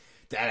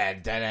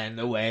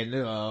When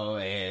the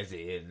war is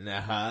in the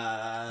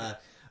heart,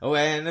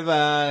 when the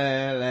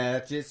fire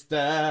lets you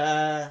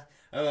start,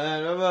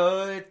 when the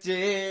road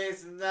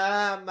is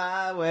not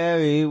my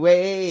weary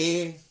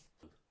way.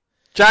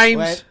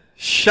 James,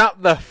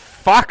 shut the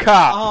fuck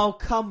up. Oh,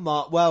 come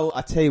on. Well,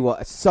 I tell you what,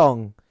 a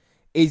song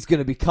is going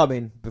to be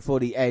coming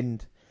before the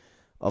end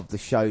of the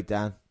show,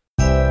 Dan.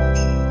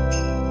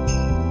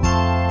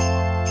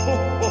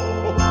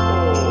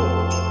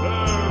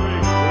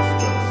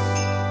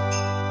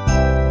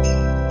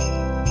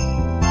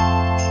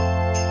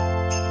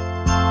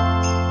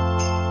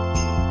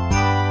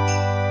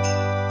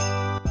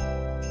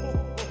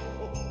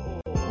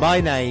 My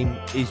name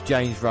is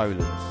James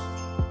Rowlands.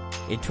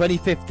 In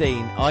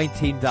 2015, I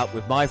teamed up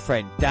with my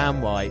friend Dan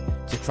White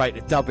to create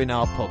the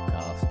WNR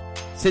podcast.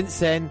 Since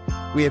then,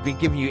 we have been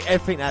giving you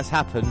everything that's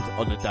happened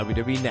on the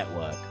WWE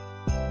Network.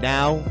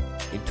 Now,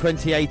 in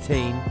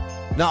 2018,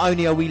 not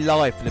only are we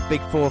live for the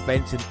Big Four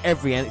events and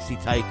every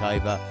NXT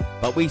takeover,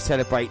 but we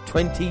celebrate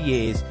 20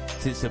 years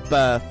since the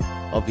birth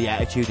of the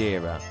Attitude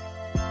Era.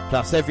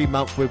 Plus, every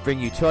month we'll bring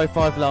you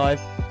 205 Live,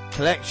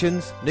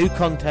 collections, new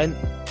content,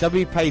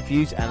 W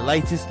pay-per-views and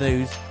latest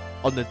news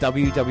on the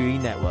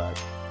WWE Network.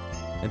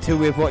 Until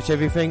we've watched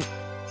everything,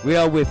 we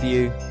are with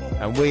you,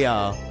 and we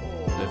are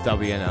the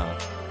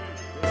WNR.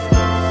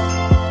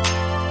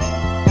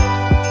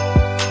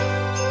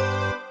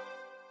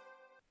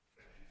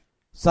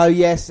 So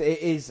yes, it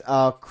is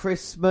our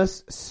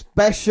Christmas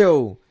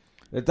special.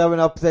 The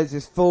WNR presents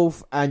its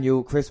 4th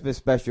annual Christmas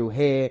special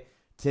here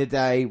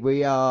today.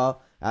 We are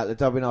at the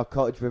WNR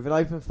Cottage with an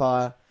open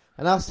fire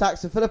and our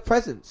sacks are full of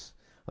presents.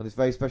 On this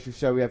very special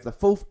show, we have the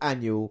 4th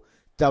annual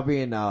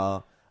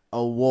WNR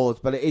Awards,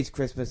 but it is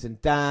Christmas.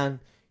 And Dan,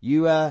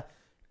 you our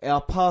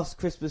past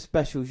Christmas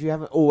specials, you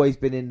haven't always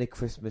been in the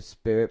Christmas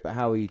spirit, but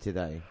how are you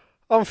today?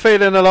 I'm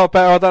feeling a lot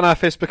better. I don't know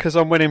if it's because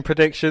I'm winning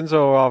predictions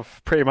or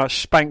I've pretty much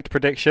spanked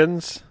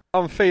predictions.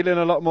 I'm feeling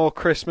a lot more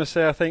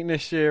Christmassy. I think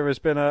this year has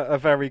been a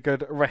very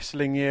good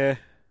wrestling year.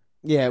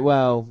 Yeah,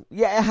 well,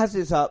 yeah, it has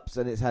its ups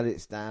and it's had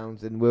its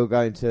downs, and we'll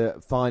go into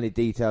finer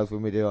details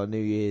when we do our New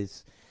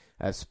Year's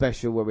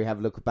special where we have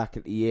a look back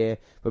at the year.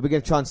 But we're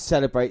going to try and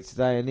celebrate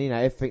today, and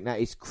everything that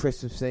is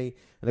Christmassy.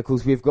 And of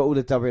course, we've got all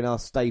the WNR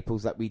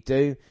staples that we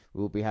do.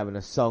 We'll be having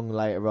a song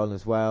later on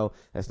as well.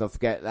 Let's not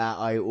forget that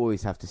I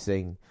always have to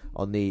sing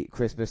on the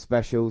Christmas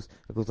specials.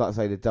 Of course, like I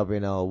say, the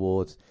WNR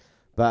Awards.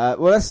 But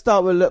let's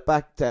start with a look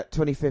back at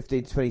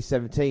 2015 to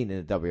 2017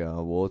 in the WNR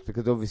Awards,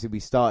 because obviously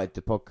we started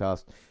the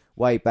podcast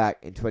way back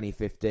in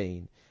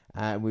 2015.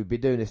 And we've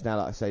been doing this now,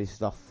 like I say, this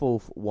is our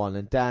 4th one.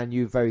 And Dan,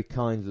 you very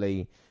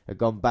kindly have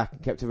gone back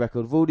and kept a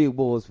record of all the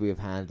awards we have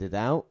handed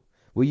out.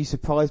 Were you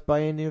surprised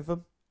by any of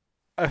them?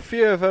 A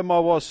few of them I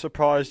was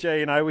surprised.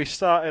 Yeah, we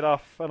started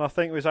off, and I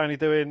think we was only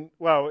doing,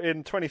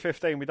 in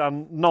 2015 we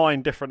done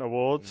 9 different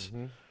awards.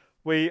 Mm-hmm.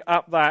 We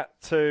upped that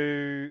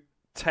to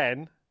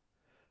 10,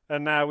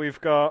 and now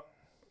we've got,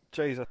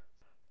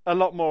 a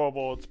lot more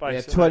awards,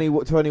 basically.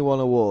 Yeah, 21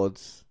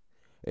 awards,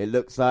 it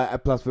looks like,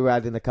 and plus we're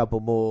adding a couple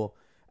more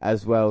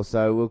as well,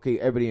 so we'll keep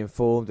everybody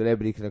informed, and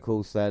everybody can, of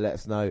course, let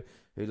us know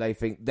who they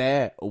think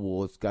their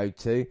awards go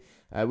to.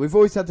 We've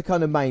always had the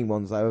kind of main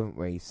ones, though, haven't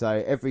we?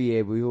 So every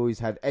year we've always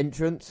had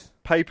Entrance,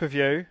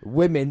 Pay-Per-View,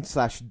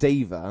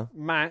 Women/Diva,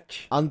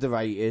 Match,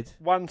 Underrated,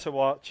 One to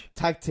Watch,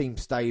 Tag Team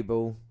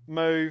Stable,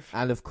 Move,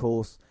 and of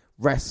course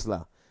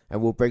Wrestler.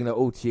 And we'll bring that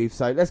all to you.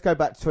 So let's go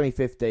back to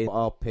 2015.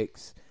 Our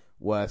picks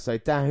were. So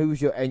Dan, who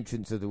was your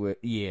entrance of the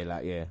year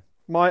that year?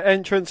 My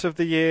entrance of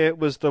the year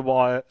was the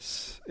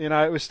Wyatts.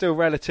 It was still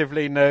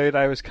relatively new.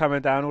 They was coming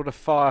down, all the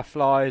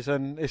Fireflies,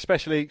 and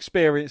especially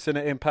experiencing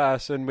it in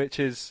person, which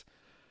is...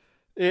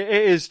 It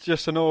is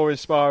just an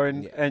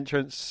awe-inspiring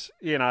entrance.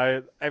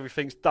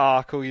 Everything's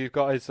dark. All you've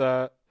got is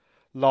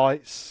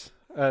lights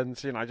and,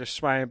 just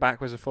swaying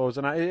backwards and forwards.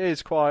 And it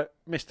is quite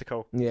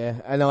mystical. Yeah,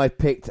 and I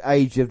picked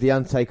Age of the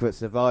Undertaker at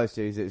Survivor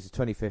Series. It was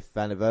the 25th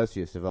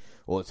anniversary of Survivor,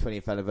 or the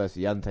 20th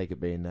anniversary of the Undertaker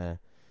being there.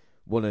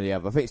 One or the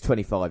other. I think it's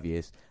 25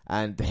 years.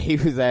 And he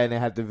was there, and they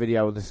had the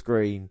video on the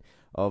screen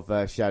of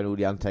showing all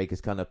the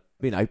Undertaker's kind of,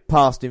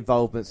 past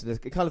involvements and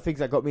the kind of things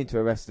that got me into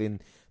a wrestling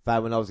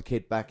fan when I was a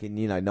kid back in,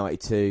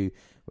 92,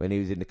 when he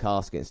was in the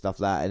casket and stuff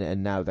like that,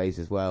 and nowadays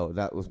as well.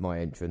 That was my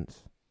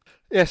entrance.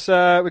 Yes,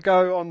 we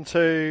go on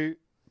to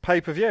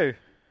pay-per-view.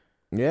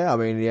 Yeah,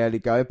 the early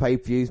go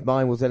pay-per-views.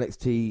 Mine was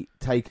NXT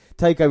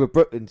Takeover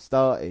Brooklyn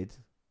started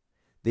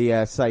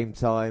the same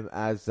time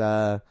as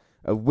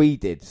we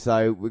did.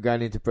 So we're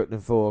going into Brooklyn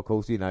 4, of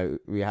course,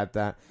 we had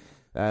that.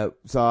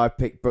 So I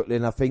picked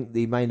Brooklyn. I think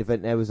the main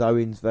event there was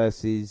Owens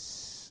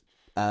versus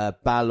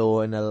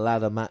Balor in a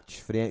ladder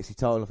match for the NXT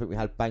title. I think we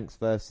had Banks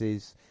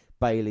versus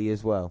Bayley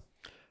as well.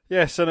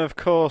 Yes, and of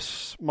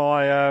course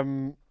my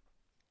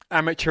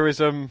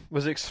amateurism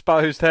was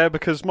exposed there,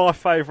 because my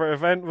favourite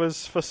event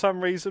was, for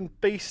some reason,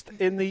 Beast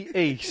in the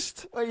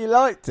East. Well, you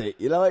liked it.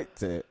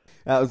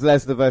 That was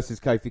Lesnar versus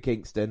Kofi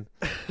Kingston.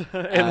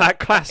 in that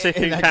classic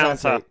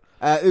encounter.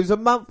 It was a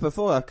month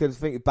before. I could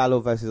think of Balor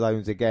versus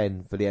Owens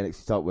again for the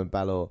NXT title when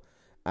Balor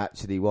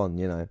actually won,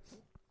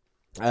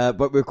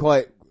 But we're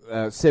quite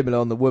similar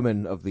on the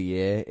Woman of the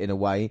Year, in a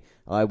way.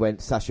 I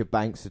went Sasha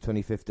Banks for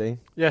 2015.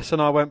 Yes,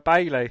 and I went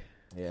Bailey.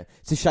 Yeah.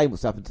 It's a shame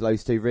what's happened to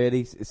those two,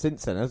 really,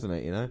 since then, hasn't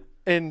it, you know?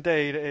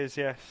 Indeed, it is,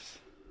 yes.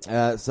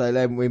 So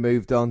then we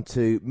moved on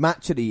to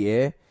Match of the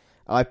Year.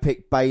 I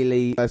picked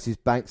Bailey versus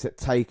Banks at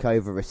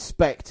TakeOver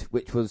Respect,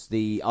 which was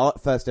the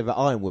first ever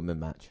Iron Woman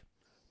match.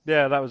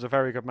 Yeah, that was a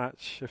very good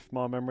match, if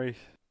my memory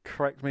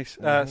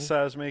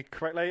serves me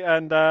correctly.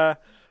 And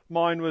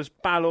mine was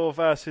Balor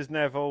versus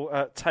Neville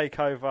at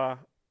TakeOver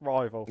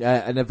Rival.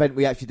 Yeah, an event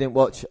we actually didn't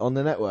watch on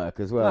the network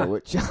as well,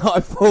 which I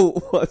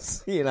thought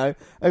was, you know,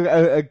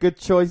 a good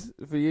choice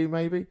for you,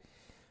 maybe.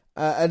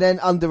 And then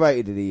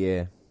Underrated of the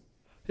Year.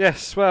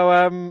 Yes,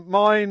 well,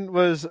 mine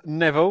was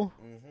Neville.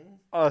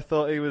 I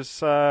thought he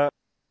was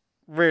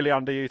really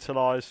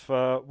underutilised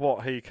for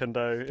what he can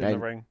do in the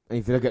ring. And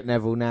if you look at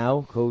Neville now,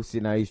 of course, you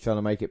know, he's trying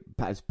to make it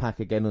his pack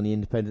again on the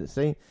independent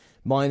scene.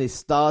 Mine is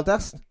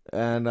Stardust,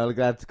 and I'm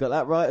glad to got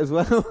that right as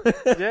well.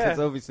 Yeah. Because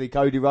obviously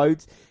Cody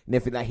Rhodes, and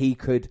everything that he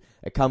could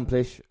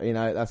accomplish, you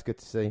know, that's good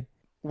to see.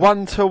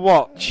 One to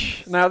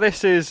watch. Now,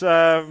 this is...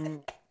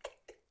 it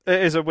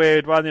is a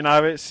weird one, you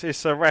know.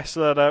 It's a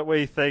wrestler that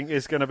we think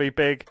is going to be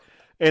big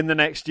in the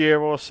next year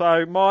or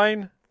so.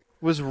 Mine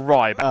was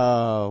Ryback.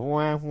 Oh,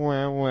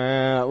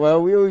 wow.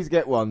 Well, we always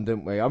get one,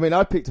 don't we? I mean,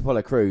 I picked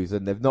Apollo Crews,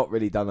 and they've not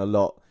really done a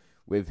lot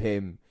with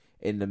him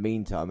in the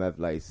meantime, have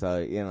they? So,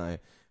 you know,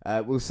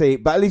 we'll see.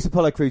 But at least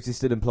Apollo Crews is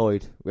still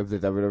employed with the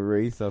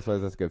WWE, so I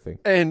suppose that's a good thing.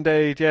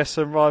 Indeed, yes.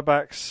 And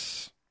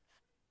Ryback's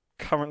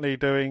currently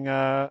doing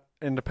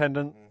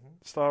independent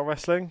style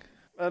wrestling.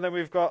 And then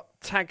we've got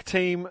tag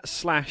team /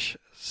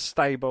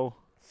 stable.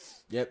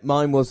 Yep,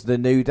 mine was the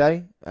New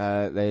Day.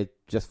 They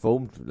just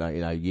formed, like,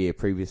 you know, a year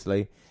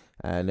previously,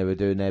 and they were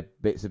doing their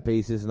bits and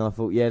pieces. And I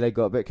thought, yeah, they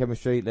got a bit of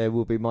chemistry. They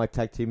will be my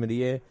tag team of the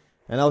year.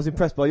 And I was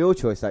impressed by your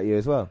choice that year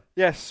as well.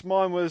 Yes,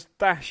 mine was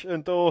Dash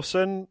and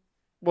Dawson.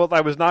 What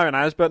they was known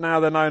as, but now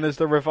they're known as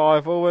the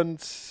Revival.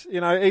 And you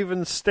know,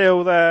 even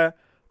still,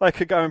 they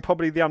could go in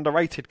probably the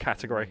underrated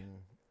category.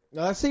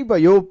 I see by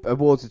your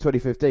awards of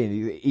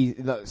 2015, he's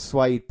like,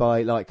 swayed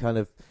by like kind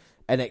of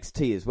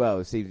NXT as well.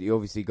 It seems that you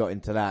obviously got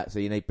into that. So,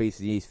 you know, Beast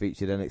and Yeast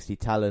featured NXT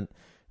talent.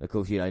 And of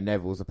course, you know,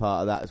 Neville's a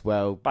part of that as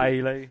well.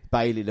 Bailey,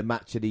 the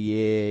Match of the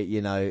Year,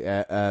 you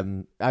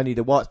know, only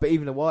the Whites, but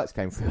even the Whites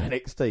came through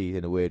NXT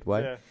in a weird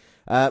way.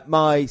 Yeah.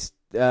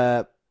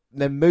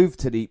 Then move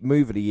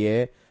of the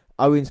year,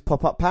 Owen's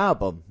Pop-Up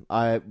Powerbomb.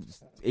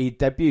 He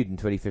debuted in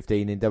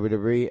 2015 in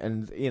WWE,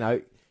 and, you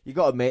know, you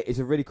got to admit, it's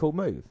a really cool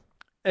move.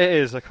 It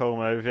is a cool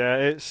move, yeah.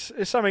 It's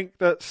something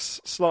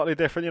that's slightly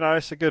different, you know.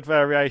 It's a good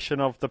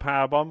variation of the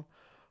powerbomb.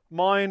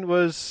 Mine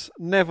was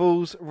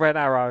Neville's Red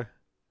Arrow,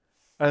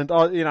 and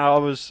I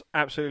was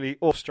absolutely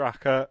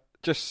awestruck at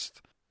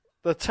just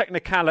the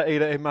technicality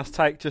that it must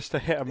take just to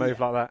hit a move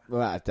like that.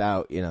 Without a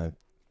doubt, you know,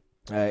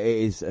 it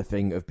is a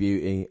thing of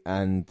beauty,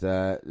 and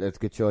that's a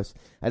good choice.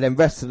 And then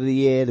rest of the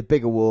year, the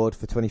big award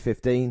for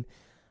 2015.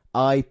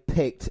 I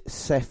picked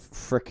Seth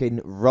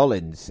frickin'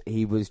 Rollins.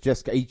 He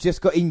just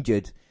got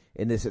injured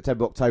in the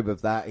September-October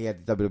of that. He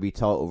had the WWE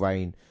title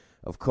reign,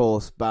 of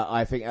course, but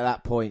I think at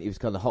that point, it was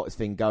kind of the hottest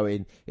thing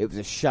going. It was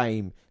a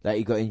shame that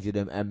he got injured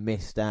and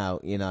missed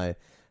out, you know.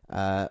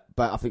 But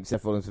I think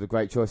Seth Rollins was a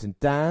great choice. And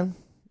Dan?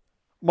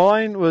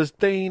 Mine was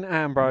Dean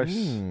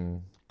Ambrose.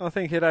 I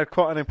think he'd had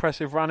quite an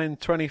impressive run in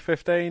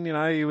 2015. You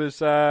know, he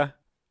was...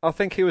 I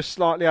think he was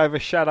slightly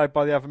overshadowed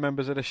by the other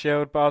members of the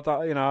Shield, but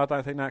I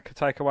don't think that could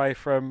take away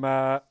from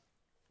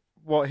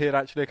what he had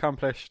actually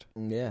accomplished.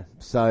 Yeah,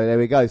 so there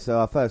we go. So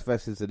our first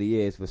wrestlers of the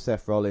years were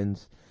Seth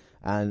Rollins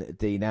and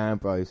Dean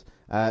Ambrose.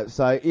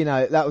 So, you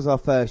know, that was our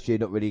first year,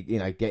 not really, you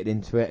know, getting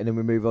into it. And then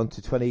we move on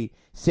to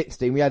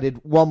 2016. We added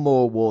one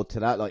more award to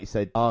that, like you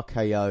said,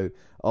 RKO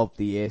of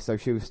the year. So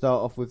should we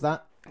start off with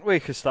that? We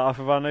could start off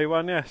with our new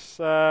one, yes.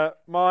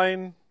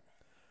 Mine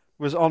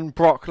was on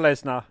Brock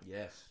Lesnar.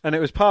 Yes. And it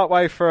was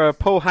partway for a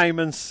Paul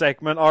Heyman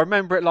segment. I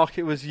remember it like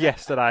it was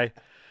yesterday.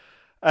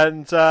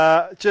 And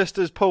just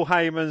as Paul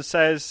Heyman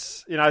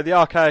says, you know, the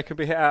RKO can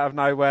be hit out of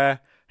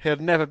nowhere. He'll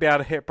never be able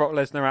to hit Brock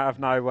Lesnar out of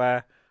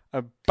nowhere.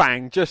 And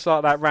bang, just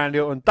like that, Randy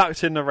Orton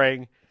ducked in the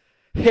ring,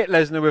 hit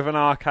Lesnar with an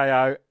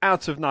RKO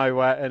out of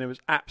nowhere, and it was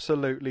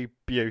absolutely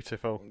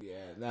beautiful.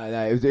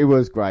 Yeah, it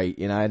was great,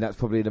 you know, and that's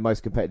probably the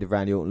most competitive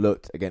Randy Orton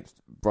looked against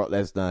Brock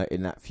Lesnar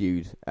in that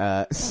feud.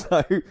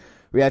 So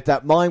we had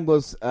that. Mine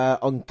was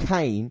on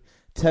Kane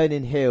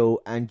turning heel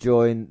and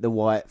join the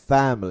Wyatt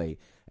family.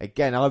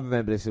 Again, I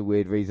remember this for a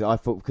weird reason. I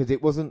thought because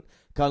it wasn't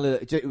kind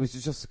of, it was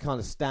just a kind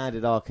of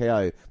standard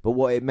RKO, but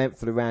what it meant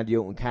for the Randy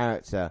Orton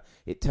character,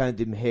 it turned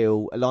him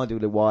heel, aligned him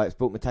with the Wyatts,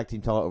 brought him a tag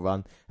team title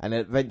run, and then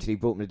eventually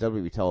brought him the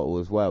WWE title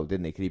as well,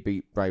 didn't he? Because he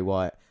beat Bray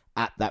Wyatt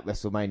at that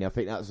WrestleMania. I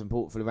think that was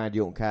important for the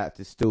Randy Orton character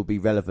to still be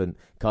relevant,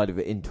 kind of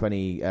in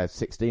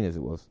 2016 as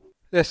it was.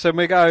 Yes, and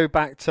we go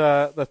back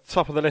to the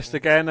top of the list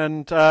again,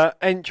 and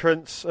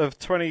entrance of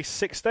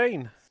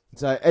 2016.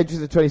 So,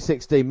 entrance of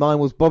 2016, mine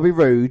was Bobby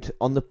Roode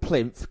on the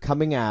plinth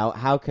coming out.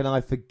 How can I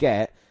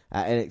forget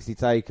at NXT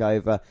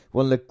TakeOver?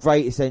 One of the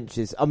greatest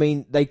entrances. I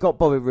mean, they got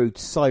Bobby Roode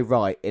so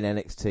right in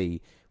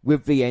NXT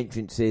with the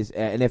entrances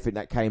and everything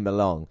that came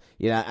along.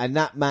 And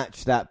that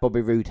match that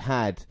Bobby Roode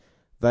had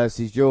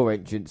versus your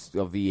entrance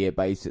of the year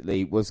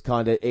basically was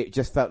it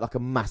just felt like a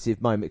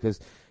massive moment, because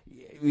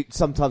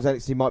sometimes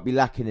NXT might be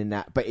lacking in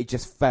that, but it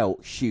just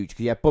felt huge,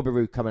 because you had Bobby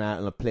Roode coming out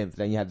on a plinth,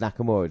 then you had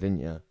Nakamura, didn't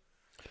you?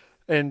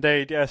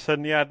 Indeed, yes,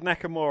 and you had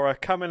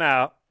Nakamura coming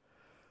out,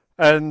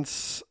 and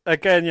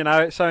again,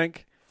 it's something,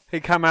 he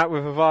come out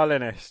with a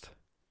violinist,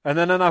 and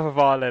then another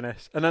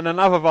violinist, and then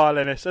another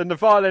violinist, and the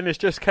violinist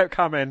just kept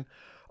coming,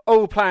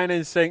 all playing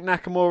in sync,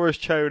 Nakamura's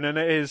tune, and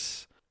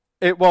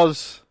it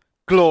was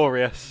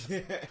glorious.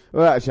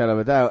 Without a shadow of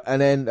a doubt.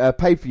 And then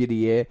pay-per-view of the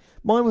year,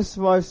 mine was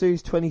Survivor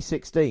Series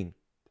 2016.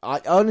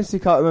 I honestly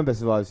can't remember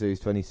Survivor Series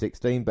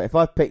 2016, but if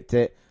I picked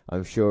it,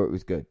 I'm sure it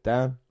was good.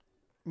 Dan?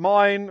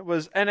 Mine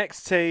was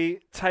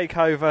NXT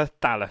TakeOver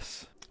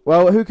Dallas.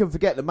 Well, who can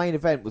forget the main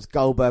event was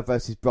Goldberg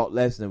versus Brock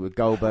Lesnar, with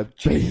Goldberg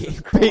beating...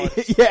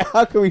 Yeah,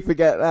 how can we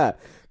forget that?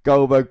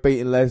 Goldberg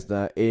beating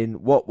Lesnar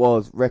in what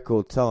was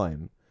record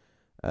time,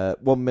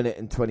 1 minute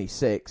and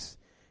 26.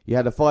 You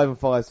had a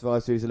 5-on-5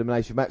 Survivor Series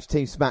elimination match,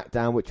 Team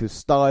SmackDown, which was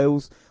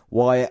Styles,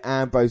 Wyatt,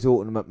 Ambrose,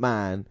 Orton, and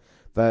McMahon,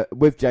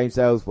 with James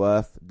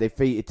Ellsworth.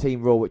 Defeated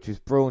Team Raw, which was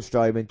Braun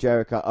Strowman,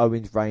 Jericho,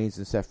 Owens, Reigns,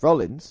 and Seth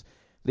Rollins.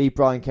 Lee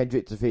Bryan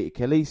Kendrick defeated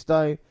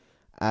Kalisto.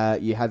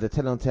 You had the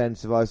 10-on-10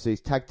 Survivor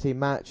Series tag team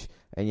match,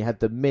 and you had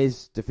The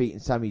Miz defeating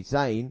Sami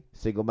Zayn,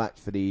 single match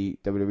for the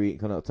WWE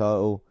Intercontinental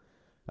title.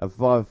 A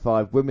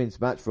 5-on-5 women's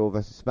match for Raw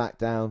versus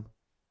SmackDown.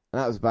 And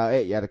that was about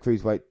it. You had a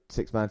Cruiserweight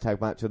 6-man tag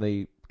match on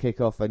the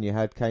kickoff, and you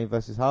had Kane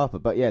versus Harper.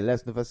 But yeah,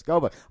 Lesnar versus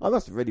Goldberg. I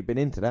must have really been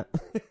into that.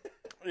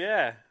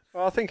 Yeah.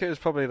 Well, I think it was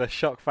probably the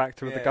shock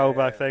factor of the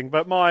Goldberg thing.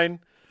 But mine,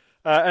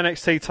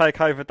 NXT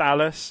TakeOver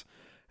Dallas.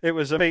 It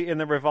was a meet in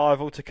the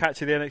Revival to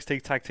capture the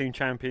NXT Tag Team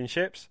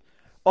Championships.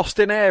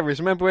 Austin Aries,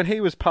 remember when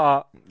he was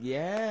part?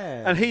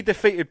 Yeah. And he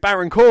defeated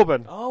Baron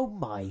Corbin. Oh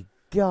my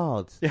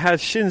God. You had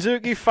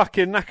Shinsuke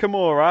fucking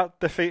Nakamura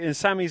defeating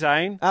Sami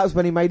Zayn. That was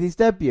when he made his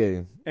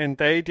debut.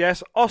 Indeed,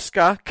 yes.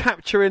 Oscar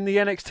capturing the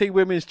NXT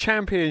Women's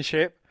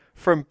Championship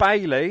from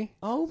Bayley.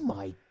 Oh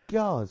my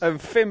God. And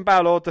Finn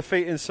Balor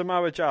defeating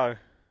Samoa Joe.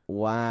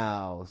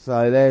 Wow.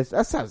 So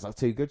that sounds like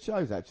two good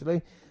shows,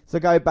 actually. So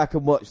go back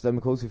and watch them.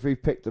 Of course, if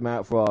we've picked them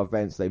out for our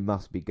events, they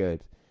must be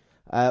good.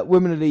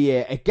 Women of the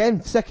Year.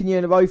 Again, second year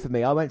in a row for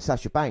me. I went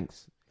Sasha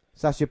Banks.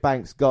 Sasha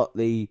Banks got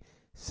the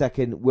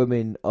second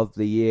Women of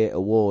the Year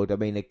award. I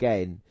mean,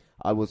 again,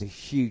 I was a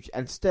huge,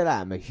 and still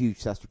am a huge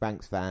Sasha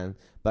Banks fan,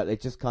 but they're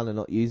just kind of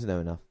not using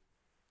her enough.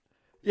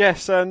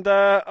 Yes, and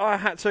I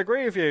had to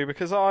agree with you,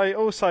 because I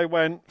also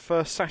went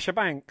for Sasha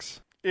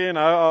Banks.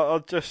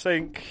 I just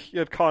think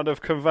you'd kind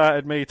of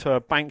converted me to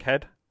a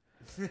bankhead.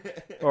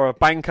 Or a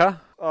banker.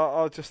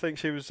 I just think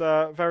she was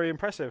very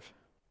impressive.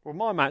 Well,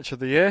 my match of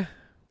the year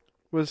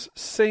was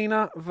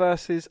Cena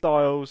versus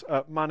Styles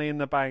at Money in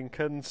the Bank.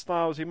 And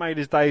Styles, he made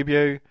his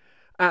debut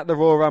at the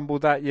Royal Rumble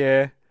that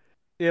year.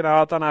 I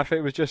don't know if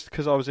it was just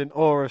because I was in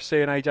awe of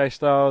seeing AJ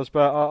Styles,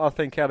 but I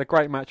think he had a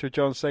great match with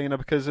John Cena,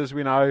 because as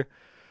we know,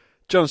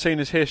 John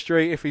Cena's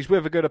history, if he's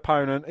with a good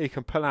opponent, he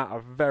can pull out a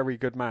very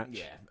good match.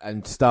 Yeah,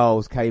 and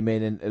Styles came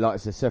in, and like I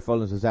said, Seth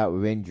Rollins was out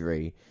with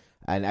injury,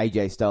 and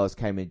AJ Styles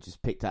came in and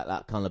just picked out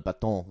that kind of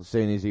baton as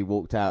soon as he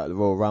walked out at the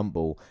Royal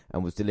Rumble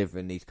and was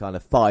delivering these kind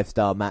of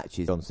 5-star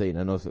matches on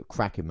Cena, and also a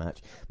cracking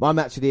match. My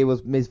match of the year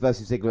was Miz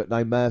versus Ziggler at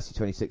No Mercy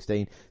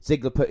 2016.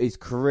 Ziggler put his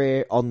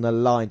career on the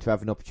line to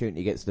have an opportunity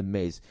against the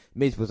Miz.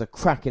 Miz was a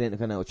cracking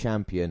Intercontinental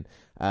champion,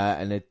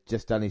 and had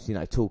just done his,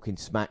 talking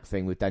smack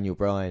thing with Daniel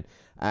Bryan.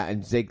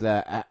 And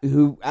Ziggler,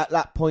 who at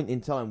that point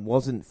in time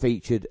wasn't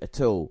featured at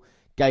all,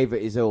 gave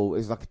it his all. It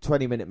was like a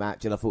 20-minute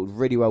match, and I thought it was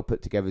really well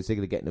put together.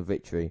 Ziggler getting a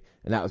victory,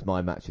 and that was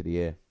my match of the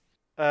year.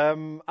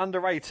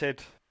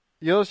 Underrated.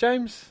 Yours,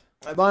 James?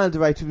 My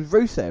underrated was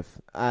Rusev,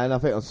 and I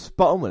think I'm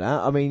spot on with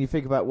that. I mean, you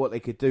think about what they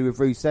could do with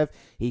Rusev.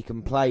 He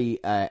can play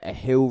a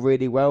heel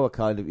really well, a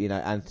kind of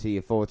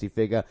anti-authority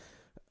figure,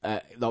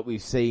 like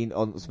we've seen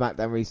on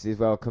SmackDown recently as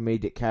well, a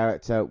comedic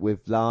character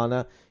with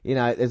Lana.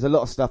 There's a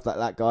lot of stuff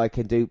that guy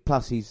can do.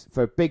 Plus, he's,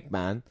 for a big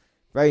man,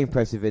 very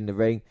impressive in the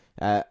ring.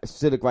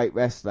 Still a great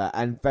wrestler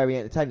and very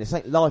entertaining. There's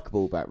something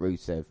likeable about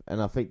Rusev,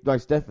 and I think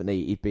most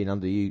definitely he's been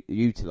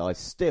underutilised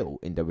still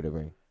in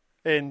WWE.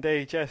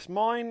 Indeed, yes.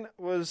 Mine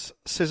was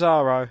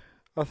Cesaro.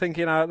 I think,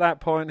 at that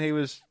point he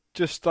was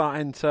just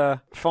starting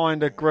to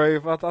find a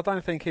groove. I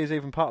don't think he's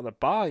even part of the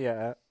bar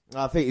yet.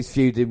 I think he's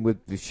feuding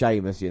with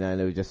Sheamus, and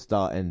they were just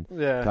starting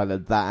kind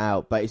of that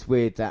out. But it's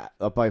weird that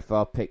both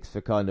our picks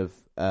for kind of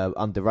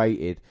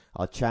underrated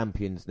are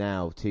champions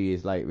now, 2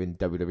 years later in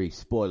WWE.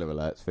 Spoiler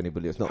alerts for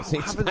anybody that's not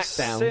seen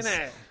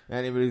SmackDown.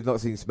 Anybody who's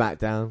not seen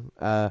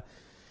SmackDown.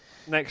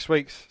 Next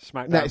week's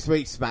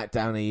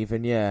SmackDown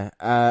even,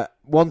 yeah.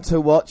 One to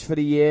watch for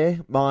the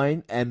year,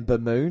 mine, Ember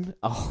Moon.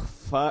 Oh,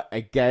 fuck,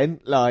 again,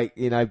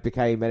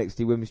 became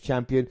NXT Women's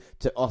Champion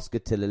to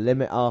Asuka to the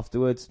limit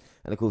afterwards.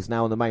 And, of course,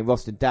 now on the main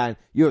roster. Dan,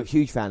 you're a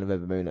huge fan of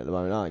Ember Moon at the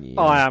moment, aren't you?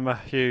 I am a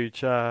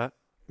huge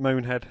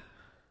Moonhead.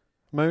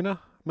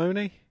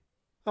 Mooney?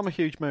 I'm a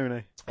huge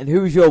Mooney. And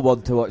who's your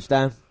one to watch,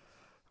 Dan?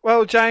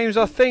 Well, James,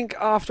 I think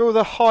after all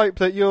the hype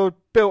that you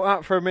built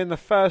up for him in the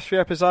first few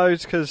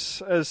episodes,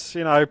 because as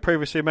you know,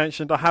 previously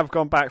mentioned, I have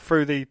gone back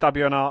through the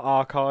WNR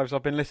archives.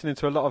 I've been listening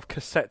to a lot of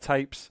cassette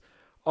tapes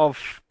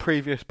of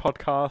previous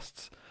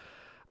podcasts,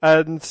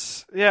 and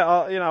yeah,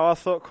 I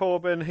thought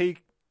Corbin he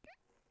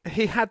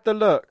had the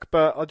look,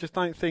 but I just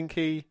don't think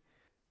he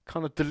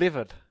kind of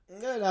delivered.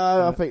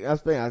 No, I think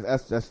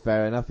that's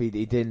fair enough. He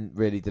didn't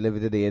really deliver,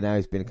 did he? And now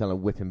he's been a kind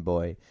of whipping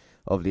boy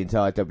of the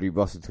entire WWE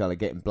roster, kind of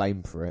getting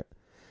blamed for it.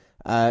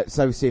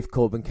 So we'll see if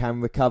Corbin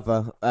can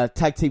recover.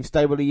 Tag Team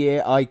Stable of the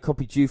Year, I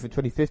copied you for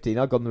 2015.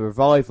 I got the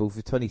Revival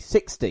for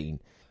 2016.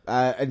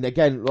 And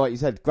again, like you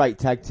said, great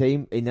tag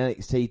team in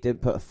NXT.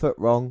 Didn't put a foot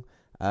wrong.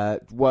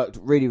 Worked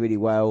really, really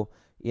well.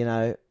 You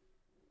know,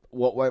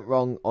 what went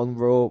wrong on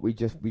Raw, we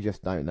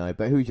just don't know.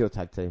 But who's your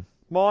tag team?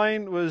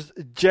 Mine was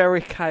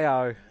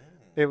Jericho.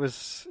 It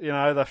was,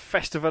 the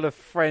Festival of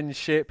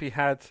Friendship. He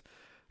had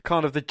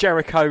kind of the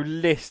Jericho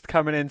list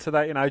coming into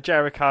that.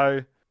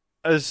 Jericho,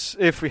 as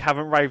if we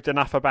haven't raved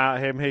enough about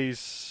him,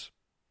 he's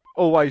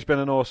always been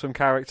an awesome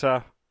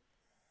character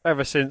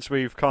ever since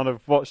we've kind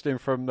of watched him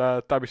from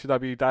the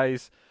WCW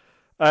days.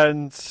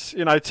 And,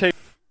 Team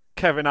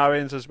Kevin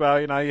Owens as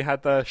well. You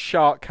had the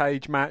Shark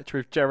Cage match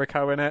with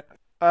Jericho in it.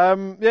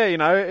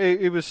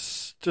 It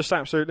was just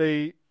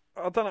absolutely,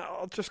 I don't know,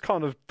 I just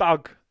kind of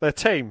dug their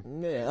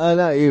team. Yeah, I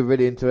know, you were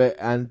really into it,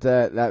 and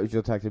that was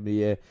your tag team of the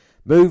year.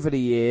 Move of the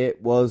year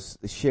was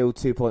the Shield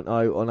 2.0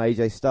 on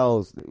AJ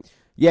Styles.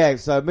 Yeah,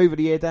 so move of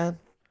the year, Dan?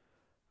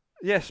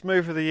 Yes,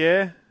 move of the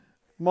year.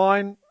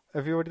 Mine,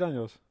 have you already done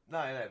yours?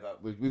 No,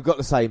 but we've got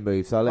the same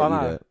move, so I'll let you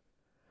do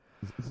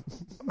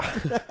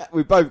it.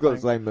 We've both got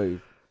the same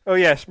move. Oh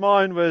yes,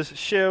 mine was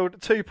Shield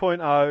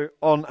 2.0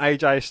 on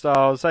AJ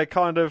Styles. They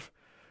kind of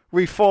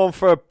reformed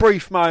for a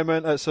brief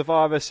moment at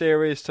Survivor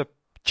Series to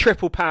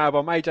triple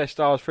powerbomb AJ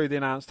Styles through the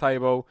announce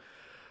table.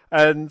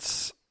 And,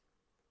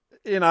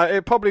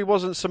 it probably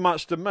wasn't so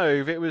much the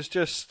move, it was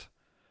just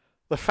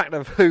the fact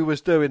of who was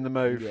doing the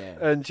move. Yeah.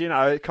 And,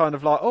 it kind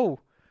of like,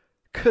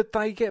 could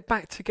they get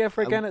back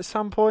together again at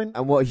some point?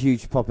 And what a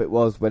huge pop it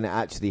was when it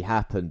actually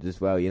happened as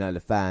well. The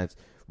fans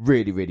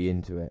really, really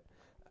into it.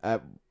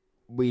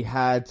 We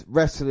had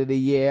Wrestler of the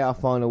Year, our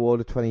final award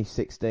of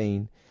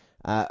 2016.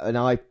 And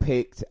I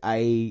picked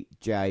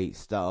AJ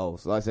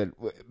Styles. Like I said,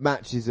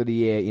 matches of the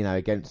year,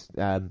 against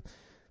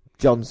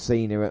John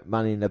Cena at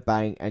Money in the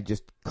Bank, and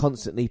just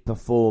constantly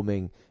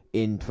performing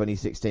in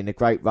 2016. A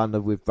great run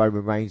with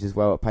Roman Reigns as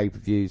well at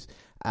pay-per-views.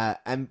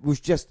 And was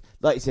just,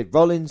 like you said,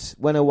 Rollins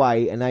went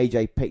away and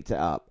AJ picked it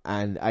up,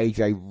 and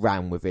AJ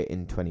ran with it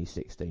in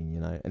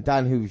 2016, And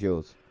Dan, who's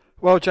yours?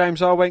 Well,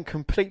 James, I went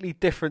completely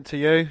different to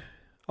you.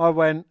 I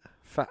went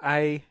for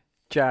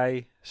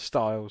AJ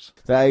Styles.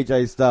 So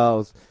AJ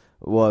Styles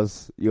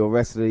was your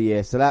Wrestler of the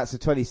Year. So that's the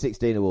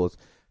 2016 awards.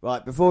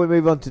 Right, before we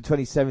move on to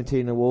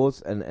 2017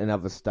 awards and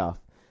other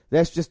stuff,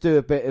 let's just do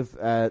a bit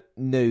of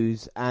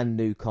news and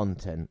new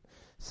content.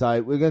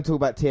 So we're going to talk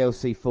about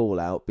TLC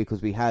Fallout,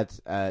 because we had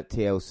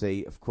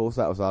TLC, of course,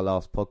 that was our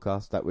last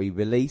podcast that we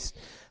released,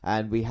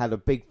 and we had a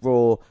big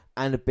Raw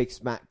and a big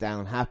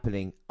SmackDown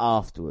happening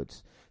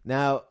afterwards.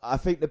 Now, I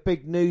think the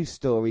big news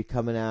story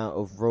coming out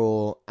of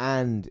Raw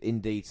and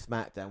indeed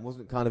SmackDown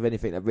wasn't kind of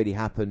anything that really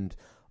happened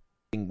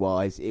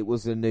wise. It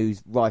was the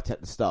news right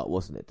at the start,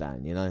 wasn't it,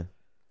 Dan,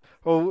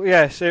 Well,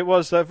 yes, it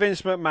was that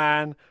Vince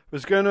McMahon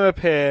was going to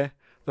appear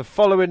the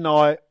following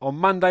night on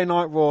Monday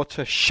Night Raw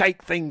to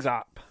shake things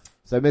up.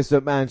 So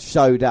Mr. McMahon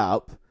showed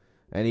up,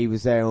 and he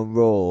was there on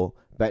Raw,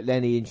 but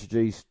then he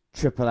introduced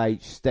Triple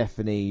H,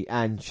 Stephanie,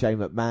 and Shane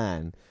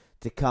McMahon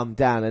to come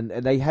down, and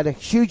they had a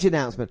huge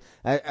announcement,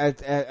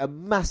 a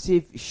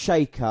massive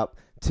shake-up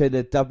to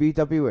the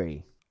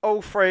WWE.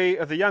 All three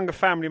of the younger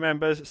family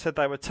members said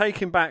they were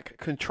taking back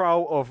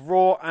control of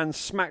Raw and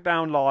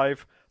SmackDown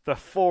Live, the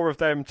four of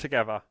them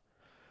together.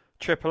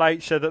 Triple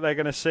H said that they're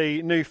going to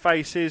see new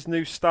faces,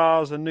 new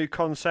stars and new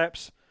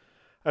concepts.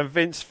 And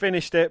Vince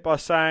finished it by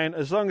saying,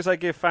 as long as they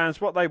give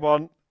fans what they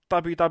want,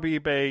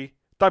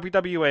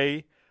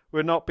 WWE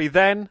will not be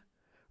then,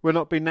 will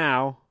not be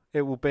now,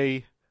 it will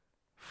be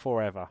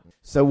forever.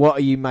 So what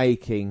are you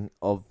making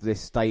of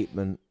this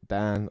statement,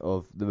 Dan,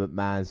 of the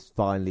McMahons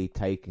finally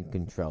taking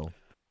control?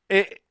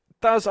 It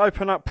does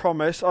open up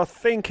promise. I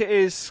think it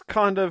is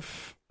kind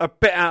of a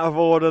bit out of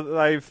order that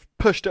they've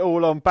pushed it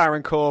all on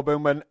Baron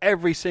Corbin when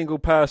every single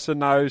person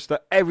knows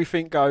that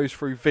everything goes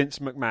through Vince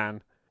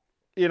McMahon.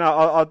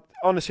 I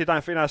honestly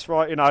don't think that's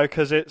right,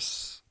 because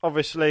it's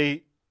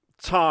obviously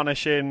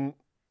tarnishing,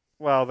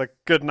 the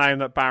good name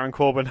that Baron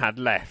Corbin had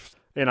left,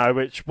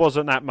 which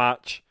wasn't that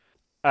much.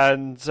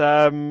 And,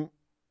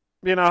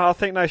 I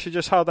think they should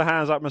just hold their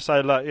hands up and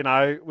say,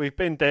 look, we've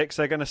been dicks.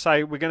 They're going to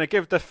say, we're going to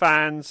give the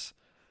fans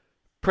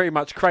pretty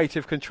much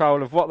creative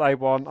control of what they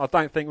want. I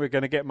don't think we're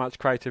going to get much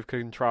creative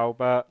control,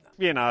 but,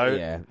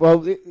 Yeah, well,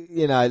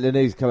 the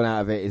news coming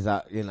out of it is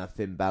that,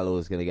 Finn Balor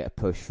is going to get a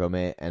push from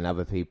it, and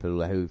other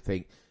people who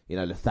think,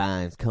 the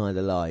fans kind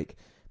of like.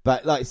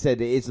 But like I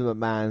said, it is the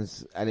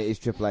McMahon's and it is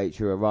Triple H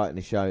who are writing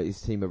the show.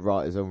 It's a team of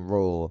writers on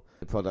Raw.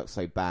 The product's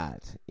so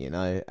bad,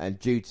 and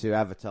due to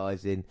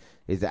advertising,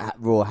 is that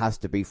Raw has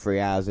to be 3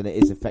 hours and it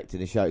is affecting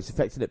the show. It's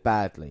affecting it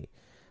badly.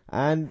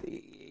 And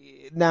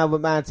now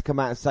McMahon to come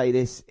out and say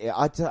this,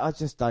 I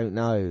just don't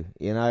know.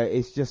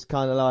 It's just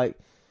kind of like,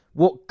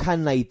 what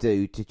can they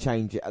do to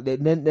change it?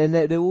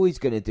 They're always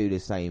going to do the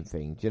same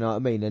thing. Do you know what I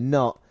mean? And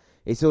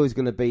it's always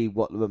going to be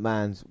what the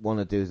McMahons want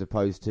to do as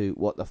opposed to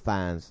what the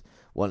fans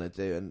want to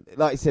do. And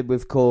like I said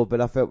with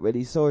Corbin, I felt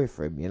really sorry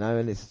for him,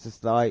 and it's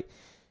just like,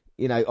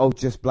 I'll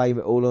just blame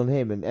it all on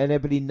him. And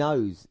everybody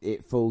knows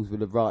it falls with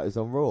the writers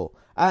on Raw.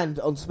 And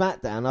on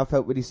SmackDown, I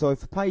felt really sorry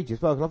for Paige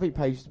as well, because I think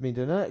Paige has been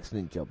doing an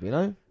excellent job,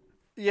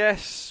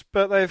 Yes,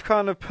 but they've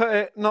kind of put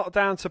it not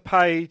down to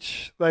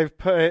Paige. They've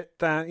put it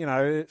down,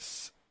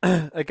 it's,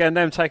 again,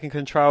 them taking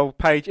control.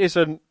 Paige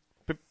isn't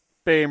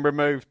being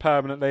removed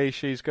permanently.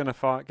 She's going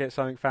to get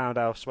something found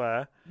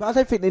elsewhere. But I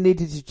don't think they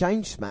needed to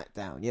change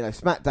SmackDown.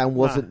 SmackDown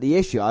wasn't the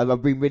issue.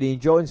 I've been really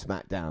enjoying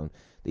SmackDown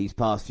these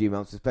past few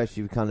months,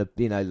 especially with kind of,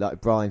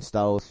 like Bryan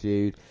Styles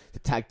feud, the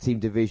tag team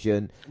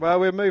division. Well,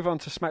 we'll move on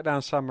to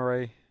SmackDown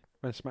summary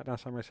when SmackDown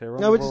summary's here.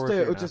 No,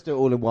 we'll just do it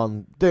all in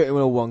one. Do it in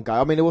all one go.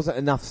 I mean, there wasn't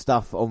enough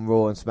stuff on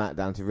Raw and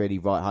SmackDown to really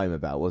write home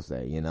about, was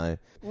there?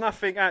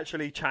 Nothing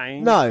actually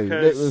changed. No,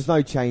 there was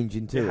no change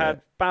into it. You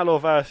had Balor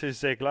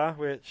versus Ziggler,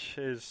 which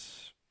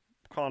is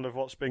kind of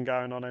what's been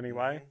going on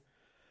anyway.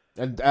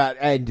 And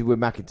ended with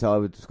McIntyre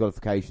with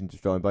disqualification,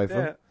 destroying both of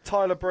them.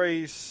 Tyler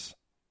Breeze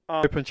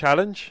open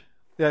challenge.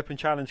 The Open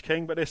Challenge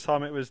King, but this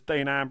time it was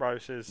Dean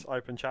Ambrose's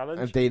Open Challenge.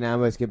 And Dean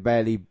Ambrose can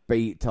barely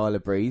beat Tyler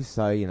Breeze,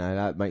 so,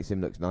 that makes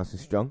him look nice and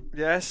strong.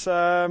 Yes,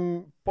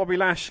 Bobby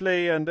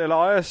Lashley and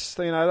Elias,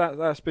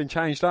 that's been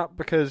changed up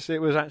because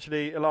it was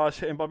actually Elias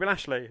hitting Bobby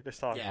Lashley this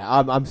time.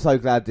 Yeah, I'm so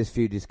glad this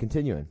feud is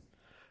continuing.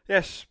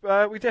 Yes,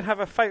 we did have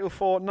a Fatal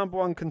 4 number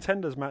 1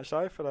 contenders match,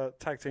 though, for the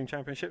Tag Team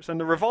Championships, and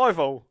the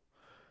Revival,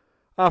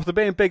 after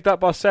being bigged up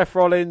by Seth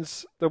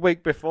Rollins the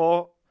week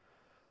before,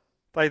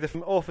 they did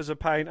from Authors of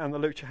Pain and the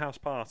Lucha House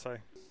Party.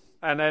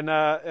 And then,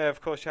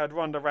 of course, you had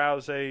Ronda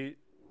Rousey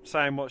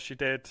saying what she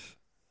did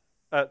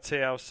at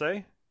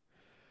TLC.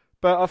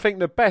 But I think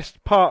the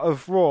best part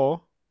of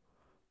Raw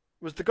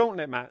was the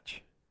gauntlet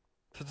match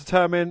to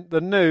determine the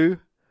new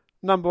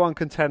number 1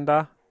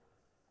 contender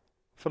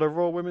for the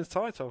Raw Women's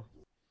title.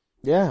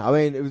 Yeah, I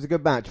mean, it was a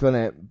good match,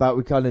 wasn't it? But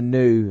we kind of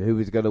knew who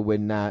was going to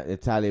win that.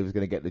 Natalya was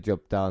going to get the job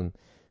done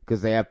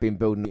because they have been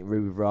building it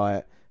Ruby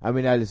Riott. And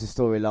we know there's a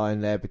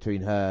storyline there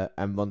between her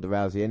and Ronda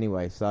Rousey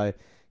anyway. So,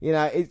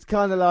 it's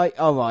kind of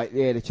like, all right,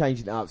 yeah, they're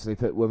changing it up so they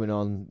put women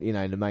on,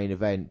 in the main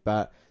event.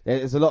 But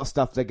there's a lot of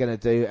stuff they're going to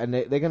do. And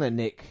they're going to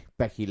nick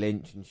Becky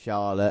Lynch and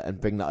Charlotte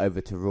and bring that over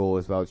to Raw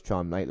as well to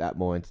try and make that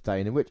more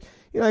entertaining. Which,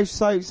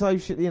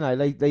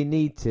 they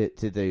need to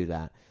do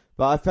that.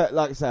 But I felt,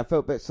 like I said, I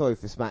felt a bit sorry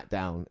for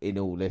SmackDown in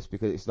all this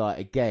because it's like,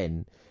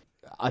 again,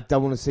 I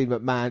don't want to see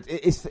McMahon.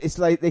 It's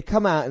like they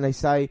come out and they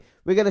say,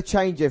 we're going to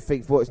change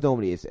everything for what it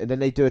normally is. And then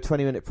they do a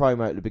 20-minute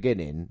promo at the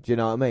beginning. Do you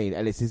know what I mean?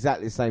 And it's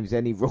exactly the same as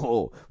any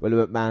Raw when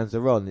the McMahons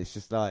are on. It's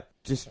just like,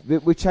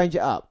 we change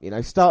it up.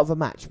 Start of a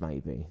match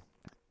maybe.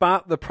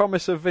 But the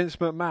promise of Vince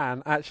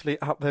McMahon actually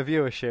upped their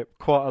viewership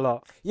quite a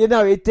lot.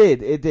 It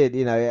did. It did.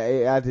 It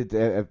added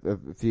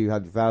a few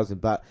 100,000.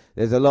 But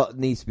there's a lot that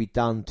needs to be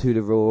done to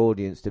the Raw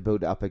audience to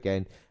build it up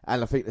again.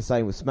 And I think the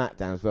same with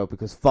SmackDown as well,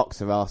 because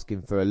Fox are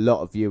asking for a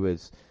lot of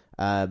viewers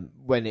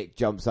when it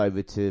jumps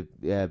over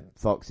to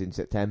Fox in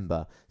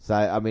September. So,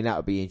 I mean, that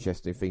would be an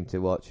interesting thing to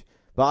watch.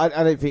 But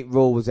I don't think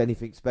Raw was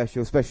anything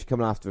special, especially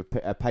coming after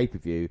a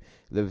pay-per-view.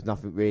 There was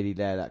nothing really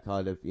there that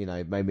kind of,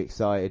 made me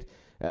excited.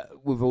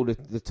 With all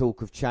the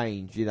talk of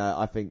change,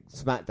 I think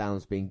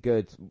SmackDown's been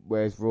good,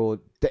 whereas Raw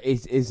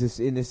is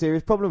in a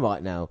serious problem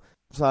right now.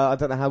 So I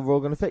don't know how Raw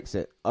are going to fix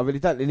it. I really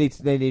don't.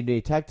 They need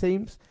new tag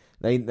teams.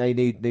 They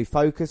need new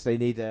focus. They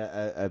need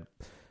a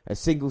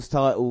singles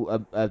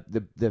title.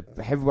 The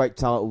heavyweight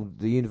title,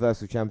 the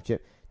Universal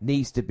Championship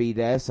needs to be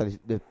there, so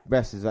the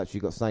wrestlers have actually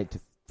got something to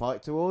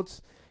fight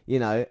towards.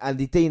 And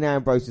the Dean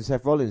Ambrose and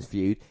Seth Rollins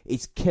feud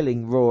is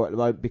killing Raw at the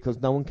moment because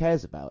no one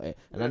cares about it.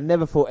 And I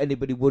never thought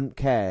anybody wouldn't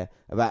care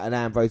about an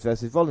Ambrose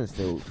versus Rollins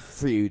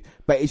feud,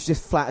 but it's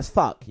just flat as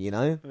fuck,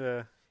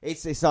 Yeah.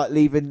 It's like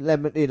leaving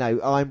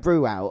Iron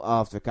Brew out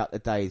after a couple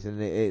of days,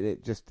 and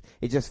it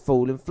just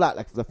falling flat.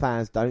 Like the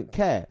fans don't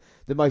care.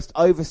 The most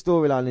over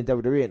storyline in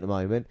WWE at the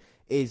moment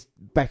is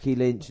Becky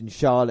Lynch and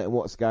Charlotte and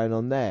what's going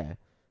on there,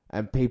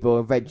 and people are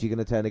eventually going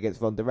to turn against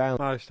Ronda Rousey.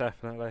 Most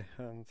definitely,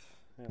 and.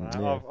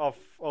 I've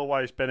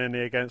always been in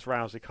the against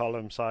Rousey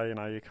column, so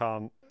you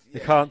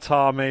can't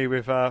tar me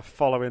with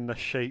following the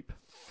sheep.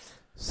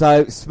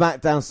 So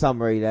SmackDown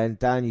summary then,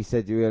 Dan. You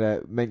said you were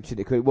going to mention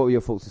it quick. What were your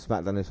thoughts of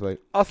SmackDown this week?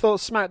 I thought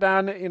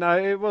SmackDown,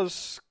 it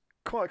was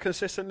quite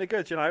consistently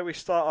good. We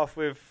start off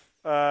with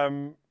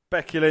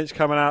Becky Lynch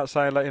coming out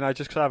saying,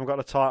 just because I haven't got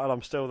the title,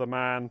 I'm still the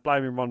man,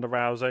 blaming Ronda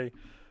Rousey.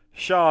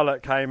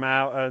 Charlotte came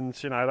out and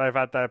they've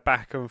had their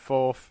back and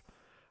forth,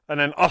 and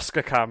then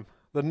Asuka come.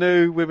 The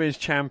new women's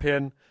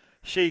champion,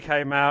 she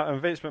came out,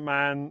 and Vince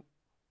McMahon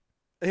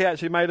he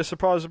actually made a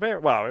surprise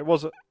appearance.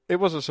 Well, it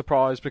was a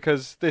surprise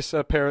because this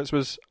appearance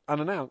was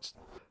unannounced.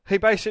 He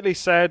basically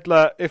said,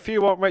 look, if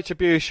you want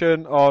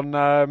retribution on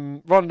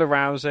Ronda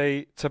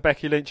Rousey to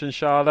Becky Lynch and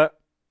Charlotte,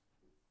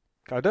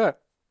 go do it.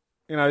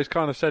 You know, he's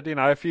kind of said, you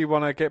know, if you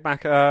want to get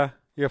back at her,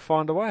 you'll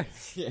find a way.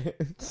 Yeah.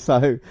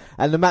 So,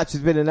 and the match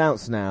has been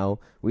announced now.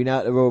 We know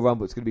at the Royal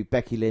Rumble it's going to be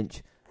Becky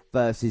Lynch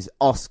versus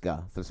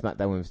Asuka for the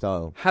SmackDown Women's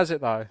title. Has it,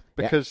 though?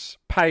 Because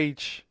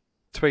Paige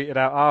tweeted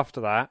out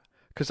after that,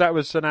 because that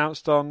was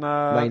announced on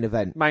Main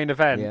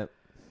event. Yeah.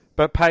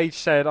 But Paige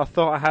said, I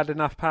thought I had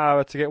enough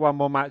power to get one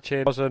more match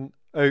in. It wasn't.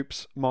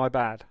 Oops, my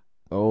bad.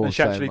 Oh, and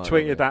she actually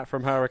tweeted that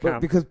from her account.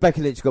 Well, because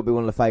Becky Lynch got to be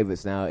one of the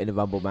favourites now in a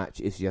Rumble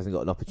match if she hasn't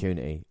got an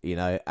opportunity, you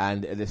know.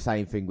 And the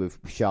same thing with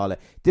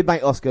Charlotte. Did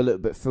make Asuka a little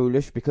bit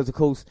foolish because, of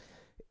course,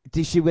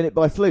 did she win it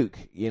by fluke?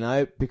 You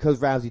know, because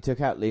Rousey took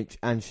out Lynch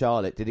and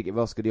Charlotte, did it give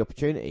Asuka the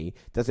opportunity?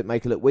 Does it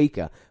make her look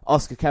weaker?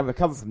 Asuka can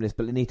recover from this,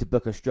 but they need to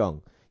book her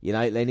strong. You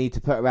know, they need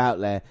to put her out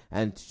there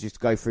and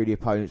just go through the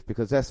opponents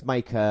because let's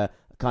make her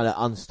kind of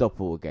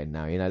unstoppable again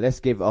now. You know, let's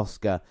give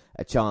Asuka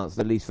a chance,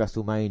 at least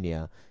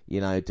WrestleMania,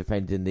 you know,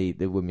 defending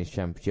the Women's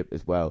Championship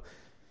as well.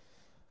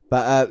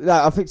 But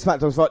no, I think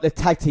SmackDown's right. The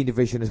tag team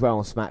division as well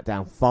on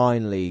SmackDown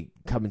finally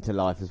coming to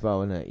life as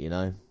well, isn't it? You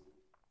know?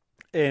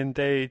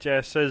 Indeed,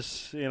 yes.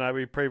 As you know,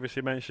 we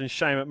previously mentioned,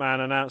 Shane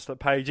McMahon announced that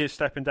Paige is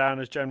stepping down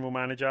as general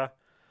manager.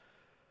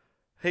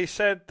 He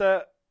said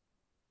that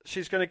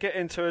she's going to get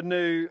into a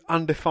new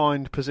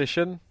undefined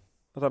position.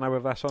 I don't know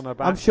whether that's on her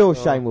back. I'm sure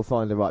Shane will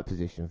find the right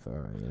position for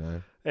her, you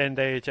know.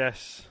 Indeed,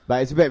 yes.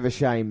 But it's a bit of a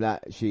shame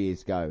that she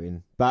is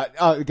going. But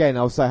again,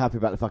 I was so happy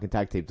about the fucking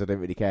tag teams. I don't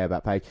really care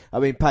about Paige. I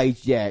mean,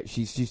 Paige, yeah,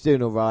 she's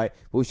doing all right.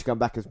 Will she come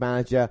back as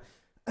manager?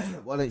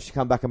 Why don't she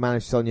come back and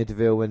manage Sonya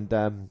Deville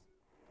and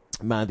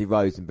Mandy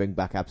Rose and bring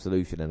back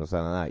Absolution and or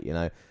something like that, you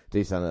know?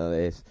 Do something like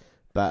this.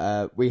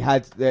 But we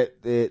had,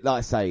 like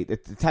I say, the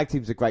tag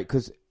teams are great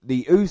because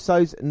the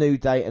Usos, New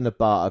Day and the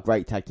Bar are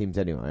great tag teams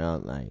anyway,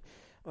 aren't they?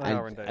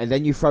 And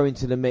then you throw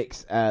into the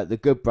mix the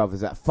Good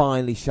Brothers that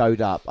finally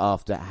showed up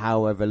after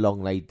however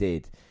long they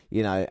did,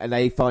 you know, and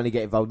they finally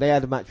get involved. They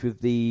had a match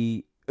with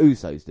the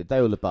Usos, did they,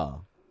 or the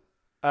Bar?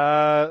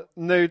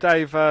 New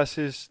Day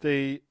versus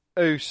the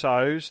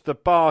Usos. The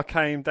Bar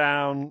came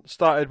down,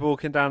 started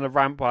walking down the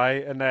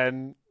rampway, and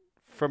then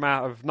from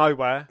out of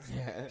nowhere,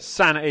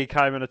 Sanity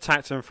came and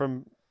attacked them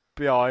from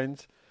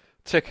behind,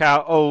 took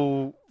out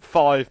all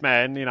 5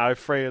 men, you know,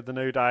 3 of the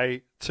New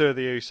Day, 2 of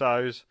the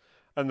Usos.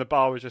 And the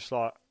Bar was just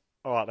like,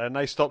 all right then.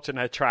 They stopped in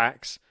their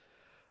tracks.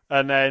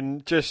 And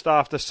then just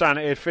after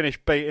Sanity had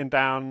finished beating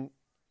down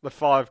the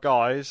 5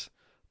 guys,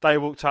 they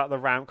walked up the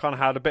ramp, kind of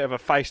had a bit of a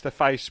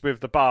face-to-face with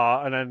the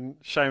Bar. And then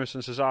Sheamus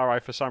and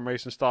Cesaro, for some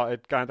reason,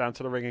 started going down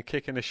to the ring and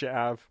kicking the shit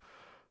out of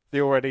the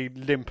already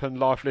limp and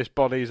lifeless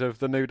bodies of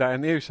the New Day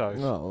and the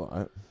Usos. Oh, all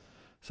right.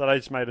 So they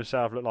just made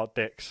themselves look like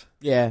dicks.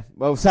 Yeah,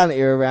 well,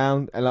 Sanity are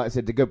around. And like I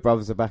said, the Good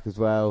Brothers are back as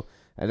well.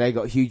 And they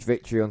got a huge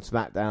victory on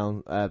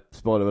SmackDown.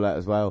 Spoiler alert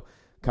as well.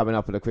 Coming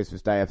up on the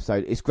Christmas Day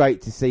episode. It's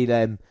great to see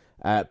them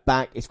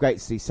back. It's great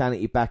to see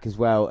Sanity back as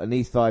well. And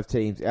these 5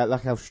 teams,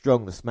 like how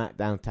strong the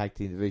SmackDown tag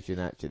team division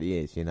actually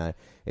is, you know.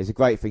 It's a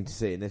great thing to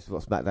see, and this is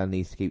what SmackDown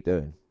needs to keep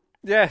doing.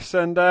 Yes,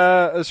 and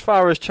as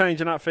far as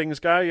changing up things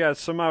go, you had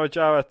Samoa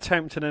Joe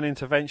attempting an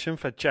intervention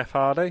for Jeff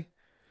Hardy.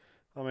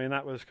 I mean,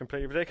 that was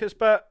completely ridiculous.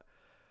 But,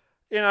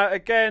 you know,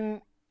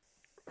 again,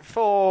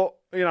 for,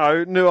 you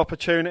know, new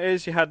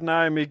opportunities, you had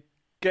Naomi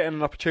getting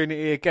an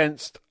opportunity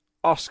against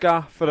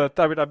Asuka for the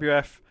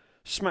WWF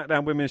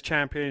SmackDown Women's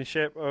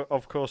Championship.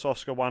 Of course,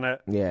 Asuka won it.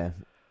 Yeah.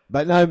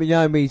 But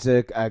Naomi's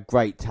a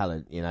great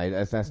talent, you know.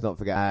 Let's not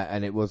forget that.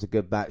 And it was a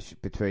good match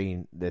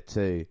between the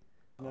two.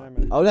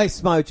 Naomi. Oh, that's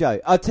Samoa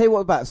Joe. I'll tell you what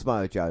about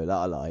Samoa Joe that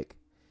I like.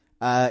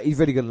 He's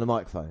really good on the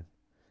microphone.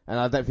 And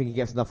I don't think he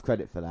gets enough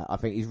credit for that. I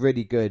think he's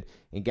really good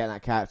in getting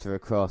that character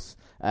across.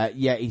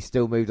 Yet he's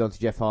still moved on to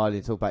Jeff Hardy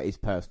and talk about his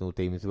personal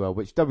team as well,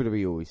 which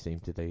WWE always seem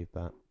to do,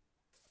 but...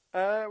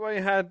 Well,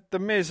 you had The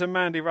Miz and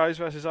Mandy Rose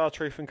versus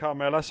R-Truth and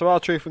Carmella. So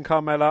R-Truth and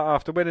Carmella,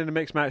 after winning the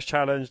Mixed Match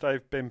Challenge,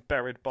 they've been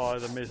buried by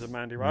The Miz and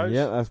Mandy Rose.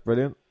 Yeah, that's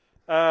brilliant.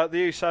 The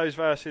Usos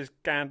versus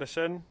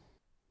Ganderson.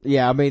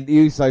 Yeah, I mean,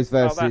 the Usos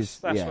versus...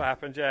 Oh, that's what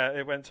happened, yeah.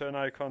 It went to a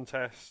no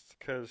contest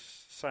because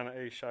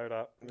Sanity showed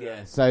up.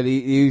 Yeah, so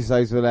the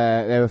Usos were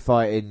there. They were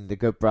fighting the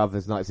Good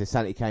Brothers. Like I said,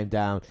 Sanity came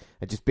down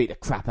and just beat the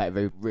crap out of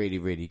them. Really,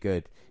 really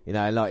good. You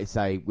know, like you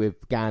say,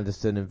 with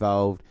Ganderson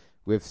involved...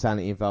 with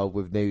Sanity involved,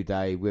 with New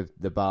Day, with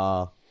the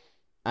Bar,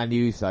 and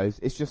the Usos.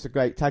 It's just a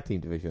great tag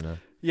team division now.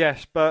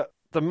 Yes, but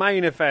the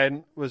main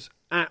event was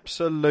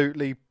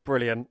absolutely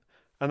brilliant.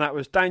 And that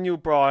was Daniel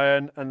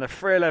Bryan and the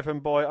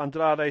 311 boy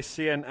Andrade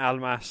Cien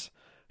Almas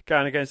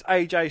going against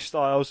AJ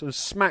Styles and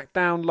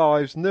SmackDown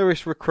Live's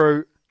newest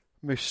recruit,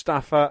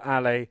 Mustafa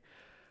Ali.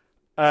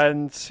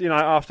 And, you know,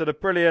 after the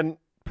brilliant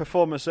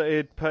performance that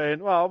he'd put in,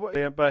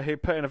 but he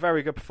put in a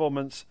very good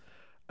performance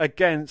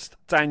against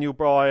Daniel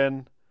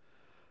Bryan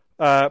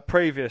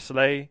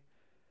previously,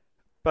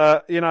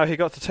 but you know, he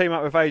got to team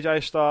up with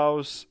AJ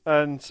Styles,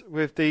 and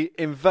with the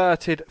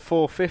inverted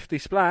 450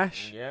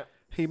 splash,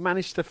 he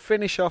managed to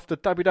finish off the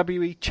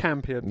WWE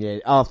champion. Yeah,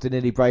 after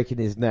nearly breaking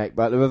his neck,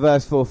 but the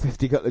reverse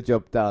 450 got the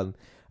job done.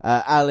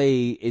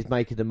 Ali is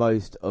making the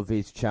most of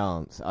his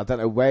chance. I don't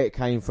know where it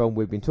came from.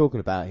 We've been talking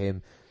about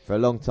him for a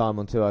long time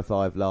on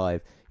 205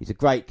 Live. He's a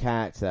great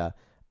character.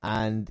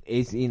 And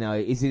is he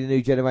the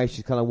new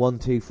generation's kind of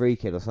 1-2-3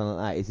 kid or something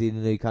like that? Is he the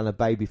new kind of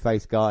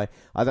babyface guy?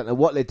 I don't know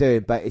what they're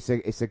doing, but it's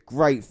a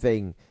great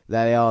thing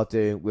they are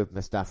doing with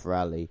Mustafa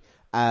Ali.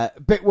 A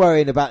bit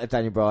worrying about the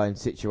Daniel Bryan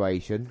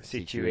situation,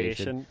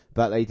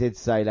 but they did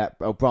say that.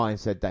 Well, Bryan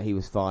said that he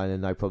was fine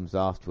and no problems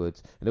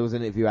afterwards. And there was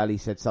an interview Ali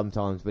said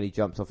sometimes when he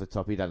jumps off the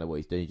top, he don't know what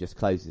he's doing. He just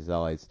closes his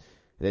eyes,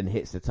 and then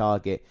hits the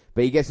target.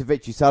 But he gets a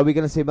victory. So are we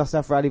going to see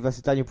Mustafa Ali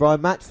versus Daniel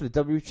Bryan match for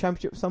the WWE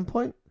Championship at some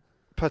point?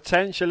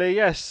 Potentially,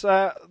 yes.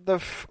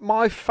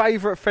 My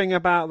favourite thing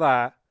about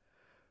that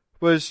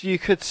was you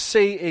could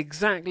see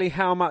exactly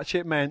how much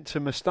it meant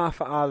to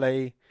Mustafa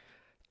Ali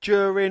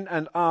during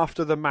and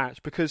after the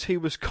match, because he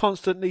was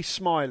constantly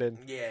smiling.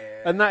 Yeah.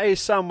 And that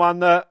is someone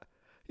that,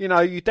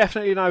 you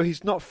definitely know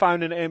he's not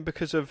phoning it in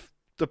because of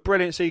the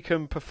brilliance he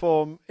can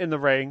perform in the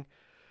ring.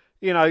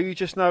 You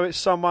just know it's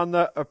someone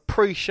that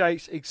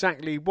appreciates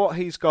exactly what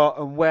he's got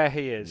and where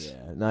he is.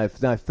 Yeah,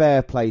 no,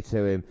 fair play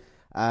to him.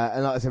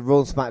 And like I said, Raw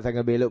and SmackDown are going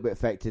to be a little bit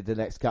affected the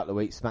next couple of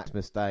weeks.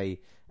 Smackmas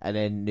Day and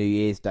then New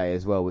Year's Day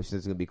as well, which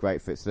is going to be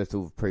great for it. So that's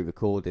all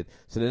pre-recorded.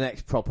 So the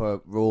next proper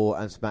Raw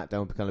and SmackDown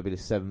will going to be the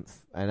 7th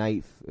and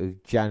 8th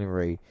of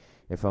January,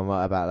 if I'm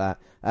right about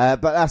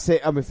that. But that's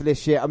it. For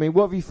this year,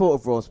 what have you thought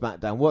of Raw and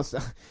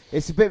SmackDown?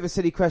 It's a bit of a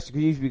silly question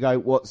because usually we go,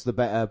 what's the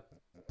better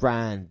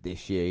brand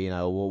this year,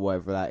 or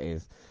whatever that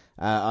is.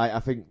 I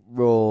think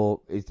Raw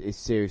is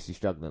seriously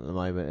struggling at the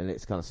moment, and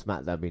it's kind of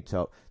SmackDown being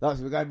top. Like,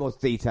 so we're going more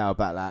detail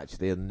about that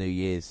actually on New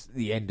Year's,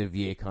 the end of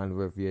year kind of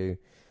review.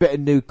 Bit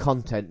of new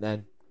content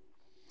then.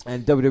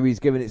 And WWE's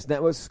giving its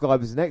network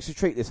subscribers an extra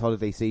treat this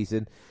holiday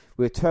season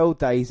with 12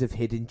 days of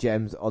hidden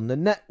gems on the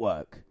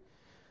network.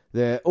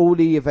 All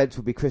the events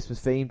will be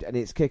Christmas themed, and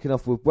it's kicking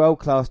off with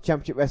world-class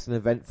championship wrestling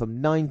event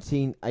from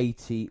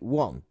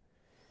 1981.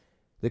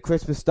 The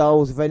Christmas Star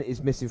Wars event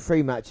is missing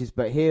 3 matches,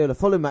 but here are the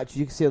following matches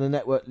you can see on the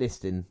network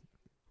listing.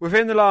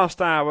 Within the last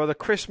hour, the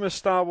Christmas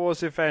Star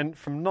Wars event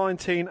from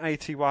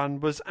 1981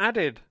 was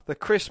added. The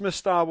Christmas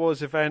Star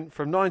Wars event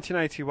from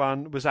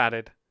 1981 was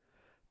added.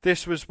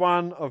 This was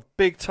one of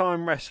Big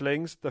Time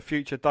Wrestling's, the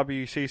future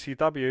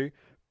WCCW,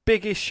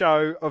 biggest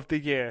show of the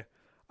year.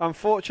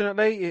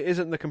 Unfortunately, it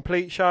isn't the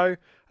complete show,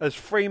 as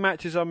 3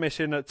 matches are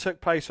missing that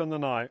took place on the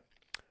night.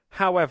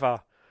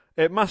 However,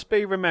 it must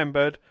be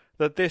remembered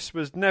that this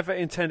was never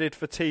intended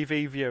for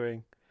TV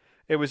viewing.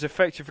 It was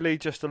effectively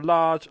just a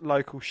large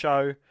local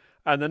show,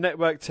 and the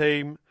network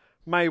team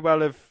may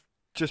well have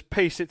just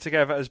pieced it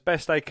together as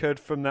best they could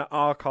from their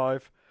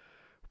archive.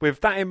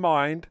 With that in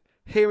mind,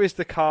 here is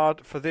the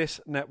card for this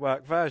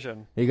network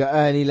version. You got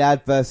Ernie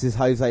Ladd versus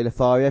Jose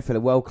Lothario for the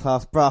World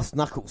Class Brass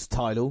Knuckles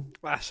title.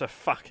 That's a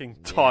fucking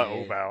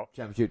title bout.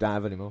 Championship don't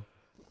have anymore.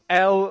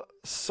 El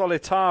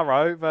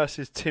Solitaro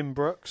versus Tim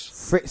Brooks.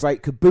 Fritz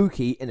Rate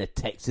Kabuki in a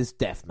Texas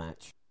death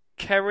match.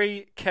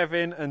 Kerry,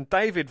 Kevin and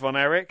David Von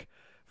Erich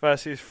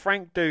versus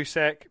Frank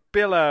Dusek,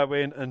 Bill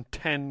Irwin and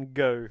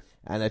Tengu.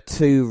 And a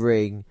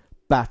 2-ring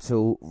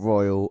battle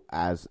royal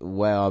as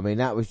well.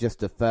 That was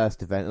just the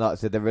first event. Like I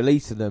said, they're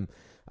releasing them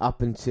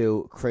up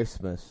until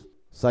Christmas.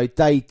 So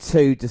day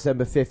 2,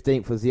 December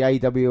 15th, was the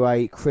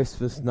AWA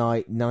Christmas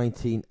Night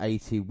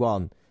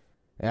 1981.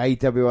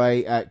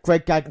 AWA,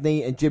 Greg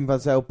Gagne and Jim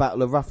Brunzell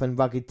battle a rough and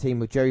rugged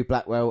team of Jerry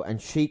Blackwell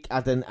and Sheik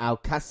Aden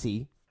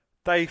Al-Kassi.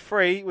 Day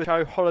 3 was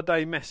a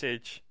holiday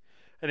message.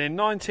 And in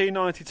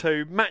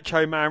 1992,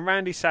 Macho Man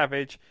Randy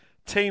Savage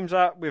teams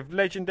up with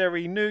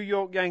legendary New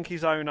York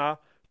Yankees owner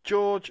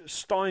George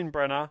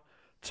Steinbrenner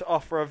to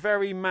offer a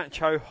very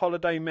macho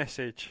holiday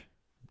message.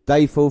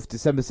 Day 4th,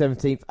 December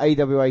 17th,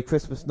 AWA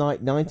Christmas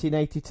Night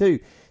 1982.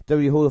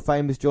 W Hall of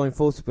Famers joined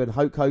forces when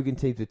Hulk Hogan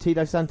teams with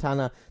Tito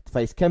Santana to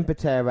face Ken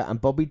Patera and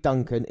Bobby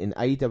Duncan in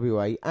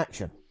AWA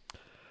action.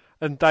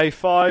 And day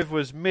 5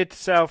 was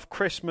Mid-South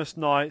Christmas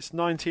Nights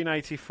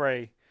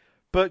 1983.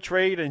 Butch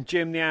Reed and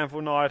Jim the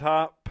Anvil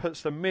Neidhart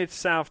puts the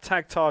Mid-South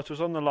tag titles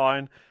on the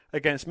line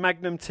against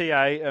Magnum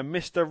TA and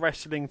Mr.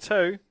 Wrestling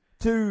 2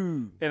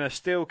 in a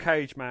steel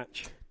cage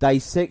match. Day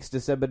 6,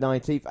 December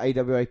 19th,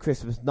 AWA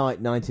Christmas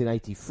Night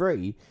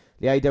 1983.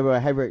 The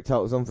AWA heavyweight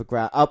title was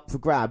up for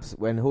grabs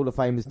when Hall of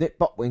Famers Nick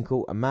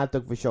Botwinkle and Mad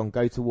Dog Vachon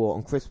go to war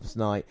on Christmas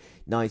Night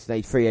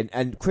 1983.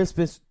 And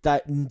Christmas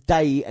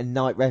Day and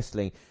Night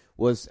Wrestling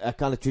was a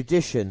kind of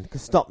tradition,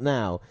 could stop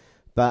now,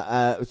 but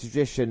a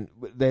tradition.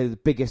 They're the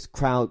biggest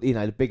crowd,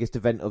 the biggest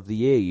event of the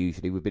year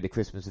usually would be the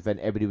Christmas event.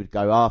 Everybody would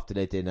go after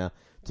their dinner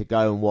to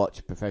go and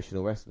watch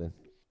professional wrestling.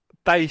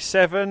 Day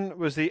 7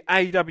 was the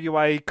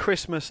AWA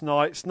Christmas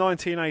Nights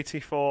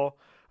 1984,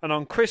 and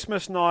on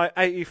Christmas Night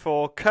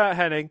 84, Kurt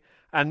Hennig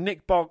and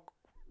Nick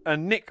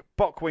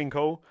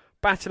Bockwinkel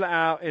battle it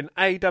out in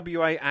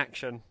AWA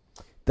action.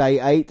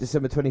 Day 8,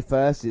 December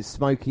 21st, is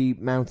Smoky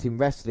Mountain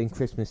Wrestling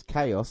Christmas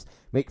Chaos.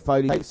 Mick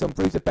Foley takes on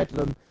Bruiser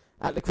Bedlam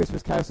at the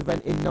Christmas Chaos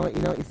event in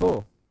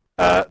 1994.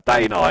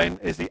 Day 9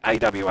 is the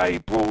AWA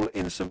Brawl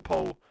in St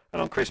Paul.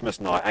 And on Christmas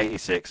night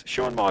 86,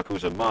 Shawn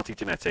Michaels and Marty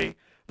Jannetty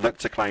look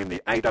to claim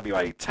the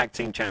AWA Tag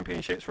Team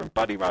Championships from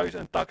Buddy Rose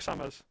and Doug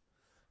Summers.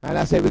 And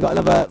that's it. We've got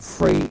another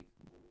 3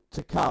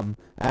 to come.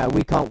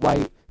 We can't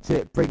wait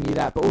to bring you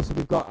that. But also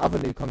we've got other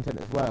new content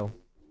as well.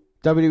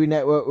 WWE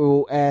Network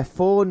will air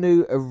 4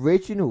 new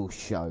original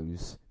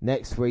shows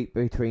next week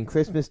between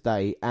Christmas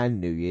Day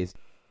and New Year's.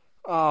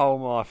 Oh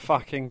my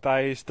fucking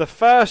days. The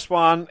first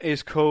one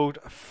is called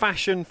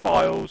Fashion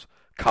Files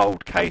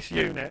Cold Case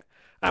Unit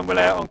and will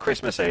air on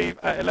Christmas Eve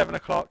at 11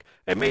 o'clock,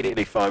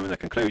 immediately following the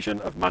conclusion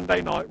of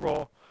Monday Night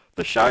Raw.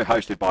 The show,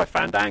 hosted by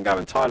Fandango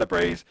and Tyler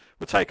Breeze,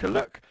 will take a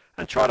look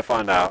and try to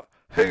find out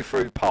who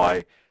threw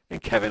pie in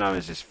Kevin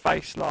Owens'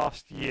 face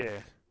last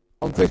year.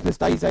 On Christmas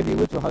Day, Xavier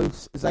Woods will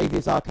host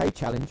Xavier's Arcade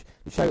Challenge.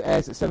 The show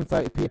airs at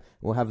 7:30pm.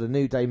 We'll have the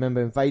New Day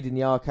member invading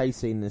the arcade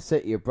scene in the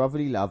city of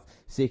brotherly love,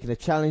 seeking a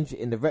challenge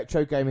in the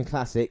retro gaming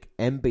classic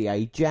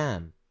NBA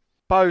Jam.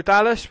 Bo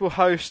Dallas will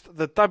host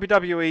the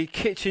WWE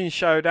Kitchen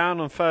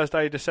Showdown on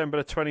Thursday, December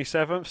the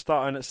 27th,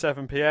 starting at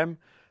 7pm.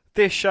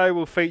 This show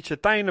will feature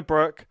Dana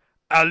Brooke,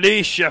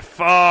 Alicia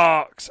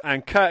Fox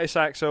and Curtis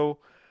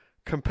Axel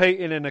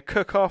competing in a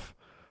cook-off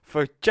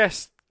for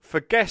guest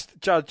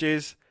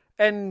judges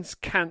Enz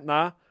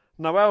Cantner,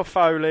 Noel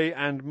Foley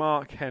and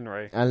Mark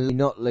Henry. And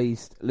not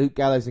least, Luke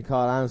Gallows and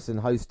Carl Anderson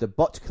host the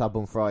Botch Club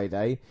on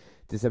Friday,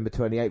 December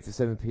 28th at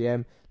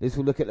 7pm. This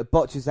will look at the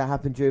botches that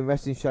happen during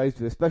wrestling shows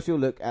with a special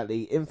look at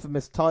the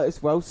infamous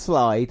Titus Wells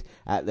slide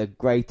at the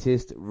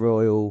Greatest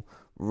Royal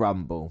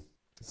Rumble.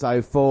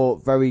 So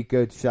 4 very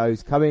good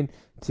shows coming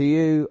to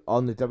you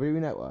on the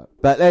WWE Network.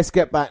 But let's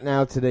get back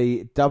now to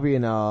the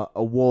WNR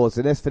Awards,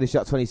 and let's finish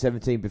up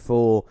 2017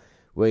 before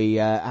we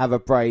have a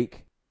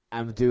break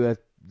and do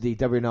the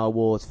WNR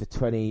Awards for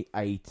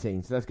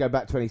 2018. So let's go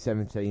back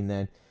 2017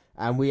 then.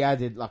 And we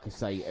added, like I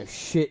say, a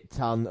shit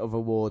ton of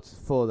awards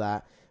for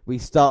that. We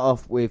start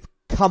off with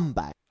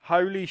Comeback.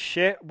 Holy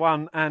Shit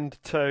 1 and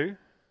 2.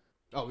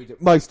 Oh, we do.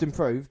 Most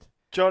Improved.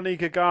 Johnny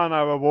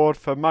Gargano Award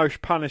for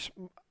most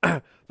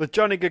the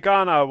Johnny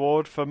Gargano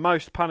Award for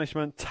most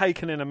punishment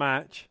taken in a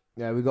match.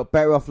 Yeah, we got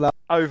Better Off Love.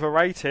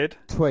 Overrated.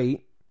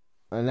 Tweet.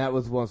 And that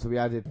was one, so we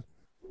added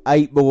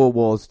 8 more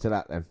awards to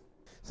that then.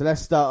 So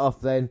let's start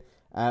off then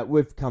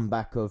with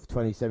Comeback of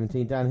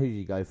 2017. Dan, who did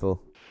you go for?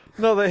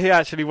 Not that he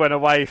actually went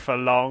away for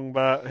long,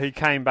 but he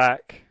came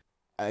back.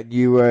 And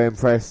you were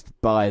impressed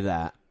by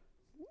that?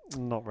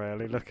 Not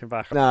really, looking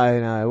back.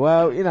 No.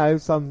 Well,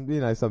 some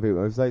people have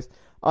mistakes.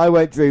 I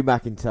went Drew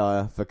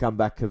McIntyre for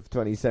Comeback of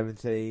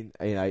 2017.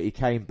 He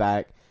came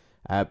back,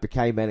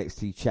 became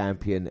NXT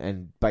champion,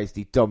 and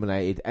basically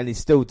dominated, and is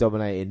still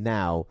dominating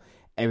now,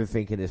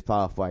 everything in his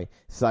pathway.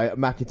 So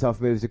McIntyre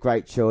for me was a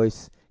great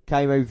choice.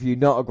 Came over for you,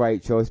 not a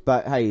great choice,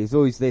 but hey, it's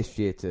always this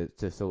year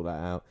to sort that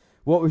out.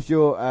 What was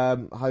your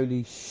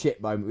holy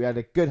shit moment? We had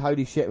a good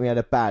holy shit and we had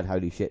a bad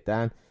holy shit,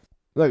 Dan.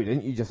 No, you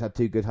didn't. You just had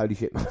 2 good holy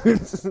shit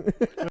moments.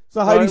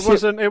 So holy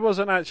shit. It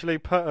wasn't actually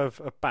put of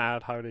a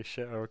bad holy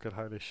shit or a good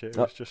holy shit. It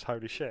was just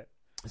holy shit.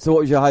 So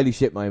what was your holy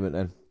shit moment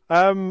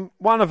then?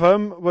 One of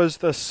them was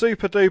the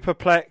super duper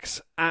plex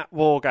at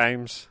War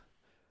Games,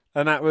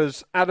 and that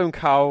was Adam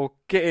Cole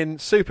getting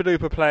super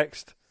duper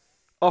plexed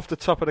off the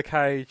top of the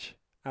cage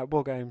at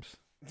War Games.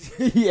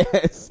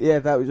 Yes, yeah,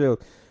 that was real.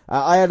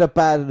 I had a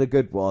bad and a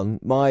good one.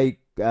 My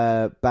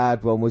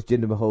bad one was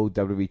Jinder Mahal,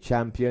 WWE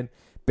champion,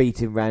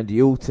 beating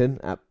Randy Orton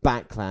at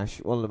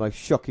Backlash, one of the most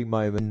shocking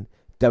moments in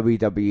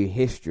WWE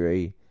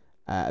history,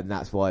 and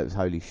that's why it was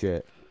holy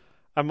shit.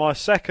 And my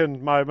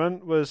second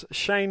moment was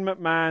Shane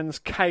McMahon's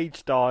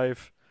cage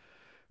dive,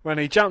 when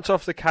he jumped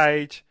off the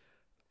cage,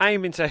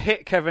 aiming to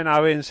hit Kevin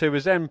Owens, who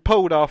was then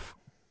pulled off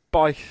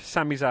by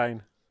Sami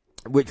Zayn.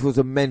 Which was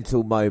a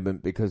mental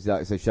moment, because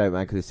like I said, Shane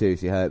McMahon could have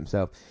seriously hurt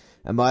himself.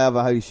 And my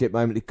other holy shit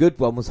moment, the good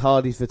one, was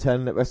Hardy's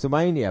returning at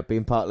WrestleMania,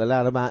 being part of the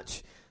ladder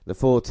match, the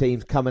 4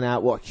 teams coming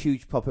out, what a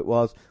huge pop it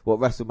was,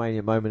 what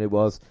WrestleMania moment it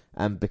was,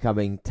 and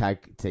becoming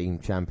tag team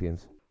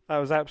champions. That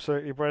was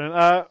absolutely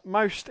brilliant.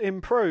 Most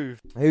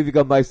improved. Who have you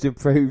got most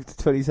improved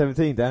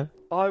 2017, Dan?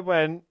 I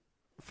went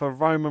for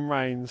Roman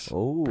Reigns.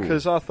 Ooh.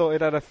 Because I thought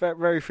he'd had a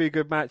very few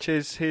good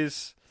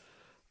matches.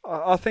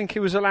 I think he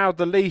was allowed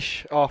the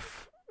leash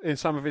off in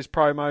some of his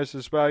promos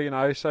as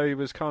well, so he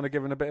was kind of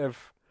given a bit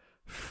of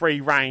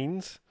free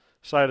reins,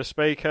 so to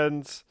speak,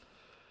 and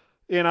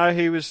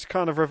he was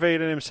kind of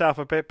revealing himself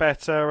a bit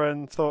better,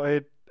 and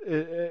thought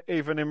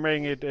even in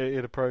ring he'd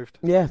approved.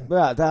 Yeah,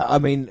 but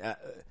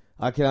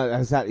I can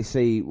exactly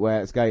see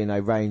where it's going.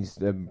 Reigns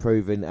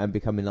improving and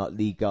becoming like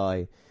the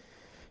guy.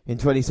 In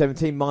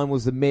 2017, mine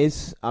was The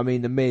Miz. The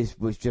Miz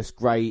was just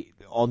great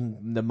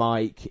on the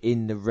mic,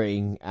 in the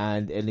ring,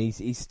 and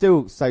he's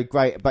still so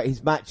great, but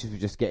his matches were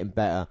just getting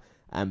better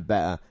and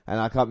better. And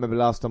I can't remember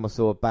last time I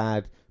saw a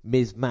bad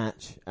Miz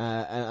match,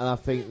 and I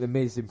think The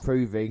Miz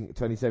improving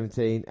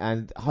 2017,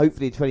 and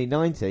hopefully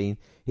 2019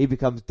 he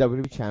becomes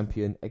WWE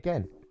champion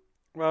again.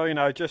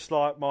 Well, just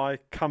like my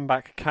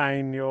comeback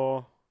Kane,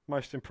 your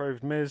most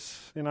improved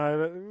Miz, we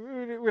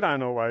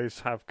don't always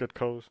have good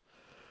calls.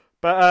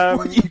 But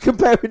What, you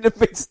comparing the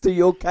bits to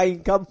your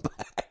Kane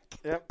comeback?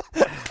 Yep.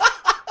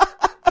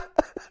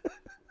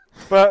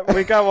 But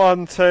we go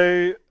on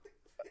to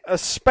a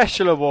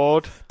special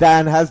award.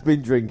 Dan has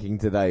been drinking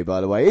today,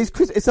 by the way.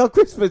 It's our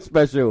Christmas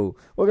special.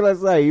 What can I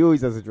say? He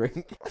always has a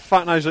drink.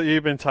 Fuck knows what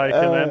you've been taking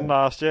then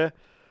last year.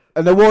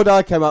 An award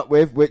I came up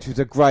with, which was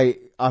a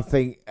great, I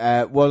think,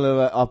 one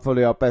of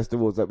probably our best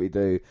awards that we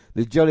do.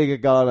 The Johnny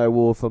Gargano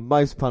Award for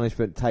most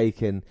punishment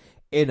taken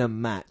in a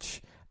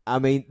match. I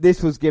mean,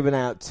 this was given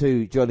out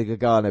to Johnny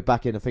Gargano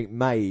back in, I think,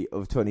 May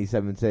of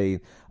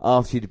 2017,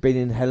 after he'd been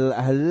in a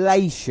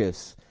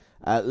hellacious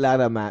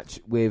ladder match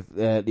with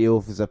the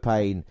Authors of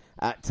Pain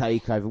at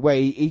TakeOver, where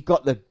he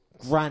got the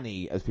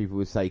granny, as people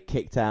would say,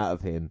 kicked out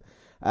of him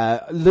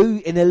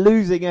in a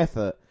losing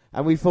effort.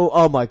 And we thought,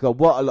 oh my God,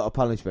 what a lot of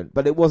punishment.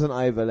 But it wasn't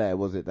over there,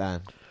 was it,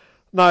 Dan?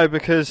 No,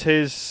 because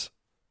his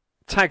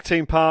tag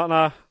team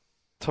partner,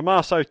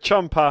 Tommaso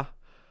Ciampa,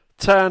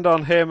 turned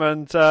on him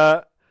and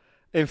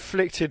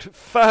inflicted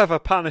further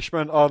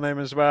punishment on him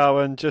as well,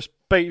 and just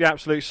beat the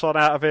absolute sod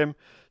out of him,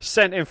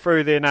 sent him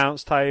through the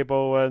announce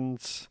table,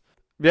 and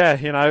yeah,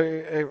 you know,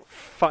 it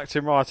fucked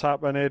him right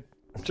up, and he'd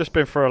just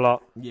been through a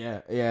lot.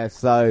 Yeah,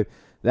 so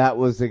that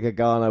was the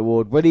Gargano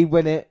Award. Would he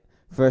win it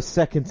for a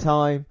second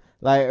time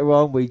later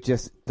on? We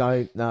just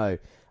don't know.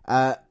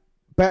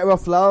 Better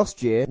off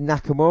last year,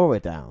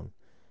 Nakamura down,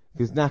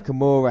 because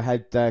Nakamura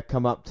had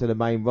come up to the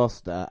main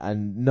roster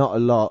and not a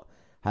lot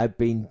had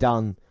been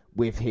done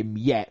with him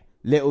yet.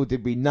 Little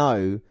did we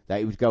know that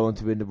he would go on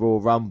to win the Royal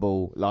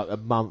Rumble like a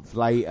month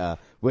later,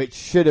 which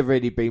should have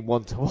really been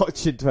one to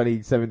watch in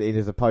 2017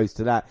 as opposed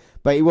to that.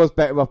 But he was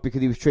better off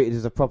because he was treated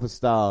as a proper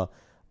star,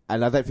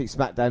 and I don't think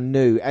SmackDown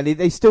knew. And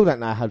they still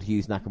don't know how to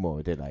use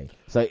Nakamura, do they?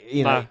 So,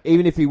 you know,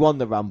 even if he won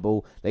the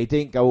Rumble, they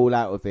didn't go all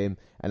out with him,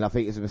 and I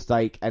think it's a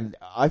mistake. And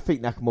I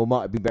think Nakamura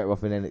might have been better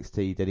off in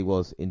NXT than he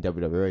was in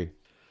WWE.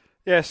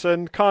 Yes,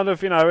 and kind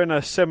of, you know, in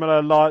a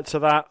similar light to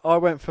that, I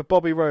went for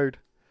Bobby Roode.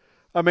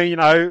 I mean, you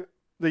know,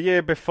 the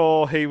year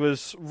before he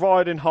was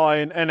riding high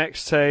in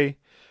NXT.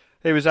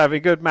 He was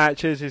having good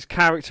matches. His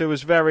character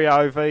was very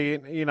over,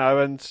 you know,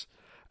 and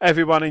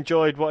everyone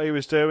enjoyed what he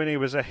was doing. He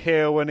was a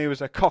heel and he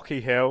was a cocky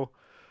heel.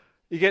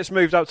 He gets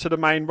moved up to the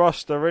main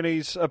roster and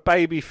he's a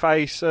baby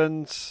face,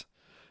 and,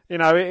 you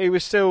know, he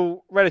was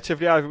still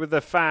relatively over with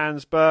the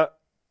fans, but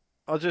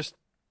I just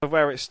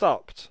where it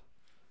stopped.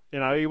 You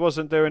know, he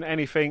wasn't doing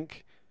anything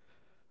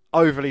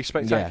overly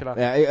spectacular.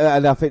 Yeah,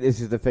 and I think this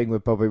is the thing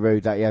with Bobby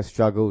Roode, that he has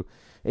struggled,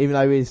 even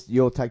though he's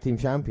your tag team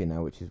champion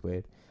now, which is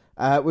weird.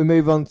 We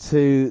move on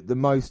to the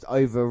most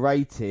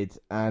overrated,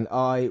 and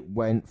I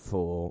went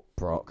for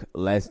Brock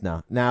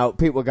Lesnar. Now,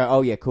 people go,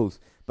 oh yeah, of course,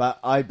 but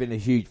I've been a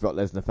huge Brock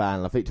Lesnar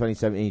fan. I think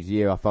 2017 is the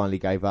year I finally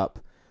gave up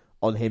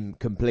on him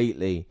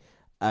completely.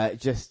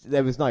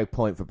 There was no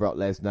point for Brock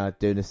Lesnar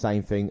doing the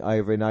same thing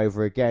over and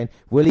over again.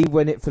 Will he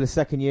win it for the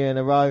second year in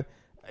a row?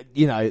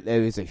 You know,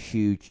 there is a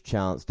huge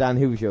chance. Dan,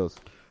 who was yours?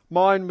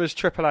 Mine was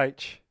Triple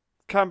H.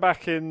 Come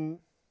back in...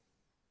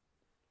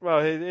 Well,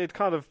 it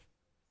kind of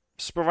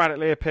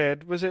sporadically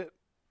appeared. Was it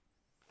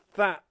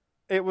that?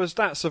 It was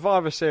that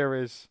Survivor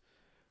Series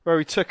where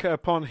he took it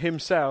upon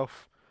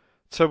himself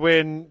to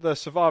win the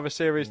Survivor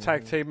Series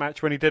tag team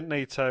match when he didn't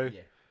need to.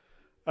 Yeah.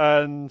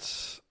 And,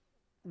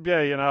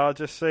 yeah, you know, I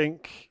just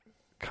think,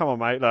 come on,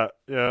 mate, look,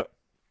 yeah,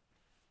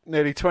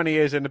 nearly 20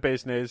 years in the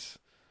business.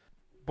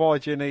 Why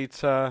do you need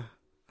to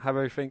have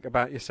everything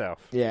about yourself?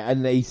 Yeah,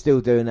 and he's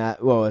still doing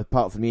that, well,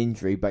 apart from the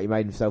injury, but he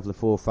made himself the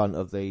forefront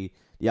of the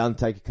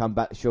Undertaker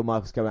comeback, Shawn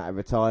Michaels coming out of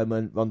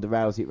retirement, Ronda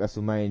Rousey at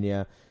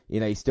WrestleMania.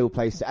 You know, he still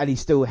plays, and he's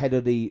still head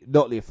of the,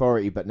 not the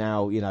Authority, but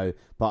now, you know,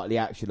 part of the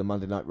action on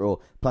Monday Night Raw.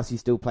 Plus, he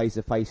still plays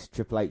the face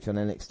Triple H on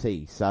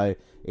NXT. So,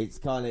 it's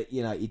kind of,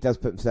 you know, he does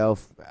put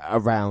himself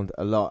around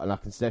a lot, and I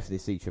can definitely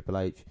see Triple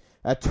H.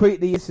 Tweet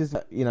this is,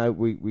 you know,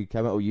 we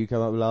came up, or you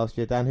came up with last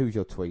year. Dan, who was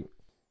your tweet?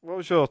 What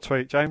was your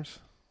tweet, James?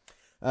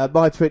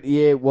 My tweet of the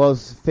year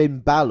was Finn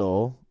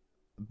Balor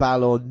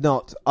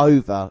not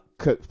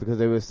overcooked, because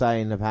they were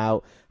saying of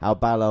how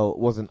Balor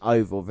wasn't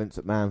over, or Vince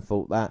McMahon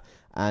thought that,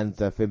 and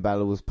Finn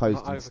Balor was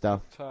posting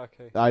stuff.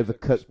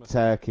 Overcooked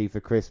turkey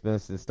for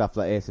Christmas and stuff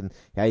like this, and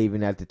he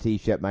even had the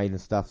t-shirt made and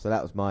stuff, so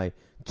that was my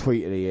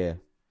tweet of the year.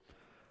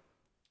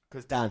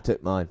 Because Dan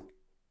took mine.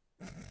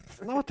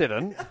 No, I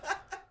didn't.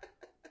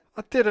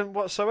 I didn't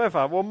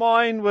whatsoever. Well,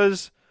 mine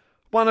was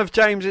one of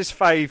James's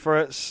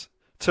favourites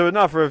to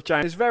another of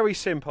James. It's very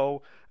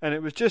simple, and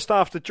it was just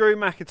after Drew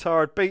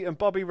McIntyre had beaten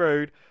Bobby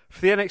Roode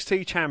for the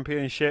NXT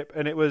Championship,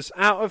 and it was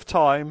out of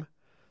time,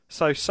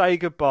 so say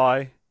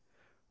goodbye.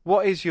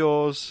 What is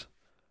yours,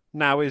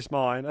 now is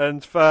mine.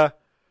 And for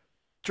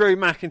Drew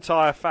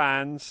McIntyre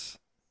fans,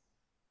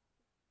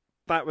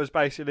 that was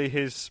basically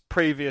his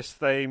previous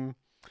theme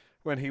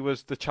when he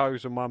was the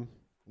chosen one.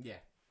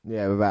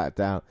 Yeah, without a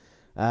doubt.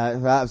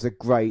 That was a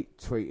great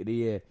tweet of the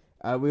year.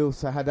 We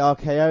also had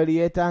RKO of the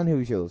year. Dan, who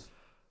was yours?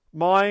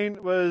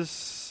 Mine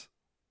was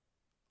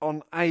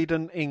on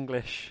Aiden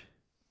English,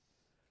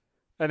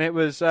 and it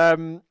was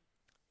when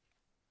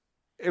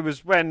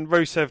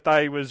Rusev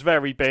Day was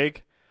very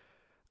big,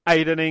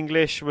 Aidan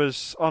English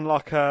was on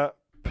like a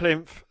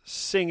plinth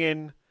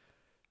singing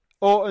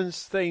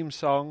Orton's theme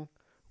song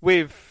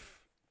with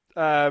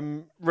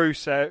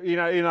Rusev. You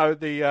know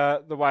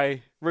the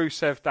way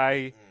Rusev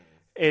Day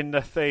in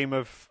the theme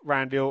of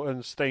Randy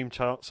Orton's theme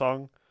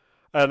song.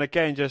 And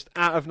again, just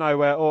out of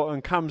nowhere,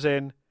 Orton comes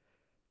in,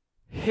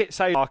 hits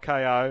a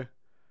RKO,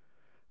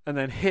 and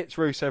then hits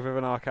Rusev with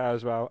an RKO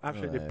as well.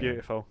 Absolutely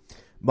beautiful.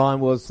 Mine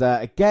was,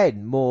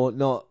 again, more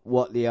not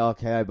what the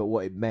RKO, but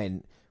what it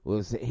meant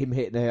was him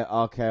hitting the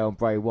RKO on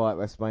Bray Wyatt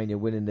at WrestleMania,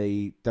 winning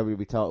the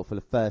WWE title for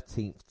the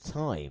 13th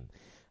time.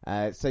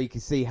 So you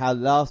can see how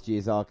last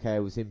year's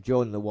RKO was him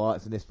joining the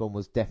Wyatts, and this one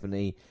was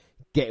definitely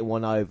getting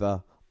one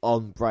over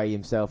on Bray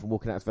himself and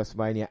walking out of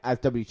WrestleMania as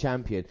W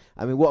Champion.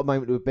 I mean, what a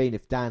moment it would have been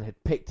if Dan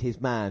had picked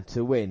his man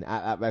to win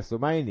at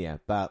WrestleMania.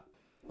 But,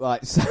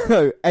 right,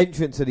 so,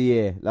 entrance of the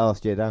year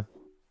last year, Dan.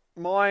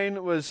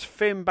 Mine was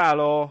Finn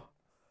Balor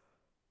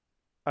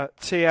at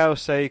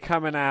TLC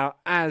coming out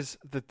as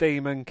the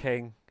Demon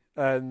King.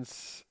 And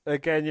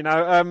again, you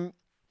know,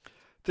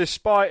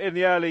 despite in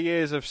the early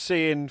years of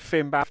seeing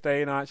Finn Balor,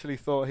 I actually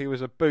thought he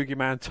was a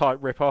boogeyman type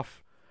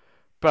rip-off.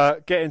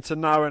 But getting to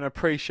know and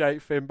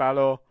appreciate Finn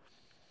Balor,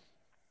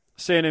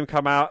 seeing him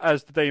come out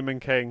as the Demon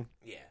King,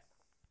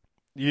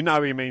 you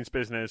know he means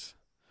business.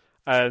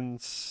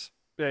 And,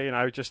 yeah, you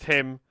know, just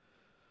him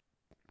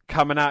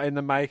coming out in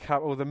the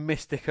makeup, all the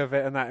mystic of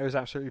it, and that, it was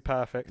absolutely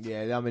perfect.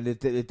 Yeah, I mean,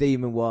 the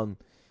Demon one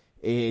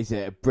is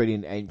a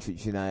brilliant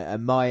entrance, you know.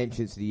 And my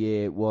entrance of the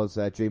year was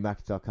Drew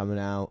McIntyre coming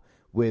out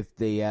with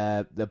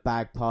the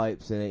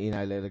bagpipes, and, you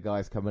know, the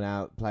guys coming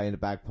out playing the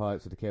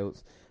bagpipes with the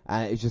kilts.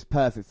 And it was just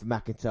perfect for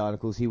McIntyre. And, of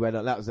course, he went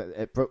on. That was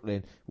at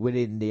Brooklyn,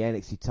 winning the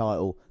NXT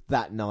title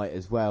that night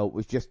as well. It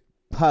was just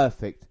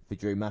perfect for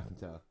Drew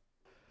McIntyre.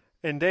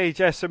 Indeed,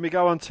 yes. And we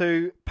go on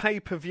to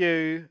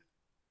pay-per-view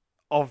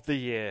of the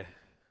year.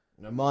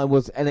 Now, mine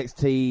was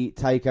NXT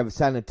TakeOver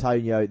San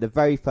Antonio, the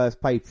very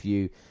first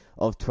pay-per-view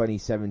of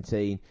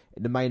 2017.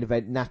 In the main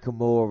event,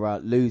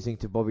 Nakamura losing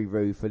to Bobby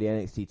Roode for the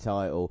NXT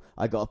title.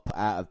 I got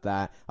out of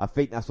that. I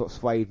think that's what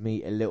swayed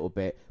me a little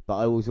bit, but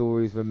I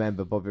always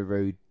remember Bobby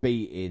Roode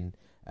beating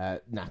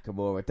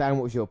Nakamura. Dan,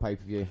 what was your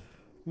pay-per-view?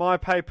 My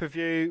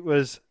pay-per-view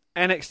was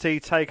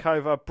NXT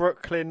TakeOver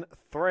Brooklyn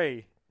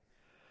 3.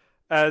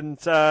 And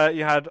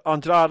you had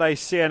Andrade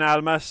Cien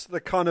Almas, the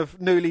kind of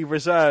newly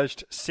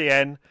resurged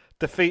Cien,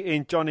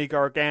 defeating Johnny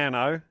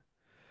Gargano.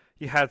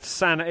 You had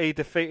Sanity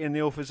defeating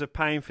the Authors of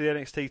Pain for the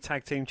NXT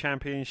Tag Team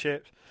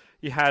Championship.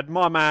 You had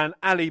my man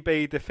Ali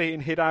B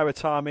defeating Hideo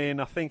Itami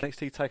in, I think,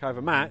 NXT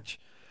TakeOver match.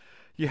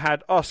 You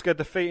had Asuka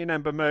defeating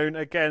Ember Moon.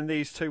 Again,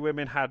 these two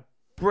women had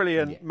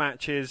brilliant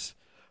matches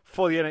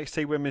for the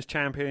NXT Women's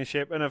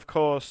Championship. And, of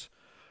course,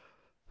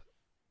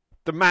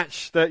 the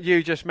match that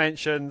you just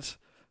mentioned,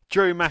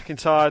 Drew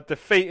McIntyre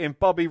defeating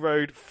Bobby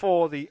Roode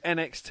for the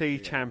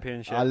NXT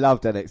Championship. I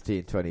loved NXT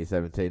in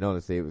 2017.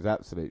 Honestly, it was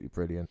absolutely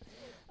brilliant.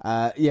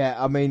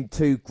 I mean,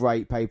 two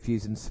great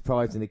pay-per-views, and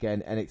surprising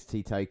again,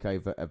 NXT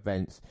TakeOver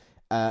events.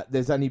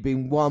 There's only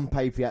been one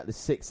pay-per-view out of the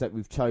 6 that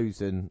we've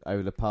chosen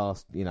over the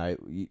past,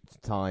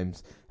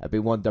 times.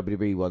 Been one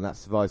WWE one. That's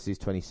Survivor Series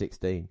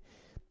 2016.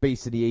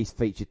 Beast of the East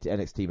featured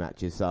NXT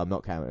matches, so I'm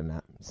not counting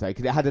that. So it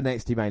had an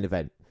NXT main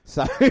event.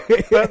 So,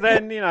 but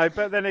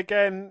then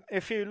again,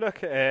 if you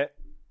look at it,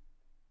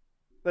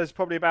 there's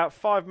probably about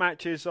 5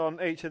 matches on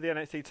each of the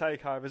NXT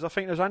takeovers. I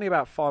think there's only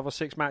about 5 or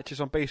 6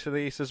 matches on Beast of the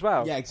East as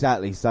well. Yeah,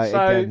 exactly. So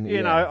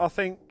again, I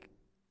think,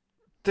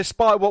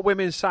 despite what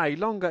women say,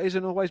 longer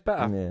isn't always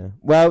better. Yeah.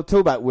 Well,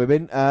 talk about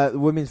women. The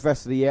women's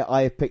rest of the year,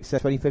 I have picked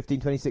 2015,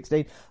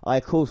 2016. I,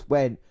 of course,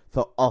 went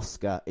for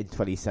Asuka in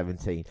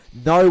 2017.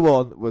 No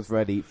one was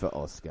ready for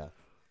Asuka.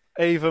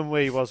 Even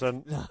we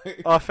wasn't. No.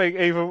 I think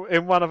even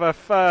in one of her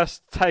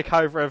first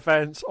takeover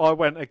events, I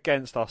went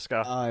against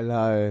Asuka. I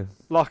know.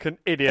 Like an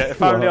idiot.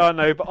 If only I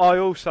knew. But I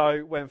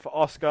also went for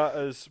Asuka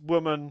as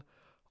Woman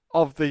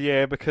of the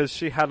Year because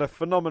she had a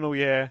phenomenal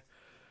year.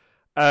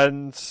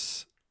 And,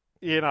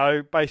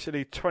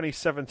 basically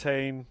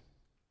 2017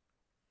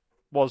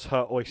 was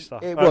her oyster.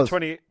 It was.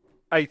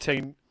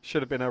 2018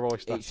 should have been her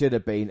oyster. It should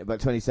have been, but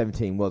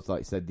 2017 was, like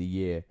I said, the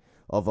year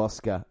of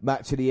Asuka.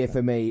 Match of the year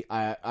for me,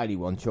 only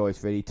one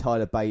choice really.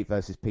 Tyler Bate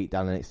versus Pete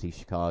Dunne in NXT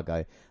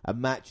Chicago. A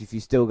match, if you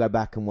still go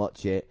back and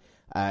watch it,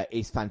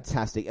 is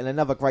fantastic. And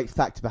another great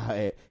fact about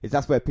it is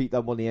that's where Pete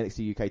Dunne won the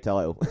NXT UK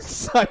title.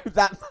 So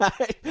that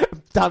match,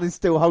 Dunne is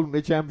still holding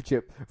the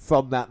championship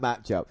from that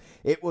matchup.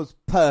 It was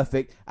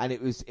perfect, and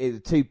it was the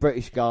two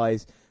British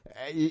guys.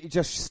 It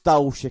just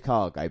stole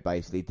Chicago,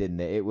 basically, didn't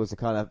it? It was a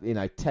kind of,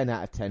 10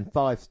 out of 10,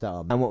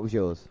 5-star. And what was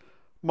yours?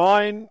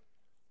 Mine,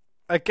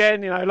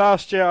 again,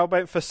 last year I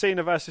went for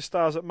Cena versus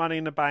Styles at Money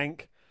in the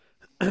Bank.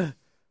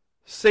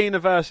 Cena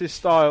versus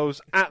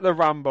Styles at the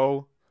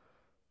Rumble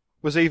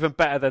was even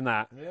better than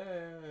that. Yeah.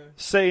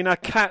 Cena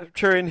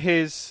capturing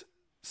his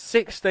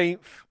 16th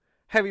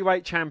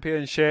heavyweight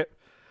championship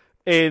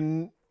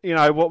in,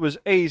 what was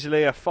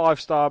easily a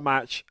 5-star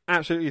match.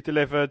 Absolutely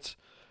delivered.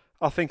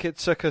 I think it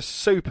took a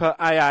super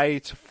AA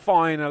to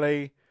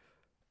finally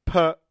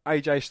put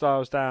AJ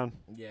Styles down.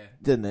 Yeah,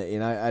 didn't it? You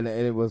know, and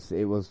it was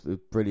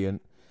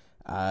brilliant.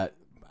 A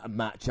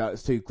match. It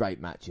was two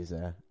great matches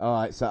there. All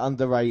right, so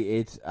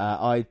underrated.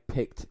 I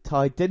picked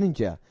Ty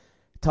Dillinger.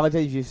 Ty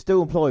Dillinger is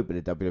still employed by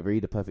the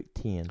WWE, the perfect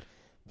 10.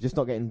 Just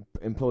not getting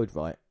employed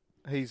right.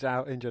 He's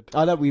out injured.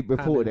 I know we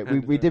reported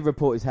it. We did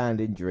report his hand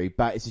injury,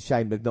 but it's a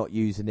shame they're not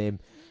using him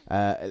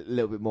a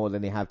little bit more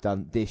than they have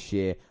done this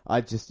year.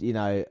 I just, you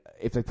know,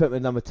 if they put him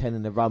at number 10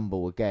 in the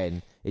Rumble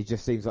again, it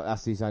just seems like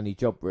that's his only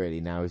job really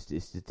now is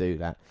to do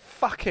that.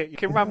 Fuck it, you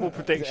can Rumble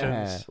predictions.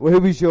 Yeah. Well, who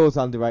was yours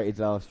underrated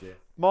last year?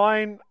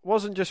 Mine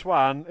wasn't just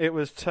one, it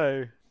was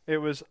two. It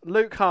was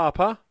Luke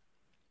Harper,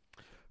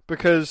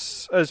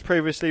 because, as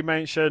previously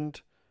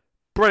mentioned,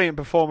 brilliant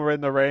performer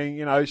in the ring,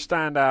 you know,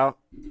 standout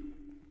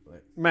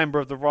member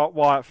of the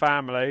Wyatt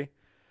family.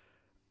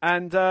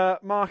 And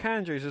Mark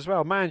Andrews as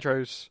well,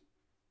 Mandrews.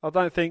 I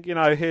don't think, you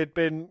know, he'd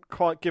been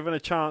quite given a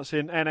chance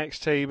in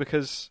NXT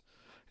because,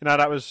 you know,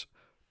 that was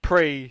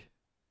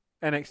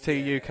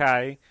pre-NXT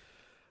UK.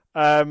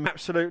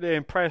 Absolutely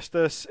impressed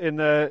us in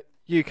the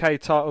UK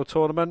title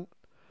tournament.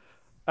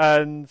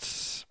 And,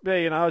 yeah,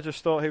 you know, I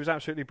just thought he was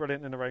absolutely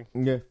brilliant in the ring.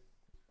 Yeah.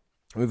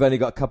 We've only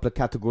got a couple of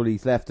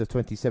categories left of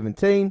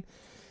 2017.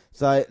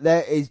 So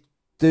there is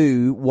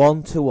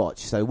one to watch.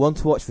 So one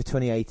to watch for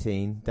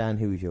 2018. Dan,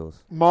 who was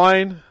yours?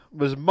 Mine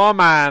was my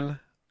man,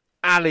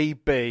 Ali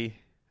B.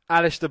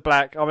 Aleister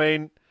Black. I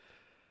mean,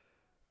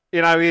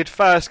 you know, he had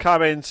first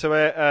come into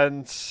it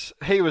and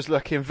he was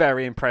looking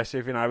very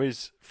impressive, you know,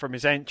 from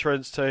his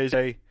entrance to his...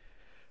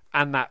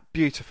 and that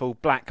beautiful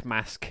black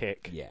mass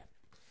kick. Yeah.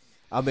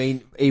 I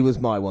mean, he was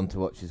my one to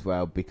watch as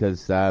well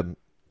because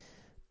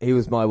he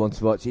was my one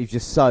to watch. He was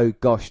just so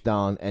gosh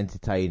darn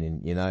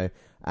entertaining, you know.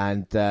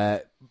 And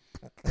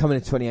coming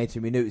in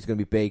 2018, we knew it was going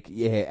to be big.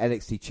 Yeah,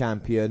 NXT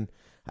champion,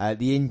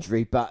 the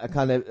injury, but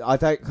can't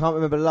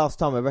remember the last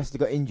time a wrestler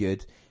got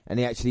injured and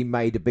he actually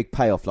made a big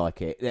payoff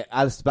like it.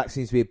 Aleister Black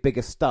seems to be a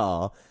bigger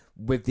star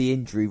with the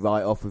injury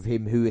right off of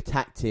him who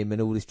attacked him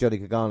and all this Johnny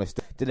Gargano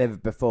stuff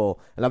delivered before.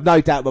 And I've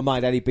no doubt in my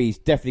mind Ali B's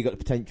definitely got the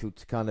potential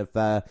to kind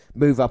of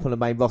move up on the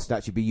main roster and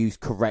actually be used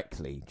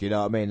correctly. Do you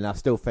know what I mean? And I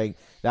still think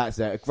that's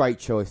a great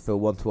choice for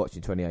one to watch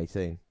in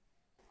 2018.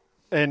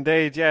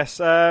 Indeed, yes.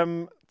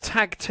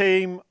 Tag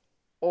team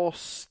or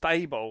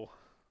stable?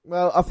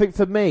 Well, I think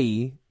for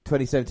me,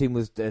 2017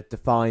 was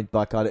defined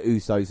by kind of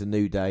Usos and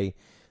New Day,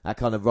 that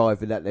kind of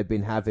rivalry that they've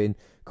been having.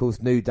 Of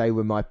course, New Day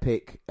were my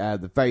pick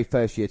the very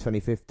first year,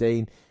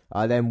 2015.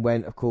 I then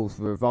went, of course,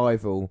 for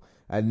Revival,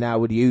 and now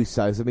with the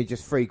Usos. I mean,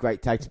 just three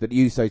great tags, but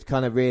the Usos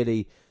kind of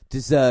really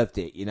deserved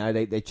it. You know,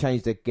 they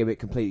changed their gimmick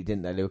completely,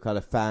 didn't they? They were kind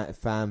of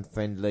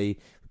fan-friendly,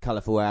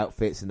 colourful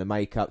outfits and the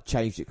makeup,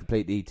 changed it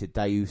completely to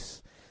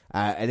Deus.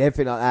 And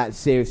everything like that,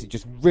 seriously,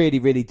 just really,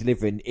 really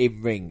delivering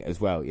in ring as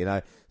well, you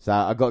know. So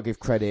I've got to give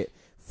credit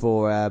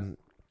for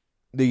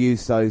the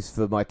Usos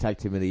for my tag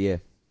team of the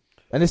year.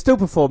 And they're still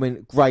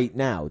performing great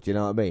now, do you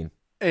know what I mean?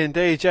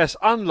 Indeed, yes.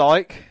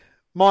 Unlike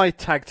my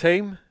tag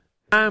team,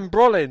 and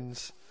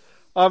Rollins.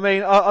 I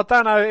mean, I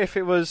don't know if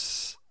it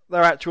was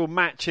their actual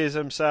matches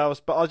themselves,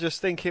 but I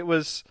just think it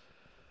was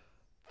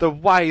the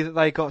way that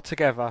they got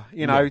together,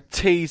 you know,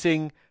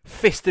 teasing,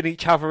 fisting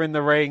each other in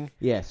the ring.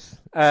 Yes.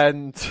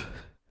 And...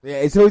 yeah,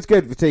 it's always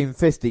good for team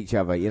fist each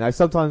other. You know,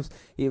 sometimes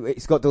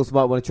Scott Dawson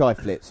might want to try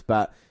flips,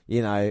 but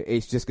you know,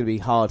 it's just going to be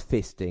hard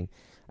fisting.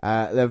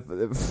 The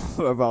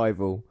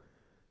Revival.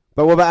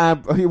 But what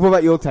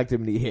about your tag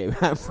team of the year?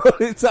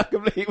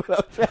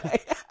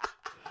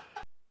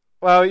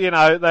 Well, you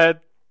know,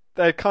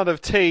 they're kind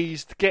of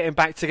teased getting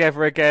back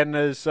together again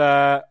as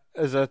a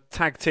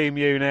tag team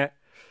unit,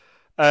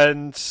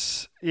 and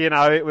you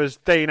know, it was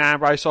Dean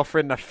Ambrose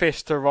offering the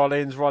fist to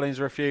Rollins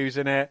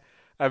refusing it.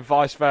 And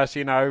vice versa,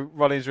 you know,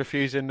 Rollins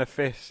refusing the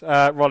fist,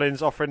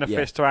 Rollins offering the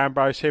fist to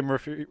Ambrose, him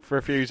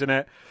refusing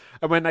it.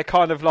 And when they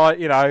kind of like,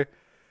 you know,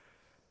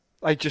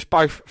 they just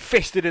both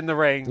fisted in the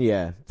ring.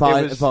 Yeah,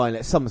 fine at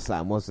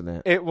SummerSlam, wasn't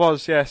it? It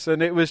was, yes.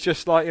 And it was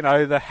just like, you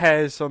know, the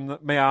hairs on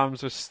my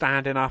arms were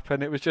standing up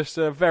and it was just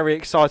a very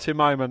exciting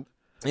moment.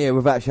 Yeah,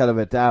 without a shadow of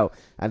a doubt.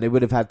 And they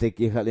would have had the,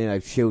 you know,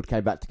 Shield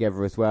came back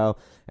together as well.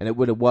 And it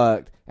would have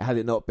worked had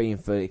it not been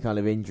for the kind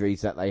of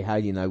injuries that they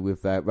had, you know,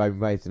 with Roman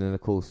Reigns and then,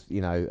 of course, you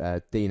know,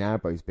 Dean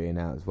Ambrose being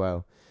out as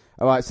well.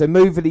 All right, so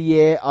move of the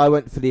year, I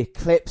went for the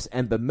Eclipse,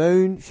 Ember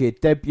Moon. She had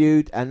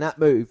debuted, and that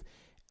move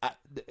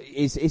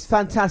is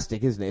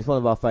fantastic, isn't it? It's one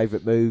of our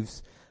favourite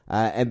moves.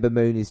 Ember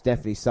Moon is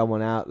definitely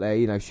someone out there.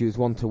 You know, she was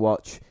one to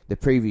watch the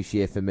previous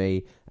year for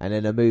me, and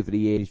then a move of the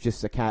year is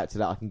just a character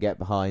that I can get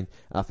behind.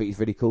 And I think it's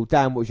really cool.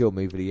 Dan, what was your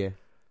move of the year?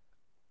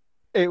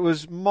 It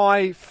was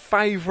my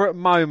favourite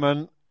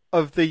moment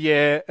of the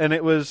year, and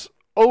it was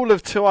all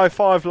of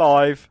 205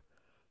 Live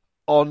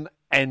on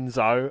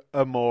Enzo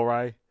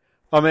Amore.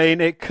 I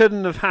mean, it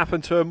couldn't have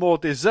happened to a more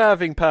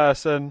deserving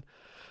person.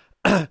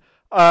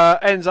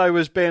 Enzo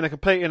was being a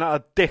complete and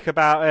utter dick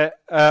about it,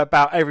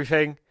 about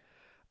everything.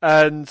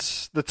 And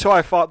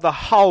the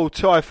whole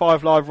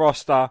 205 Live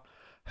roster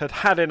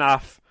had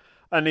enough,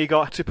 and he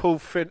got to pull...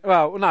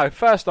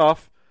 first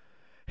off,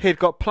 he'd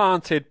got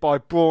planted by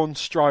Braun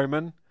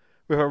Strowman,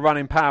 with a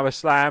running power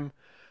slam,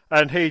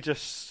 and he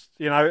just,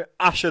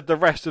 ushered the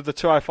rest of the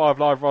 205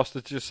 Live roster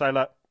to just say,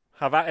 look,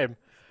 have at him.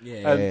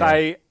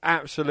 They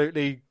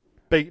absolutely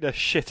beat the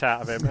shit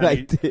out of him.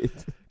 They did.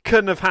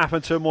 Couldn't have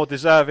happened to a more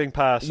deserving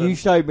person. You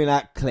showed me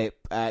that clip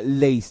at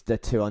least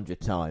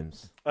 200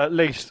 times. At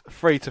least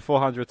 300 to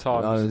 400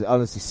 times.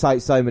 Honestly,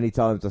 so many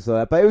times I saw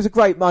that. But it was a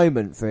great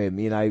moment for him,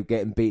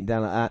 getting beaten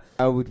down like that.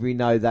 How would we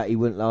know that he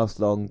wouldn't last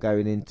long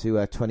going into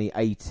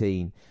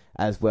 2018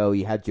 as well?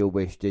 You had your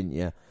wish, didn't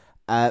you?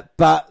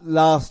 But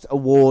last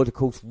award, of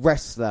course,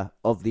 Wrestler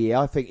of the Year,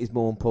 I think is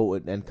more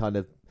important than kind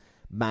of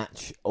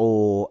match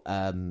or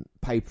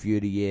pay-per-view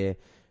of the year.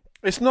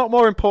 It's not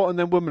more important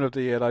than Woman of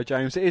the Year, though,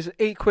 James. It is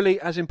equally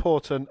as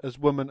important as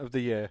Woman of the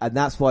Year. And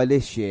that's why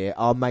this year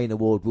our main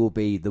award will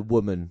be the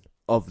Woman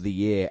of the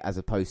Year as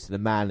opposed to the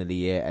Man of the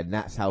Year, and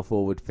that's how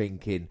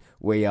forward-thinking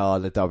we are,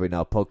 the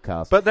WNR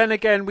podcast. But then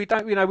again, we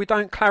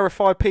don't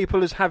clarify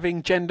people as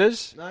having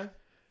genders. No.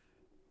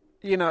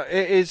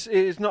 It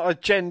is not a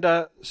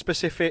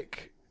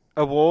gender-specific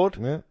award.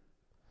 Yeah.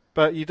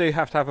 But you do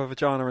have to have a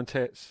vagina and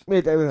tits to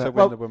win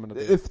the Women of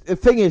the Year. The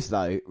thing is,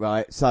 though,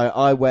 right, so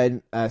I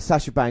went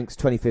Sasha Banks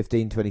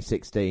 2015,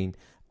 2016,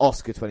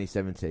 Oscar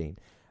 2017.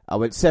 I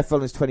went Seth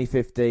Rollins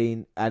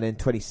 2015, and then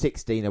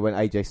 2016 I went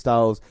AJ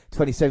Styles.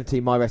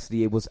 2017, my rest of the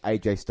year was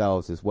AJ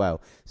Styles as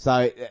well.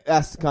 So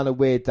that's kind of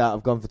weird that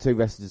I've gone for two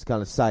wrestlers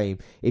kind of same.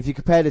 If you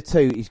compare the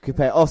two, you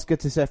compare Oscar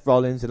to Seth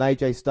Rollins and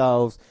AJ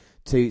Styles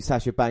to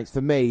Sasha Banks.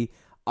 For me,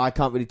 I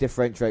can't really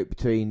differentiate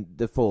between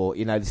the four.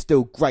 There's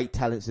still great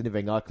talents in the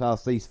ring. I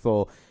class these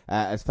four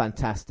as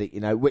fantastic,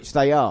 which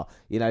they are.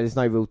 There's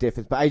no real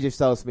difference. But AJ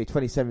Styles for me,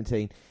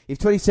 2017. If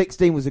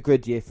 2016 was a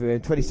good year for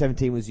him,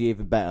 2017 was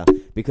even better.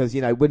 Because,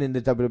 winning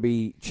the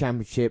WWE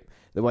Championship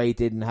the way he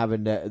did and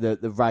having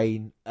the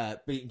reign,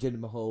 beating Jinder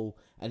Mahal,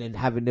 and then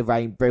having the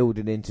reign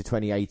building into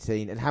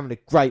 2018 and having a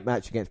great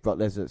match against Brock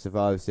Lesnar at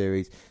Survivor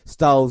Series.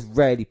 Styles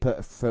rarely put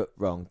a foot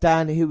wrong.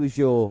 Dan, who was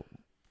your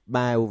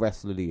male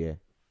wrestler of the year?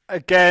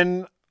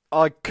 Again,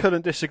 I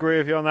couldn't disagree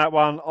with you on that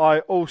one. I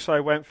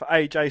also went for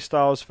AJ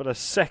Styles for the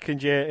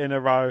second year in a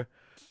row.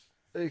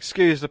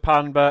 Excuse the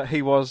pun, but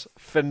he was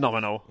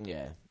phenomenal.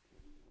 Yeah.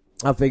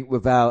 I think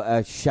without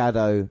a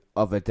shadow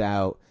of a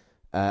doubt,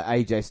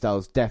 AJ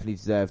Styles definitely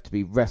deserved to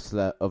be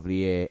Wrestler of the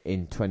Year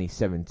in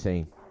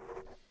 2017.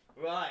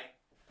 Right.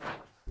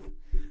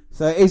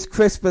 So it's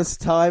Christmas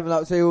time,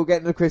 like so we'll get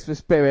in the Christmas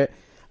spirit.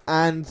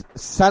 And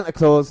Santa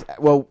Claus,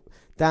 well,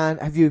 Dan,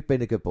 have you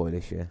been a good boy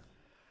this year?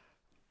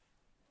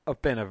 I've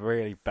been a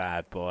really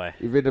bad boy.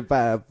 You've been a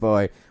bad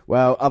boy.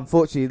 Well,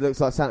 unfortunately, it looks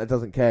like Santa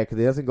doesn't care because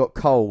he hasn't got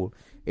coal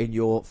in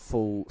your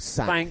full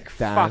sack. Thank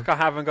Dan. fuck I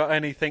haven't got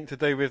anything to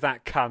do with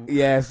that cunt.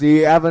 Yeah, so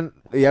you haven't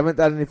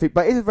done anything.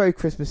 But it is a very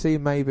Christmassy,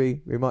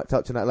 maybe. We might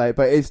touch on that later.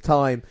 But it is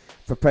time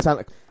for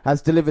Santa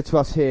has delivered to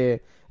us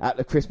here at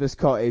the Christmas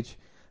Cottage.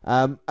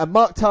 And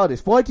Mark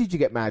Tardis, why did you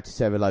get married to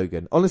Sarah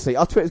Logan? Honestly,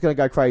 our Twitter's going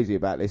to go crazy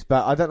about this,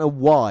 but I don't know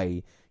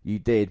why you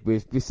did.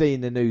 We're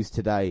seeing the news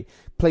today.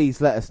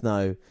 Please let us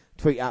know.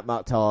 Tweet at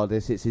Mark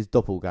Tardis, it's his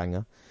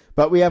doppelganger.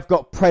 But we have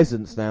got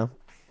presents now.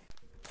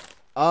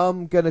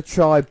 I'm going to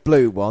try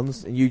blue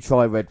ones, and you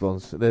try red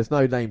ones. There's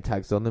no name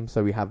tags on them,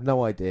 so we have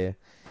no idea.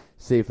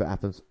 See if it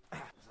happens.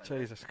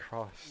 Jesus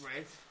Christ.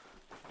 Red.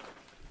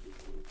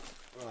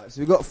 Right,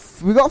 so we've got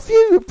a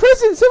few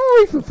presents, haven't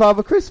we, for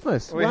Father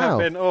Christmas? We have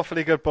been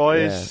awfully good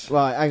boys. Yeah.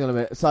 Right, hang on a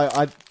minute. So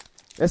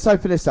let's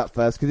open this up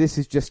first, because this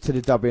is just to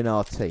the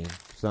WNR team.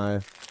 So...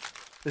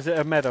 Is it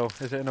a medal?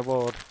 Is it an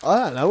award? I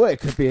don't know.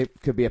 It could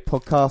be a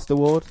podcast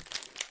award.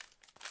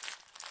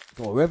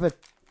 Or whoever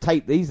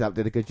taped these up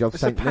did a good job.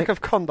 It's a pack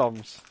of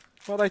condoms.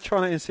 What are they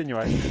trying to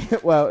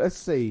insinuate? Well, let's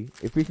see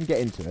if we can get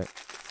into it.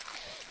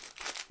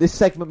 This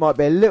segment might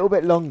be a little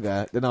bit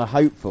longer than I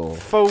hoped for.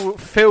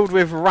 Filled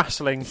with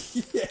wrestling.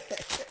 Yeah.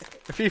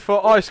 If you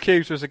thought Ice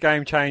Cubes was a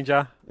game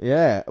changer.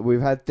 Yeah,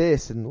 we've had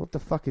this, and what the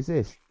fuck is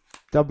this?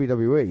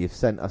 WWE, you've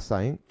sent us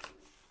something.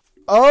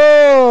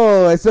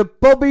 Oh, it's a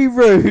Bobby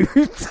Roode.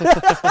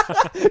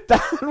 Dan,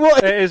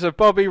 what? It is a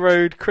Bobby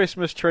Roode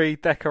Christmas tree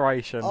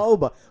decoration. Oh,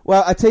 but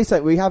well, I tell you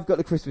something. We have got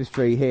the Christmas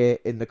tree here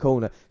in the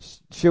corner.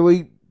 Shall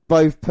we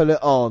both pull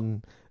it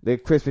on the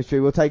Christmas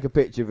tree? We'll take a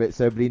picture of it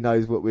so everybody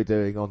knows what we're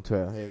doing on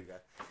Twitter. Here we go.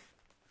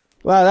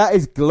 Wow, that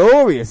is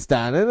glorious,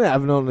 Dan, isn't it?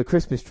 Having on the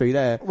Christmas tree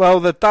there. Well,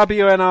 the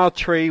WNR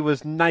tree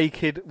was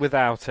naked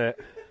without it.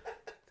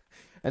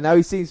 And now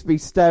he seems to be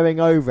staring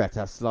over at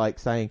us, like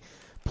saying,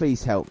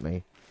 "Please help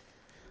me."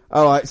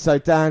 All right, so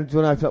Dan, do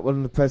you want to open up one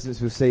of the presents?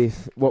 We'll see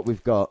what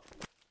we've got.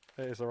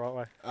 It is the right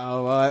way.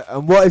 All right,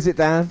 and what is it,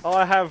 Dan?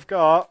 I have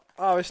got...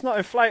 Oh, it's not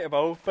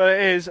inflatable, but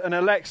it is an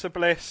Alexa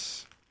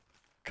Bliss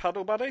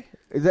cuddle buddy.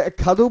 Is it a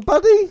cuddle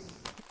buddy?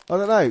 I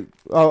don't know.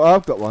 Oh,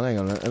 I've got one. Hang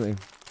on a minute.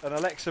 An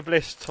Alexa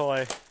Bliss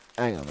toy.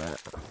 Hang on a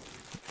minute.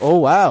 Oh,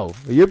 wow.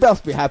 You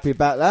must be happy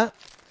about that.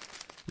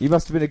 You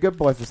must have been a good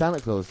boy for Santa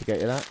Claus to get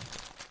you that.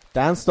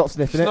 Dan, stop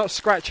sniffing it's it. It's not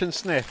scratch and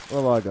sniff.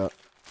 What have I got?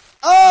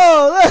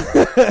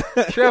 Oh!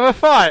 Should we have a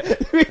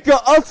fight? We've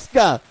got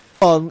Oscar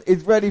on.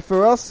 Is ready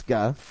for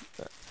Oscar.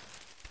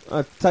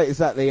 I'll take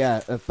this out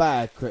the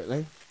bag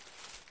quickly.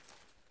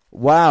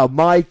 Wow,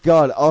 my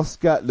God,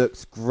 Oscar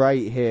looks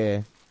great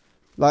here.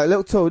 Like, a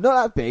little tall,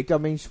 not that big. I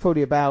mean, she's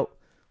probably about,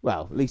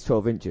 well, at least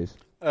 12 inches.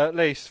 At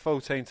least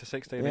 14 to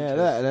 16 inches. Yeah,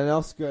 look, and then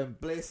Oscar and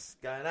Bliss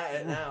going at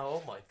it now.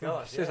 Oh, my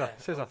God.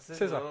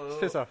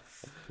 Scissor.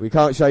 We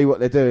can't show you what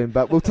they're doing,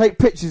 but we'll take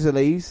pictures of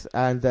these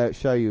and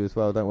show you as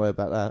well. Don't worry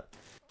about that.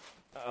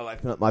 I'll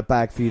open up my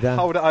bag for you, Dan.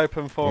 Hold it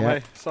open for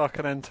me so I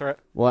can enter it.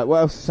 Right, what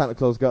else has Santa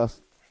Claus got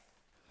us?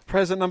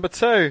 Present number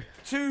 2.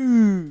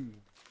 2.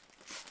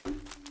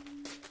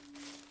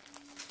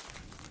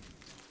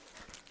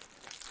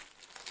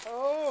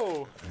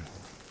 Oh.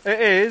 It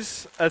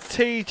is a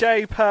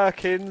TJ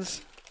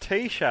Perkins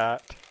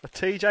t-shirt. A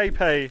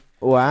TJP.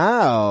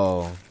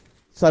 Wow.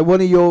 So one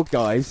of your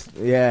guys,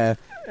 yeah.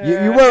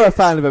 You were a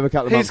fan of him a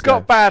couple of months ago. He's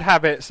got bad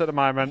habits at the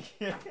moment.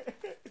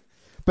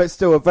 But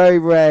still, a very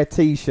rare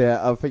T-shirt.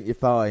 I think you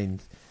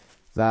find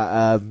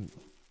that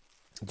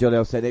Johnny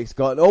Gargano's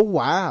got. Oh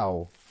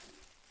wow!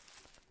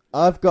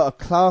 I've got a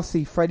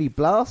classy Freddie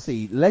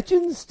Blassie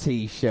Legends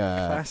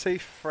T-shirt. Classy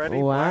Freddie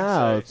Blassie.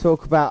 Wow!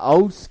 Talk about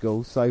old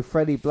school. So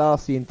Freddie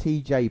Blassie and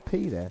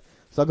TJP there.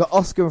 So I've got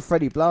Oscar and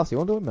Freddie Blassie. I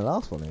wonder when the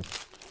last one is.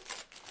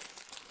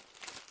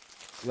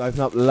 We'll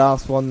open up the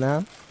last one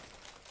now.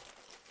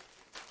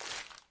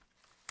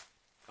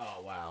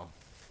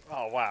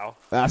 Oh wow!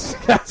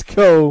 That's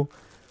cool.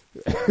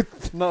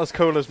 Not as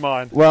cool as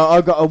mine. Well,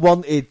 I've got a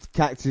wanted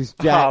Cactus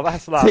Jack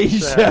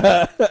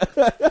T-shirt,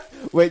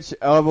 which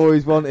I've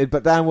always wanted.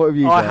 But Dan, what have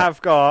you got? I have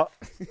got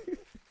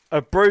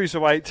a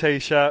Bruiserweight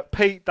T-shirt,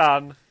 Pete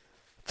Dunne,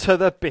 to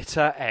the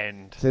bitter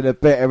end. To the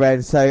bitter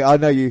end. So I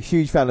know you're a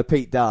huge fan of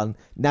Pete Dunne.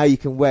 Now you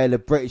can wear the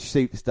British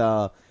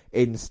superstar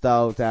in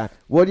style, Dan.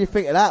 What do you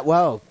think of that?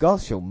 Well,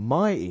 gosh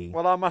almighty.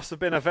 Well, I must have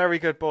been a very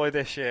good boy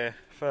this year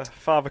for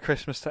Father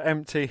Christmas to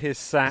empty his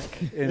sack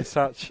in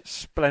such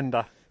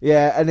splendour.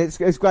 Yeah, and it's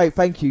great.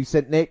 Thank you,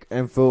 St. Nick,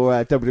 and for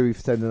WWE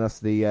for sending us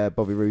the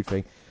Bobby Roode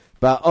thing.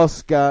 But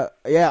Oscar,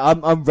 yeah,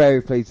 I'm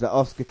very pleased that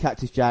Oscar,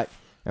 Cactus Jack,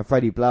 and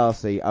Freddie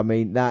Blassie. I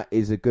mean, that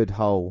is a good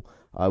whole,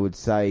 I would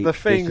say. The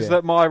things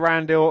that my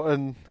Randy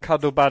Orton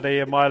cuddle buddy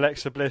and my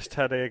Alexa Bliss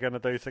Teddy are going to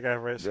do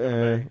together. It's going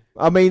to be.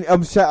 I mean,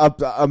 I'm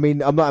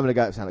not having a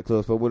go at Santa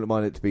Claus, but I wouldn't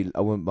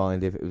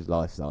mind if it was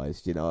life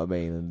sized. You know what I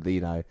mean?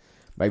 And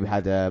maybe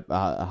had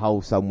a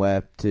hole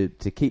somewhere to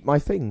keep my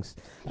things.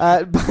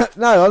 But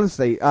no,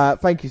 honestly,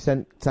 thank you,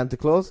 Santa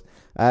Claus.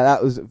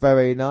 That was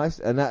very nice,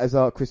 and that is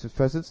our Christmas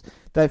presents.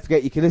 Don't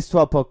forget, you can listen to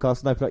our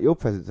podcast and open up your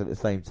presents at the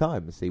same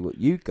time and see what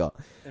you got.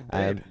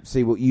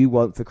 See what you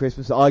want for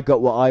Christmas. I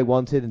got what I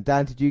wanted, and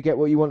Dan, did you get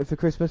what you wanted for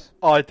Christmas?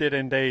 I did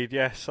indeed,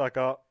 yes. I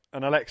got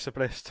an Alexa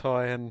Bliss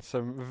toy and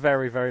some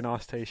very, very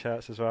nice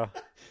T-shirts as well.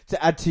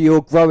 To add to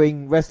your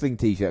growing wrestling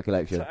T-shirt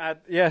collection?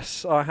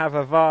 Yes, I have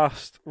a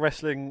vast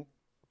wrestling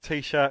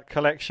T-shirt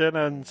collection,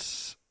 and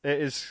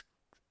it is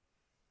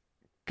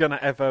gonna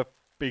ever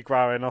be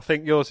growing. I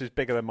think yours is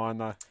bigger than mine,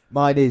 though.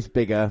 Mine is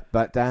bigger,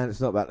 but Dan,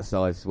 it's not about the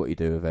size; it's what you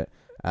do with it.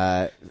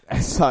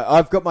 So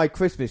I've got my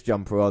Christmas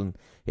jumper on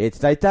here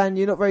today. Dan,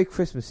 you're not very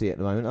Christmassy at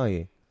the moment, are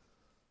you?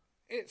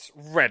 It's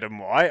red and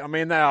white. I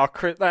mean, they are.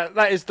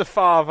 That is the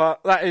father.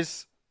 That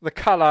is the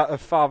colour of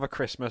Father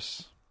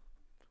Christmas,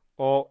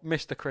 or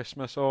Mr.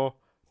 Christmas, or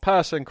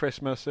Person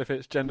Christmas if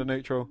it's gender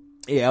neutral.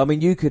 Yeah, I mean,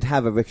 you could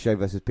have a Ricochet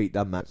versus Pete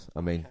Dunne match. I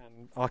mean,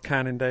 I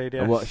can indeed,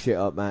 yes. And what a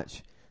shit-up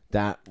match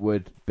that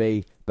would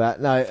be. But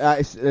no, that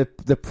is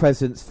the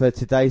presents for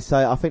today.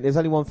 So I think there's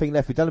only one thing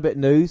left. We've done a bit of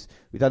news.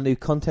 We've done new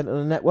content on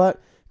the network.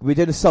 We're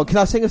doing a song. Can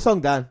I sing a song,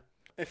 Dan?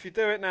 If you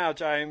do it now,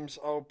 James,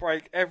 I'll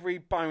break every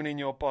bone in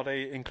your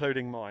body,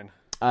 including mine.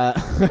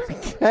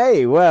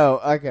 Okay,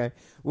 well, okay.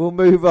 We'll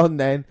move on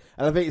then.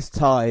 And I think it's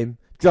time.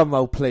 Drum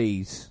roll,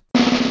 please.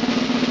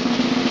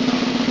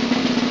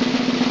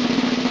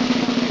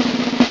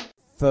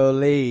 For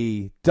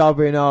the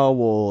WNR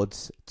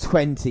Awards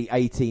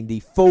 2018,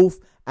 the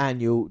 4th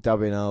Annual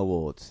WNR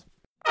Awards.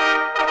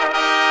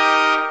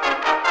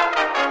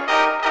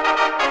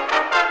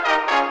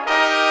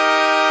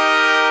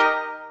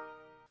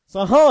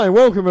 So hi,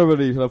 welcome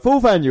everybody to the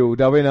 4th Annual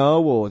WNR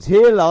Awards,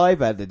 here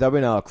live at the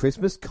WNR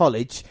Christmas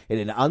Cottage in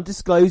an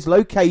undisclosed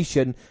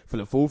location for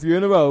the 4th year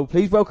in a row.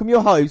 Please welcome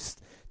your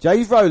hosts,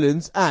 James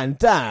Rowlands and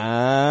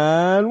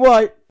Dan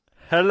White.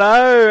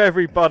 Hello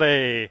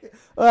everybody.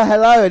 Well,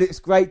 hello, and it's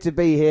great to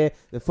be here,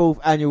 the 4th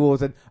Annual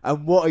Awards, and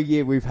what a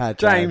year we've had.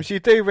 James, you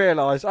do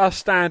realise, us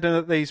standing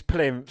at these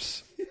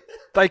plinths,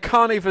 they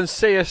can't even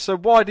see us, so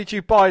why did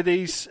you buy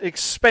these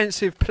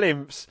expensive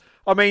plinths?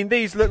 I mean,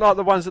 these look like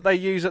the ones that they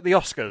use at the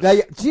Oscars.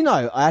 Do you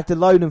know, I had to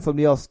loan them from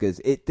the Oscars.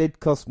 It did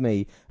cost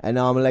me an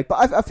arm and a leg,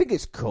 but I think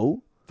it's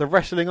cool. The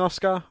wrestling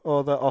Oscar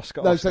or the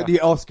Oscar? No, so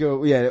the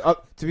Oscar, yeah.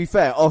 To be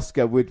fair,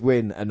 Oscar would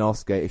win an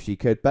Oscar if she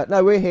could. But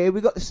no, we're here.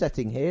 We've got the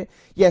setting here.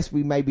 Yes,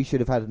 we maybe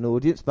should have had an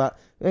audience, but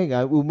there you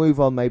go. We'll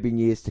move on maybe in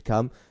years to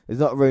come. There's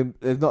not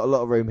a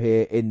lot of room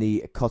here in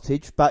the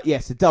cottage. But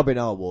yes, the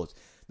WNR Awards.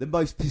 The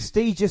most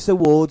prestigious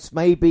awards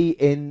maybe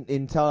in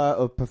entire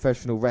of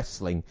professional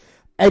wrestling.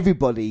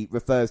 Everybody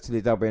refers to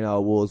the WNR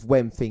Awards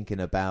when thinking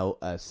about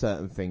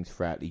certain things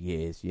throughout the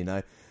years, you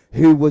know.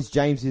 Who was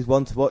James's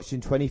one to watch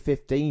in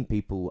 2015?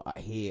 People I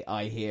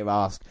hear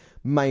ask,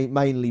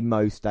 mainly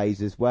most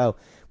days as well.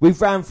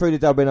 We've ran through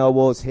the WNR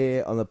Awards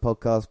here on the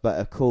podcast, but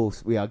of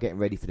course we are getting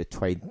ready for the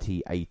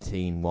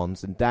 2018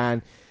 ones. And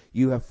Dan,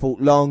 you have thought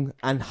long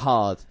and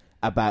hard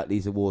about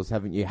these awards,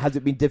 haven't you? Has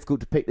it been difficult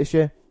to pick this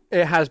year?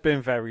 It has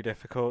been very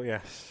difficult,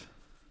 yes.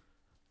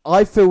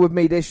 I feel with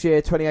me this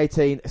year,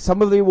 2018,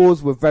 some of the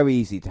awards were very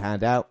easy to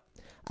hand out,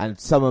 and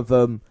some of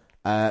them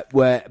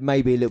were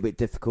maybe a little bit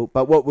difficult.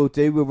 But what we'll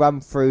do, we'll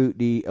run through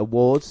the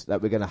awards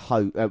that we're going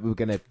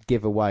to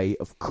give away,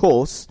 of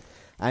course,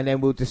 and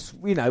then we'll just,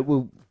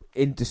 we'll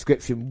in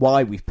description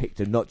why we've picked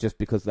them, not just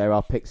because they're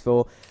our picks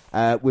for.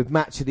 With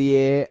Match of the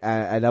Year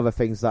and other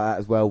things like that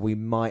as well, we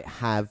might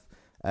have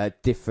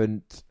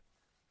different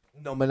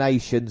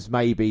nominations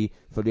maybe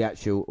for the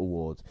actual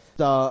awards.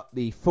 Start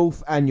the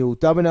 4th Annual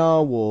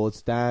WNR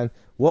Awards, Dan.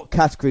 What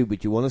category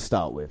would you want to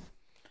start with?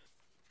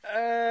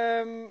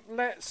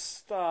 Let's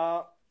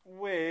start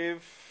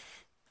with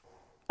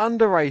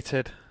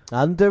underrated.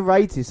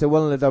 Underrated. So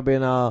one of the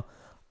WNR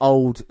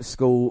old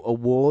school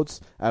awards.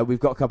 We've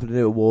got a couple of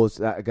new awards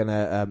that are going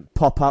to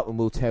pop up, and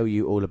we'll tell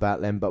you all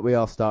about them. But we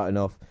are starting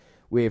off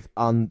with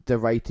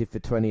underrated for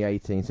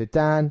 2018. So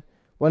Dan,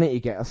 why don't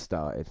you get us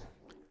started?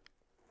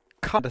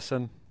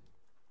 Anderson.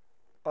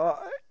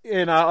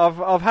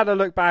 I've had a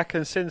look back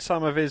and seen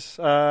some of his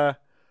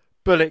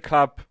Bullet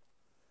Club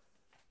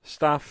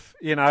stuff,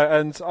 and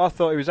I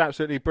thought he was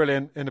absolutely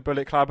brilliant in the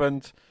Bullet Club,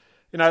 and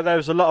there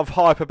was a lot of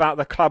hype about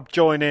the club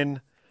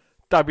joining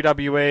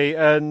WWE,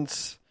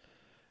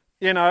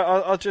 and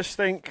I just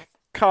think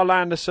Carl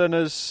Anderson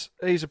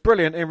he's a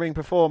brilliant in-ring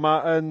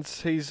performer, and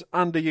he's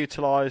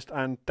underutilised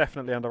and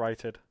definitely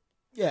underrated.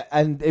 Yeah,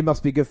 and it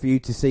must be good for you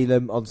to see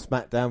them on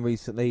SmackDown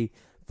recently.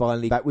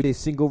 Finally back with his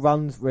single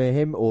runs with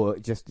him, or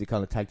just the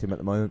kind of tag team at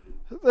the moment?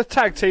 The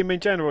tag team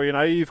in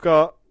general, you've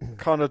got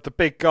kind of the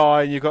big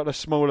guy and you've got the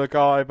smaller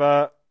guy,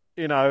 but,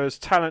 as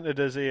talented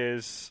as he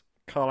is,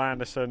 Carl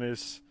Anderson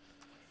is,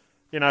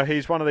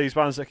 he's one of these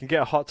ones that can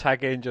get a hot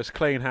tag in, just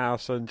clean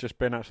house and just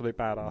be an absolute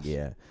badass.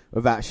 Yeah,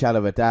 without a shadow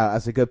of a doubt.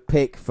 That's a good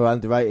pick for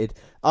underrated.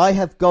 I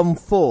have gone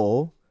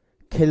for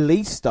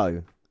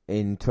Kalisto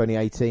in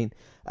 2018.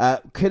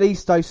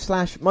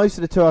 Kalisto / most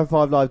of the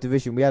 205 Live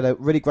division. We had a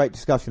really great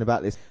discussion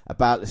about this,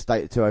 about the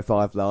state of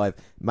 205 Live,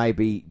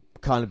 maybe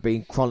kind of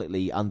being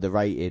chronically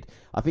underrated.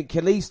 I think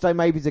Kalisto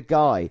maybe is a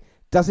guy,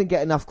 doesn't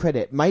get enough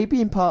credit,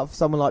 maybe in part for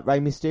someone like Rey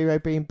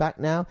Mysterio being back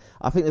now.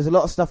 I think there's a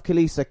lot of stuff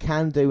Kalisto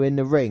can do in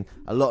the ring,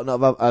 a lot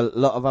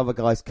of other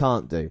guys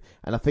can't do,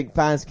 and I think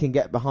fans can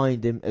get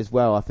behind him as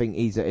well. I think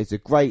he's a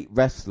great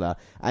wrestler,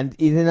 and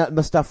in that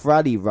Mustafa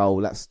Ali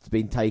role that's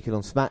been taken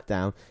on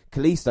SmackDown,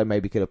 Kalisto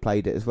maybe could have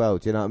played it as well.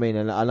 Do you know what I mean?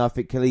 And I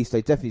think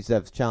Kalisto definitely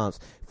deserves a chance.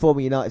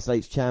 Former United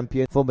States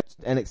champion, former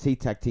NXT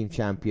Tag Team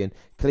champion.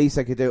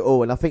 Kalisto could do it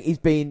all, and I think he's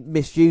been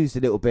misused a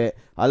little bit.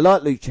 I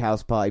like Lucha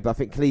House Party, but I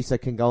think Kalisto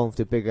can go on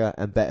to bigger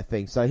and better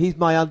things. So he's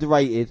my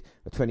underrated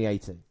of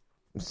 2018.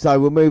 So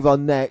we'll move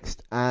on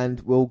next, and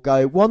we'll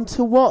go one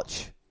to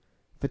watch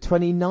for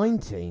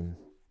 2019.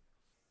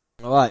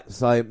 Alright,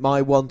 so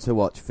my one to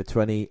watch for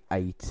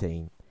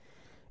 2018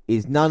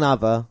 is none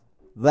other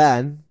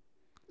than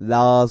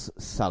Lars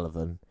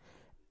Sullivan.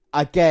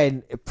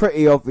 Again, a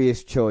pretty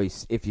obvious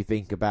choice if you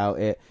think about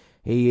it.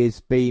 He is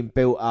being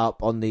built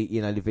up on the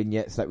the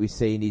vignettes that we've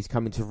seen. He's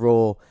coming to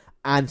Raw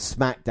and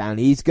SmackDown.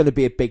 He's going to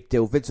be a big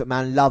deal. Vince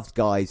McMahon loves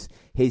guys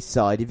his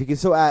side. If you can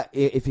sort out,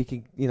 if you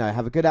can,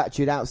 have a good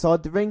attitude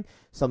outside the ring.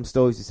 Some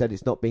stories have said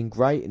it's not been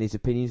great, and his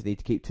opinions need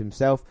to keep to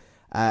himself.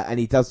 And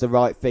he does the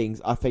right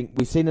things. I think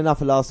we've seen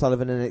enough of Lars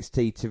Sullivan in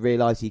NXT to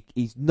realise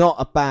he's not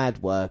a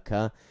bad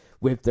worker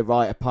with the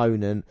right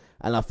opponent,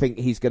 and I think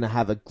he's going to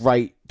have a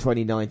great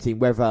 2019,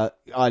 whether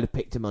I'd have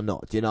picked him or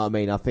not. Do you know what I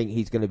mean? I think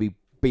he's going to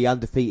be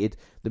undefeated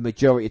the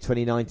majority of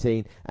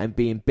 2019 and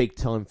be in big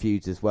time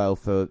feuds as well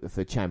for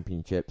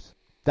championships.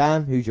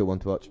 Dan, who's your one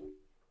to watch?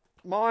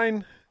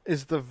 Mine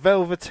is the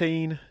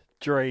Velveteen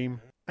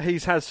Dream.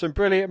 He's had some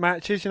brilliant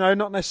matches,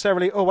 not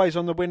necessarily always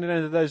on the winning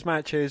end of those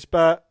matches,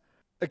 but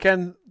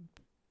again,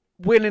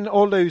 winning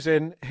or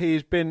losing,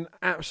 he's been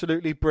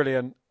absolutely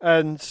brilliant.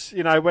 And,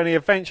 when he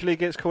eventually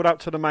gets called up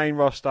to the main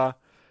roster,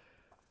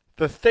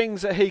 the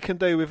things that he can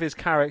do with his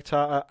character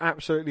are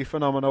absolutely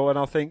phenomenal. And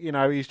I think,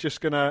 he's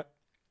just going to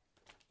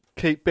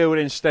keep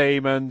building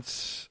steam and,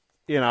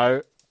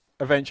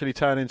 eventually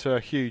turn into a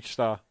huge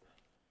star.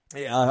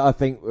 Yeah, I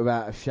think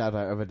without a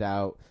shadow of a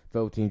doubt,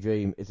 Velveteen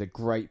Dream is a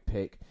great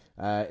pick.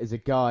 Is a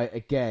guy,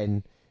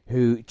 again,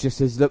 who just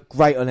has looked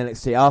great on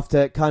NXT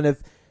after kind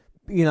of,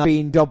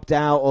 being dobbed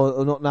out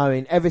or not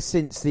knowing. Ever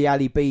since the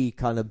Ali B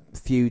kind of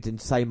feud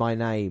and Say My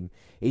Name,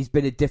 he's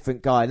been a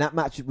different guy. And that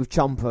match with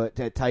Ciampa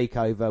at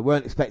TakeOver,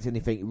 weren't expecting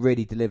anything,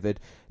 really delivered.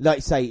 Like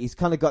you say, he's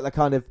kind of got the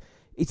kind of...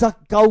 It's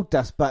like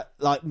Goldust, but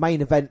like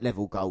main event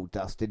level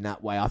Goldust in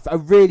that way. I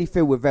really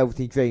feel with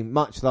Velveteen Dream,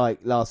 much like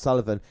Lars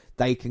Sullivan,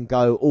 they can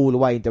go all the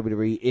way in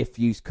WWE if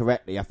used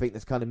correctly. I think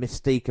there's kind of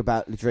mystique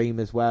about the Dream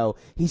as well.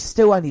 He's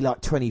still only like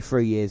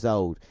 23 years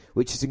old,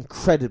 which is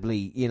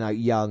incredibly,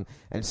 young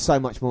and so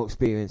much more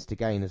experience to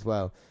gain as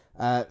well.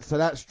 So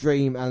that's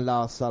Dream and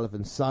Lars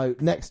Sullivan. So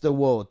next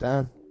award,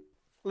 Dan.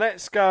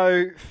 Let's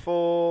go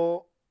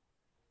for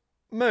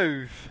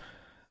Move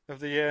of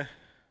the Year.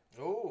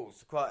 Oh,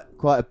 it's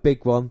quite a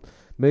big one.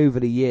 Move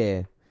of the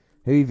Year.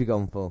 Who have you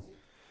gone for?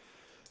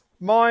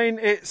 Mine,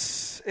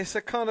 it's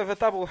a kind of a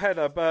double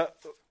header, but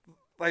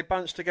they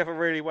bunch together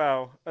really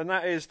well. And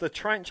that is the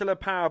Tarantula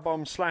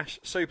Powerbomb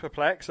 /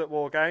 Superplex at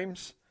War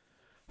Games,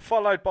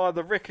 followed by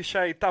the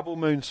Ricochet Double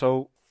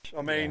Moonsault.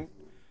 I mean,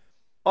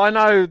 I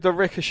know the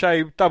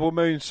Ricochet Double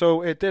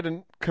Moonsault, it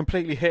didn't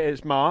completely hit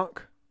its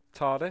mark,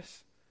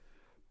 TARDIS.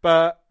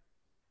 But,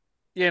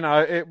 you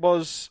know, it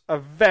was a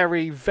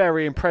very,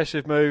 very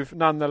impressive move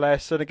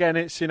nonetheless. And again,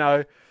 it's, you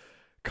know,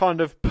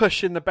 kind of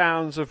pushing the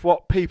bounds of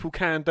what people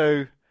can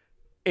do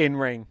in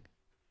ring.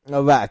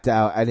 Oh, without a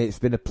doubt. And it's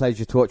been a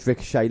pleasure to watch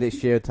Ricochet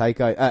this year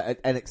take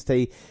at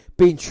NXT,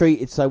 being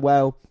treated so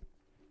well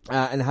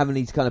and having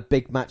these kind of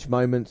big match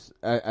moments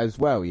as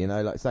well, you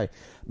know, like I say.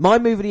 My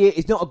move of the year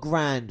is not a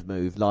grand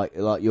move like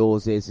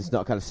yours is. It's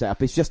not kind of set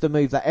up. It's just a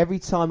move that every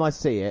time I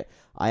see it,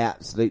 I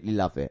absolutely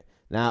love it.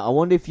 Now, I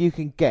wonder if you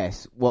can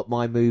guess what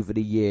my move of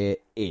the year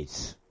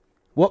is.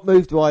 What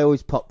move do I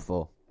always pop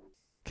for?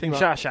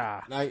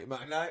 Kinshasa.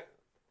 No.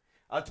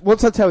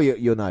 Once I tell you,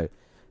 you'll know.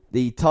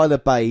 The Tyler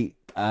Bate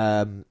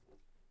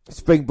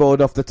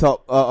springboard off the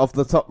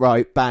top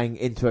rope, bang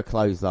into a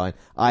clothesline.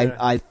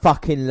 I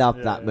fucking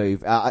love that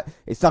move.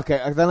 It's like I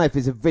don't know if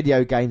it's a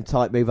video game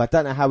type move. I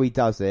don't know how he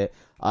does it.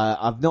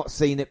 I've not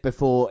seen it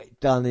before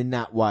done in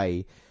that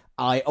way.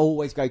 I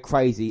always go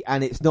crazy,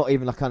 and it's not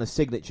even a kind of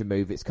signature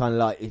move. It's kind of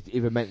like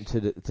even meant to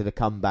the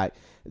comeback.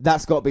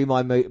 That's got to be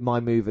my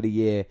move of the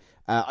year.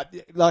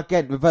 Like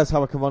again, Reverse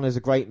Hurricane is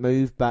a great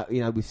move, but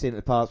you know we've seen it in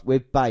the past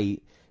with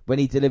Bate. When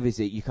he delivers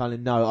it, you kind of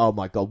know, oh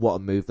my god, what a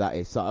move that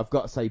is. So I've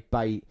got to say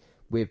Bate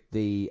with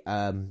the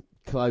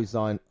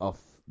clothesline off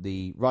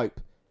the rope.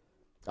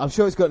 I'm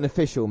sure it's got an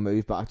official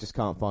move, but I just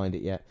can't find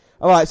it yet.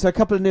 All right, so a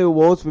couple of new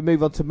awards. We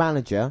move on to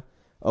Manager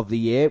of the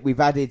Year.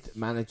 We've added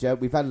Manager.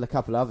 We've added a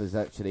couple others,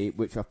 actually,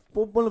 which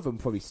one of them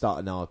probably start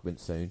an argument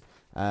soon.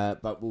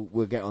 But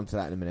we'll get onto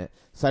that in a minute.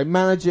 So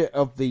Manager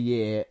of the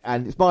Year,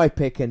 and it's my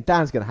pick, and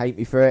Dan's going to hate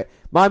me for it.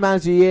 My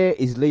Manager of the Year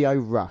is Lio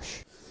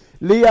Rush.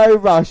 Lio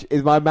Rush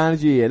is my Manager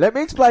of the Year. Let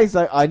me explain.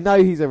 So I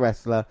know he's a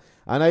wrestler.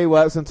 I know he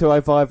works on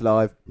 205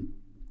 Live.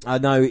 I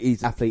know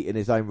he's an athlete in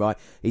his own right.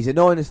 He's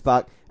annoying as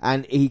fuck,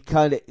 and he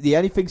the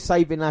only thing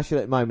saving Lashley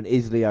at the moment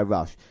is Lio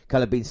Rush.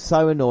 Kind of been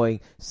so annoying,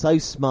 so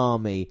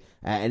smarmy,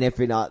 and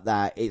everything like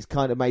that. It's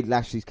kind of made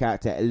Lashley's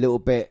character a little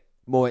bit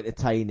more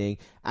entertaining,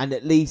 and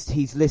at least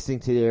he's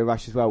listening to Lio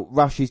Rush as well.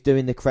 Rush is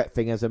doing the correct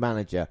thing as a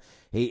manager.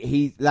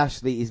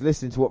 Lashley is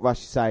listening to what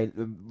Rush is saying.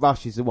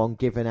 Rush is the one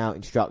giving out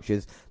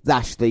instructions.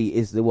 Lashley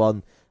is the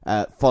one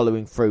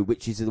following through,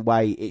 which is the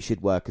way it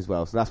should work as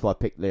well. So that's why I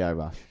picked Lio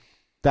Rush.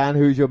 Dan,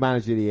 who's your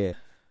Manager of the Year?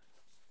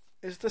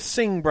 It's the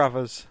Singh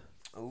brothers.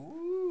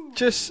 Ooh.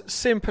 Just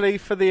simply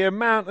for the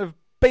amount of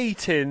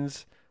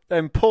beatings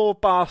them poor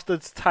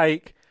bastards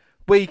take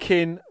week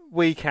in,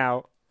 week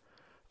out.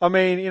 I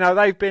mean, you know,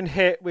 they've been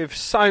hit with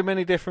so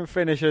many different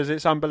finishers.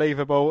 It's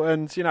unbelievable.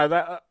 And, you know,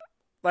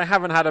 they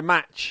haven't had a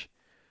match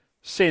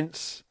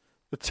since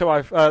the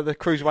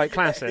Cruiserweight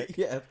Classic.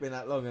 Yeah, it's been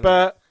that long.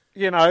 But,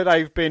 you know,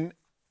 they've been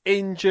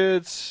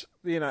injured.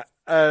 You know,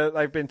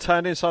 they've been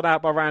turned inside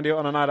out by Randy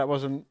Orton. I know that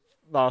wasn't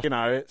last. You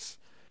know, it's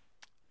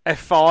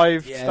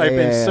F5. Yeah, they've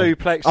been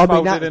suplexed,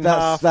 folded in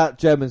half. That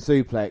German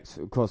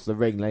suplex across the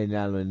ring, laying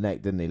down on the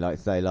neck, didn't he? Like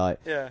say,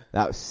 that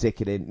was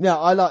sickening. No,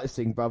 I like the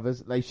Singh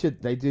brothers. They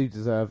do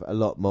deserve a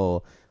lot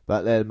more.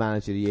 But they're the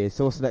Manager of the Year.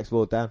 So what's the next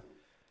award, Dan?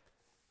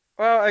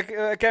 Well,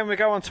 again, we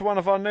go on to one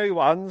of our new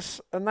ones,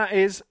 and that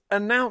is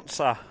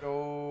Announcer.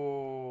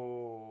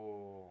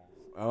 Oh.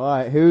 All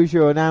right, who's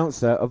your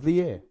Announcer of the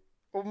Year?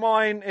 Well,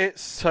 mine,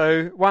 it's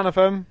two. One of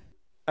them,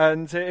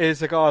 and it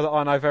is a guy that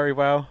I know very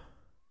well.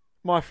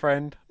 My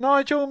friend,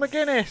 Nigel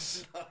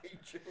McGuinness.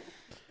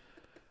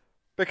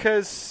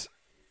 Because,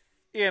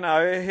 you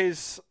know,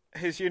 his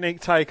unique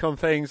take on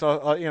things,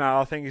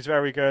 I think he's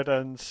very good,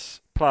 and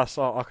plus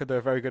I could do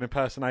a very good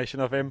impersonation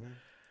of him. Mm-hmm.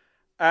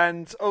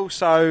 And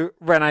also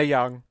Renee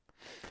Young.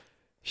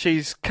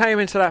 She's came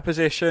into that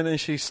position and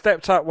she's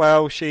stepped up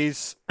well.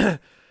 She's, you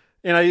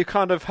know, you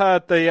kind of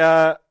heard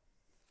the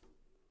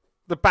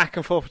back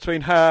and forth between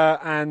her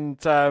and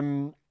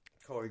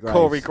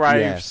Corey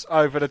Graves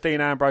over the Dean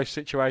Ambrose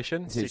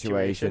situation. She's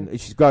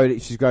grown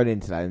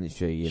into that, hasn't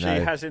she? You know?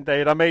 She has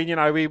indeed. I mean, you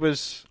know, we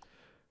was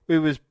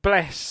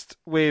blessed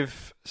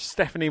with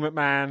Stephanie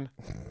McMahon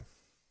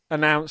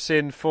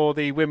announcing for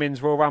the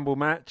Women's Royal Rumble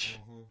match.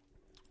 Mm-hmm.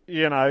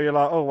 You know, you're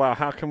like, oh, well,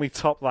 how can we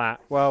top that?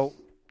 Well,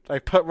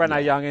 they put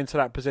Renee Young into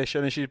that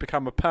position and she's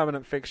become a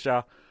permanent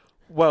fixture.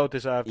 Well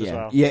deserved as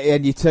well. Yeah,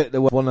 and you took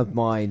one of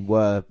mine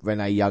were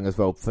Renee Young as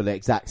well for the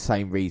exact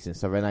same reason.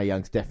 So Renee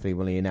Young's definitely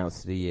one of the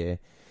announcers of the year.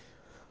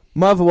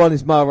 My other one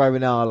is Mauro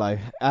Ranallo.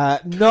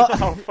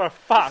 Not oh, for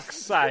fuck's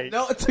sake.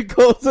 Not to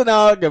cause an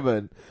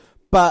argument,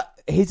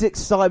 but his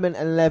excitement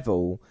and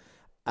level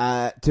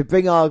to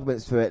bring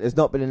arguments for it, there's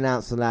not been an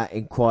announced on that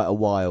in quite a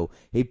while.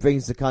 He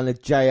brings the kind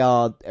of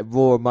JR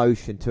raw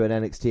emotion to an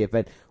NXT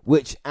event,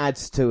 which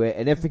adds to it.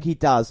 And everything he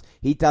does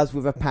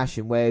with a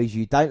passion. Whereas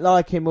you don't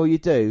like him or you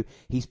do,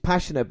 he's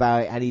passionate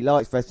about it and he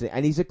likes wrestling.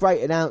 And he's a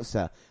great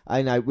announcer.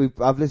 I know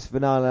I've listened to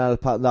Vanilla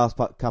the last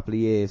couple of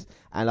years,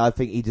 and I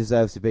think he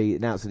deserves to be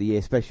announcer of the year,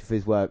 especially for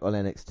his work on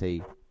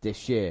NXT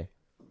this year.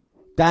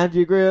 Dan, do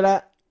you agree with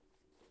that?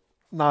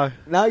 No.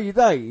 No, you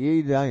don't.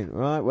 You don't.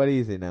 Right? Well,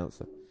 he's the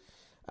announcer.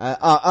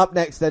 Up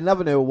next, then,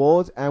 another new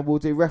award, and we'll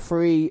do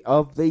Referee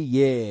of the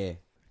Year.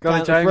 Go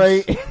on,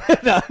 James.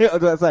 No, I was about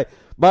to say,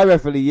 my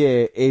Referee of the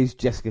Year is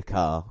Jessica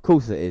Carr. Of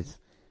course it is.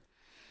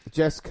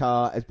 Jess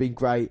Carr has been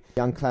great.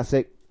 Young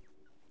Classic.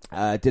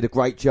 Did a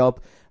great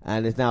job,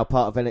 and is now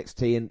part of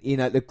NXT. And, you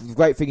know, the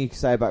great thing you can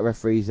say about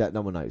referees is that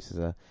no one notices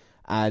her.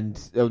 And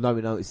no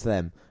one notices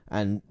them.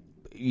 And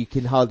you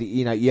can hardly,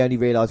 you know, you only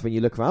realise when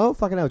you look around, oh,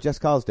 fucking hell, Jess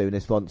Carr's doing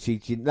this one. She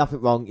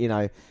nothing wrong, you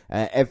know,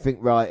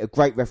 everything right. A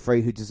great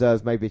referee who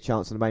deserves maybe a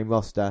chance on the main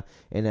roster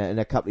in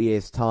a couple of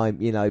years'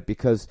 time, you know,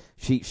 because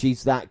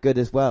she's that good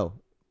as well.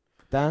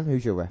 Dan,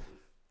 who's your ref?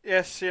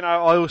 Yes, you know,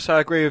 I also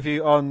agree with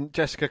you on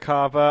Jessica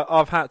Carr, but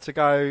I've had to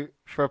go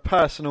for a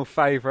personal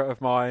favourite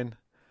of mine.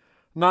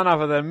 None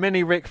other than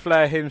Mini Ric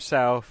Flair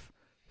himself,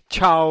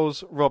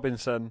 Charles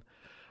Robinson.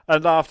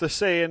 And after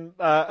seeing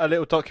a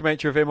little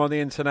documentary of him on the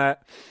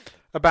internet,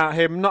 about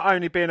him not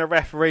only being a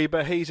referee,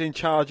 but he's in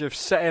charge of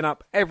setting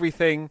up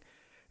everything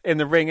in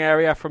the ring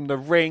area, from the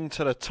ring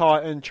to the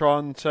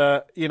Titantron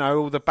to, you know,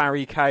 all the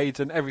barricades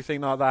and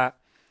everything like that.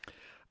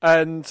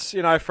 And,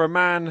 you know, for a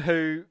man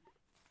who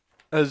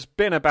has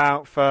been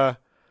about for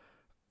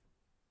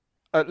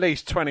at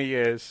least 20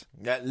 years.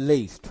 At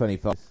least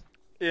 25.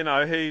 You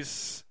know,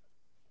 he's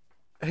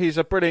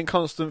a brilliant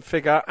constant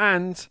figure,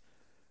 and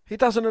he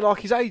doesn't look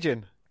like he's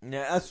aging.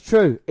 Yeah, that's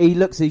true. He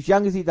looks as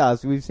young as he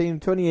does. We've seen him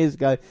 20 years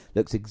ago.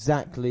 Looks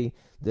exactly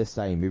the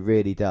same. He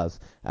really does.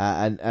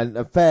 And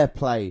a fair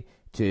play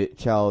to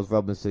Charles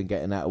Robinson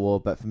getting that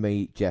award. But for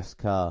me, Jess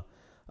Carr.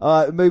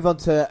 All right, move on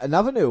to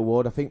another new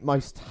award. I think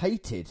most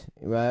hated.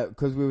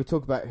 Because we were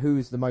talking about who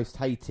is the most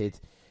hated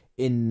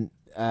in,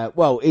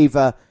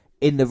 either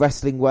in the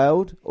wrestling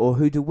world or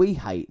who do we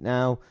hate.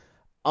 Now,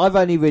 I've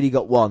only really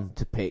got one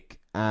to pick.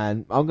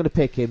 And I'm going to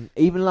pick him,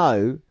 even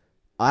though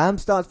I am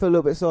starting to feel a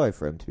little bit sorry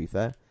for him, to be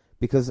fair.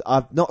 Because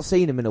I've not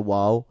seen him in a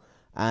while,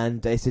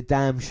 and it's a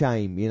damn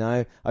shame, you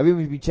know. I've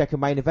even been checking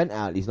Main Event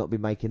out, and he's not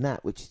been making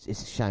that, which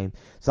is a shame.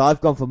 So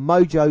I've gone for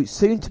Mojo,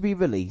 soon to be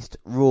released,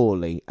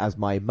 Rawley, as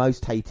my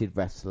most hated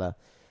wrestler.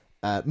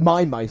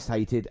 My most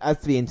hated. As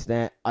for the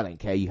internet, I don't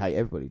care, you hate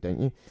everybody, don't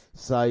you?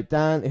 So,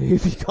 Dan, who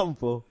have you gone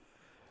for?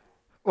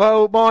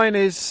 Well, mine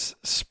is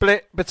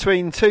split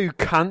between two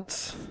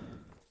cunts,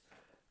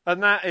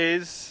 and that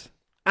is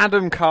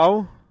Adam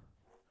Cole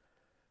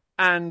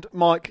and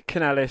Mike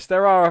Kanellis.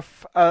 There are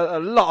a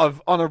lot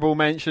of honourable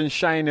mentions: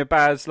 Shayna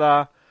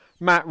Baszler,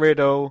 Matt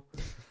Riddle,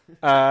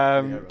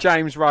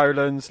 James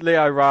Rowlands,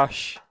 Leo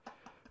Rush.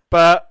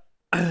 But,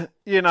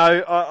 you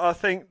know, I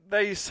think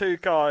these two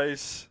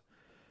guys,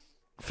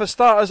 for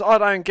starters, I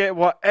don't get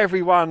what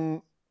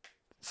everyone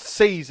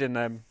sees in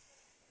them.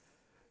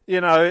 You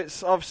know,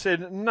 I've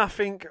seen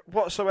nothing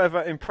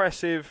whatsoever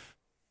impressive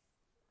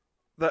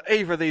that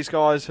either of these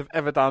guys have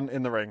ever done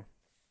in the ring.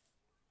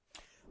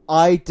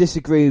 I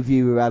disagree with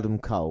you with Adam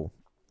Cole.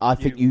 I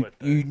think you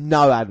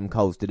know Adam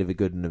Cole's delivered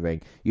good in the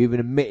ring. You even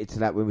admitted to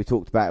that when we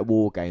talked about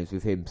War Games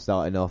with him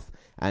starting off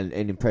and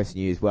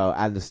impressing you as well,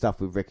 and the stuff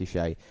with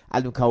Ricochet.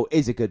 Adam Cole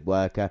is a good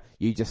worker.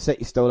 You just set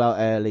your stall out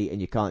early and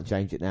you can't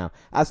change it now.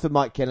 As for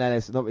Mike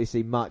Kanellis, I've not really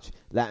seen much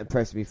that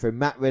impressed me from.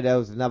 Matt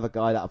Riddle's another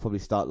guy that I'll probably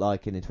start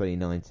liking in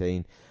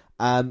 2019.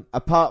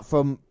 Apart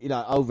from, you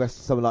know, old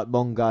wrestlers, someone like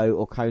Mongo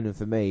or Conan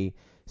for me,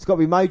 it's got to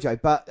be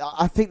Mojo, but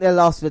I think they're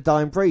last of the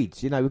dying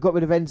breeds. You know, we've got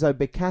rid of Enzo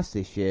Big Cass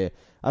this year.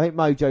 I think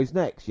Mojo's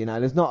next. You know,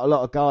 there's not a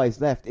lot of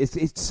guys left. It's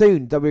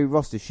soon WWE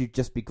roster should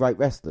just be great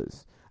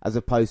wrestlers as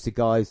opposed to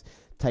guys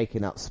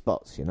taking up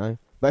spots. You know,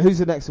 but who's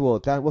the next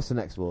award, Dan? What's the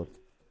next award?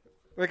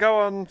 We go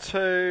on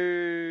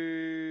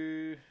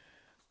to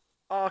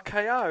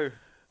RKO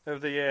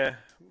of the year.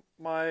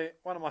 One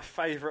of my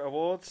favourite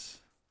awards.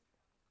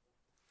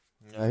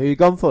 Who you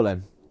gone for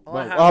then?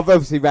 I've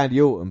obviously Randy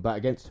Orton, but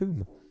against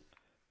whom?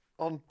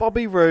 On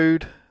Bobby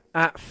Roode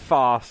at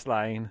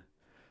Fastlane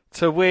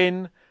to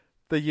win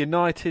the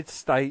United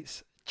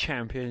States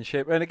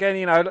Championship. And again,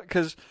 you know,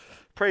 because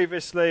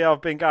previously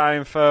I've been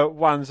going for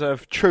ones that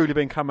have truly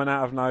been coming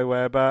out of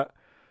nowhere, but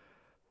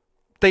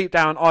deep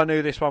down I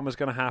knew this one was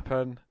going to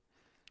happen.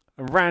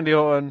 And Randy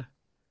Orton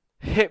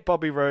hit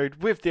Bobby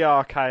Roode with the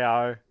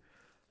RKO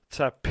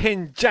to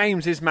pin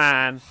James's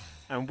man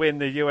and win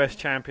the US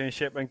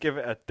Championship and give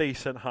it a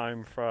decent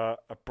home for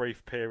a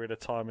brief period of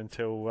time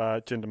until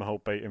Jinder Mahal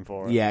beat him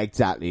for it. Yeah,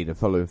 exactly. The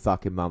following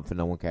fucking month and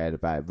no one cared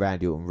about it.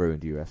 Randy Orton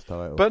ruined the US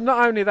title. But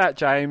not only that,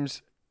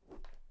 James,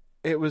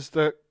 it was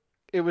the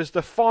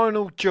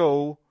final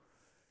duel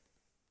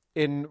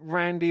in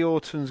Randy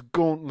Orton's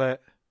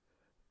gauntlet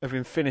of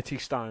Infinity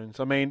Stones.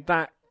 I mean,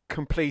 that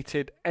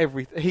completed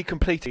everything. He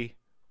completed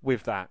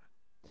with that?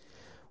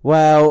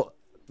 Well,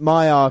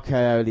 my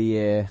RKO of the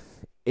year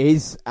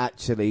is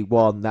actually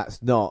one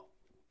that's not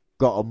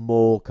got a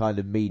more kind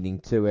of meaning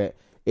to it.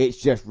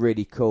 It's just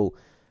really cool.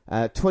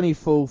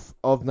 24th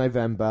of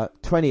November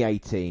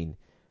 2018,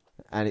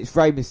 and it's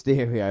Rey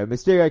Mysterio.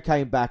 Mysterio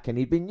came back and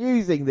he'd been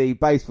using the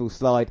baseball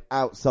slide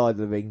outside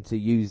the ring to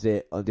use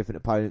it on different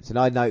opponents, and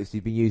I noticed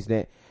he'd been using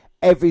it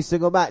every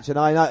single match, and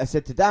I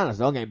said to Dan, I'm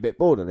getting a bit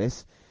bored of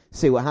this,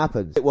 see what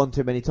happens. It one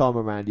too many time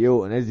on Randy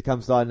Orton. As he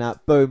comes sliding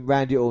out, boom,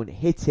 Randy Orton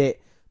hit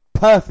it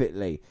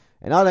perfectly.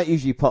 And I don't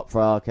usually pop for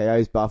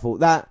RKOs, but I thought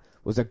that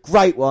was a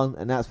great one,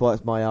 and that's why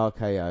it's my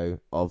RKO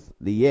of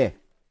the year.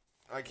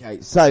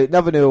 Okay, so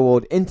another new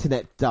award,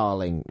 Internet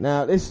Darling.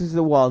 Now, this is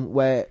the one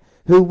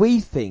who we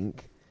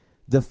think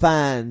the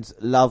fans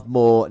love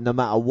more, no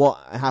matter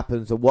what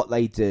happens or what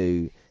they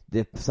do.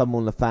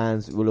 Someone the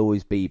fans will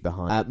always be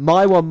behind.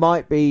 My one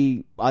might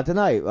be, I don't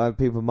know,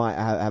 people might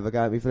have a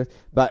go at me for this,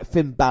 but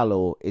Finn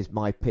Balor is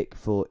my pick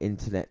for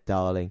Internet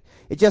Darling.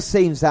 It just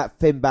seems that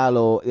Finn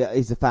Balor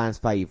is the fans'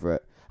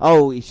 favourite.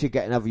 Oh, he should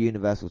get another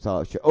Universal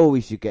title shot. Oh,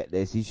 he should get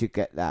this, he should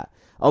get that.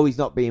 Oh, he's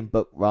not being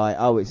booked right.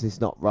 Oh, it's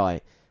not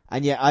right.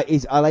 And yet,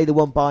 are they the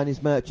one buying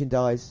his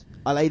merchandise?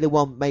 Are they the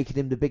one making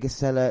him the biggest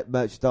seller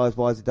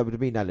merchandise-wise in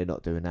WWE? No, they're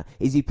not doing that.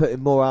 Is he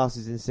putting more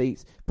asses in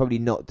seats? Probably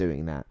not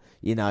doing that.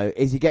 You know,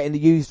 is he getting the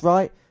used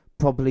right?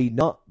 Probably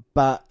not.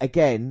 But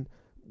again,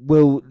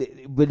 will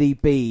he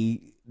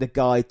be the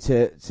guy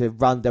to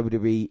run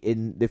WWE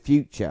in the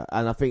future?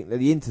 And I think that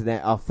the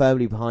internet are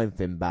firmly behind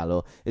Finn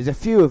Balor. There's a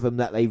few of them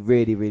that they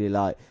really, really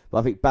like, but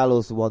I think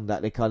Balor's the one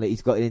that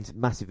he's got a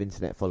massive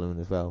internet following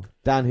as well.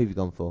 Dan, who have you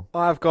gone for?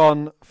 I've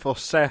gone for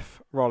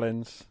Seth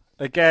Rollins.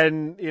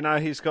 Again, you know,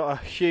 he's got a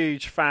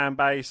huge fan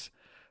base.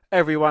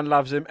 Everyone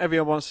loves him.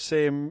 Everyone wants to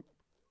see him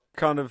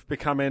kind of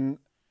becoming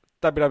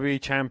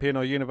WWE champion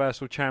or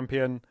Universal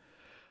champion.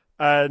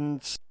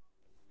 And,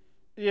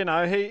 you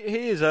know, he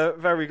is a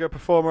very good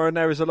performer, and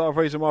there is a lot of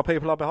reason why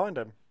people are behind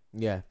him.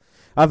 Yeah.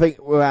 I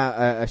think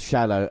without a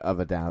shadow of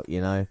a doubt,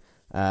 you know,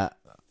 I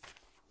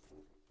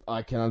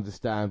can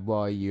understand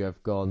why you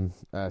have gone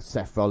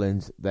Seth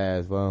Rollins there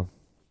as well.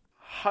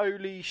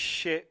 Holy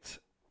shit,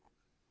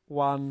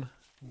 one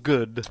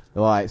good.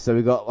 All right, so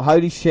we've got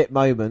holy shit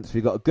moments.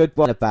 We've got a good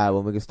one, a bad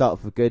one. We're going to start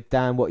off with good.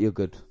 Dan, what are your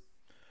good?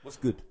 What's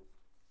good?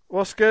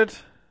 What's good?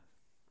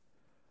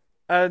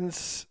 And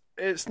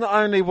it's not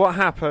only what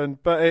happened,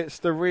 but it's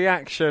the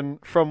reaction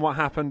from what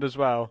happened as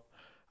well.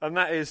 And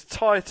that is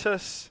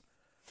Titus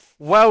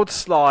World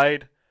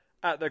Slide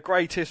at the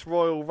Greatest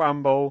Royal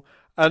Rumble.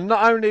 And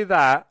not only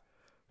that,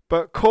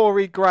 but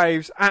Corey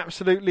Graves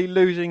absolutely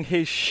losing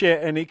his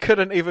shit, and he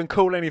couldn't even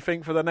call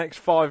anything for the next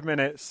 5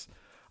 minutes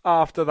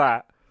after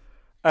that.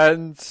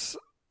 And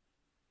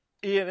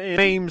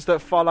memes that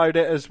followed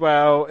it as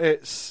well.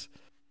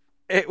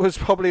 It was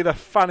probably the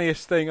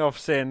funniest thing I've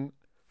seen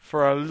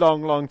for a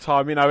long, long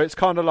time. You know, it's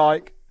kind of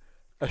like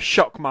a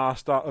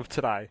Shockmaster of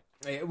today.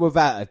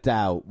 Without a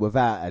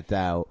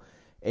doubt.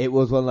 It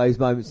was one of those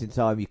moments in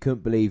time you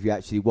couldn't believe you're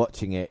actually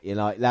watching it. You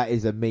know, like, that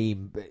is a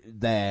meme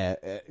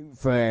there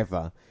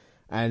forever.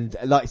 And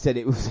like I said,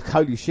 it was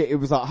holy shit. It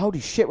was like, holy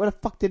shit, where the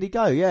fuck did he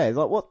go? Yeah, it's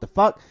like, what the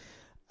fuck?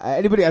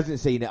 Anybody who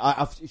hasn't seen it,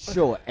 I'm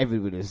sure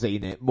everyone has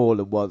seen it more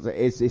than once.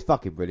 It's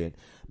fucking brilliant.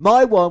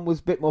 My one was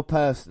a bit more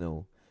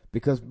personal,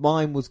 because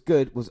mine was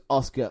good, was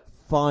Asuka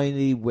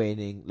finally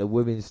winning the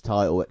women's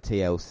title at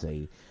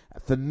TLC.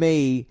 For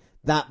me,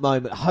 that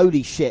moment,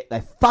 holy shit,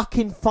 they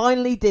fucking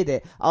finally did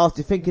it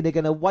after thinking they're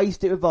going to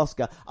waste it with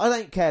Asuka. I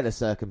don't care the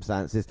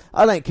circumstances.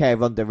 I don't care if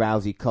Ronda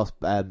Rousey cost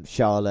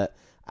Charlotte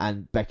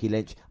and Becky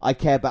Lynch. I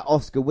care about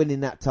Asuka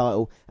winning that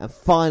title and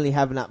finally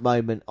having that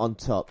moment on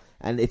top.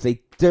 And if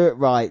they do it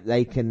right,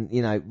 they can,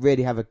 you know,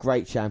 really have a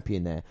great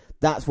champion there.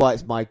 That's why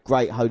it's my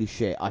great holy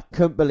shit. I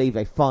couldn't believe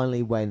they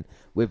finally went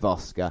with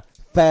Asuka.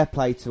 Fair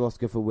play to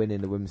Asuka for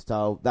winning the women's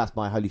title. That's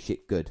my holy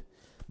shit good.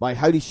 My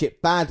holy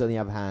shit bad, on the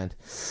other hand,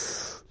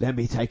 let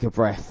me take a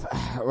breath.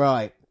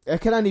 Right. There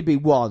can only be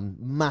one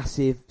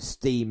massive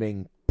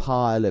steaming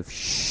pile of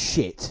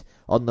shit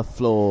on the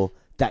floor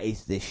that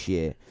is this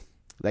year.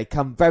 They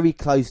come very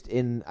close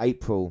in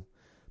April,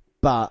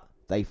 but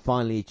they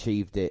finally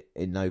achieved it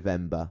in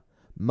November.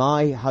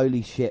 My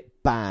holy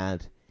shit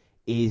bad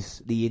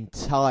is the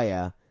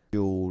entire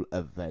dual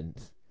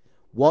event.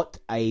 What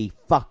a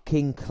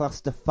fucking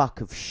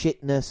clusterfuck of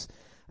shitness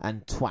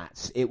and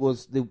twats. It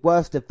was the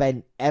worst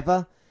event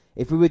ever.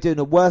 If we were doing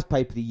a worst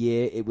paper of the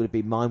year, it would have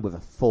been mine with a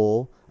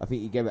 4. I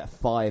think you gave it a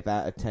 5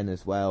 out of 10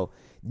 as well.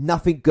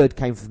 Nothing good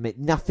came from it.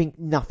 Nothing.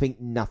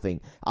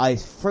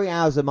 It's 3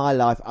 hours of my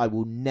life I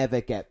will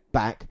never get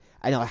back,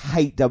 and I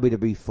hate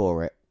WWE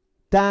for it.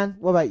 Dan,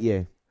 what about you?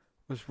 It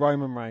was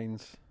Roman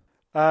Reigns.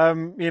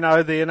 You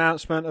know, the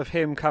announcement of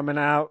him coming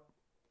out,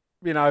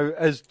 you know,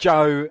 as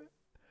Joe,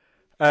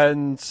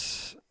 and,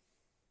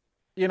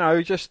 you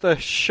know, just the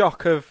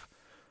shock of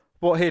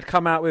what he'd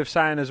come out with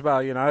saying as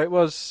well. You know, it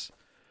was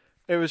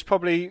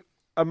probably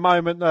a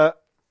moment that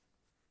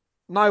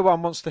no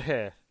one wants to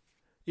hear.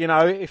 You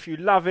know, if you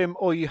love him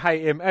or you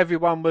hate him,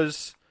 everyone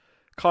was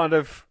kind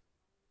of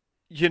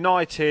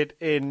united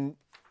in,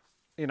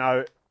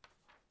 oh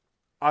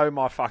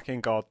my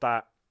fucking God,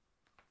 that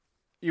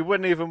you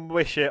wouldn't even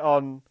wish it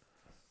on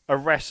a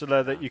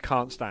wrestler that you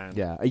can't stand.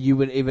 Yeah, you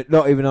wouldn't even,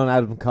 not even on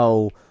Adam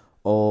Cole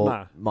or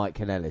No. Mike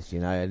Kanellis,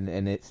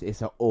 and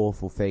it's an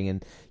awful thing.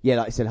 And yeah,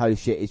 like I said, holy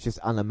shit, it's just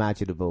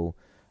unimaginable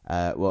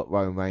what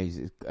Roman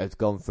Reigns has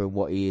gone through and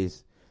what he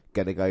is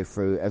going to go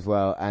through as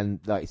well. And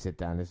like you said,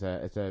 Dan, it's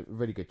a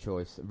really good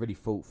choice, really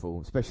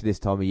thoughtful, especially this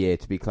time of year,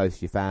 to be close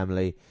to your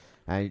family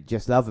and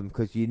just love them,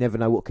 because you never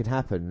know what could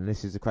happen. And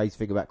this is the crazy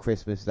thing about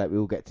Christmas, that we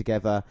all get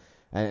together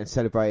and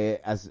celebrate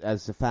it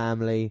as a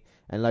family.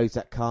 And those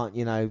that can't,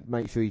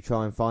 make sure you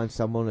try and find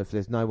someone. If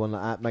there's no one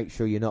like that, make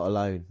sure you're not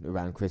alone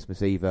around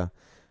Christmas either.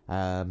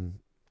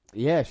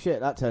 Yeah,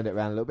 shit, that turned it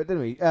around a little bit,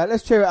 didn't we?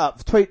 Let's cheer it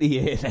up. Tweet the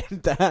year then,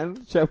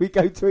 Dan. Shall we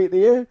go tweet the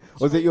year?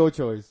 Or is it your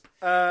choice?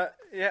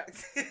 Yeah.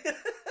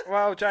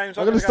 Well, James,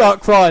 I'm going to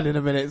start crying in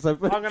a minute. So I'm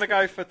going to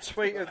go for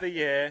tweet of the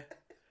year.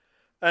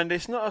 And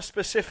it's not a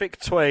specific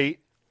tweet.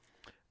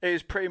 It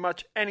is pretty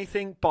much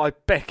anything by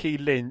Becky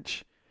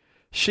Lynch.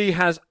 She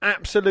has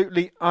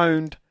absolutely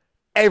owned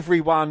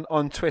everyone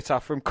on Twitter,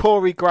 from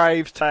Corey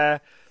Graves to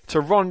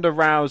Ronda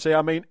Rousey.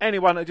 I mean,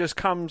 anyone that just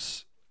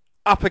comes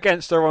up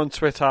against her on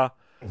Twitter,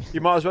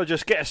 you might as well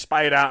just get a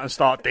spade out and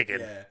start digging.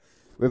 Yeah.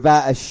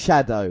 Without a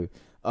shadow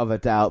of a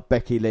doubt,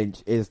 Becky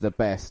Lynch is the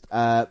best.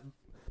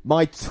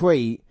 My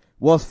tweet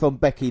was from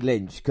Becky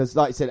Lynch, because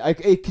like I said,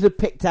 it could have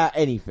picked out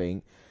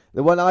anything.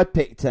 The one I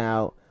picked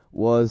out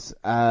was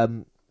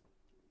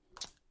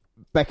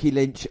Becky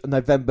Lynch,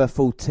 November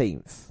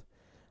 14th.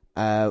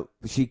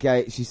 She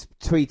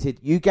tweeted,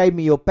 "You gave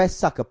me your best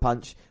sucker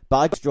punch, but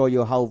I destroy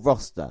your whole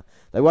roster.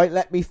 They won't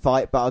let me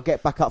fight, but I'll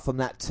get back up from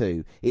that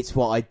too. It's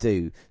what I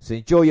do. So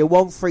enjoy your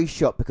one free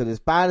shot, because as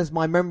bad as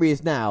my memory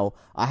is now,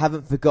 I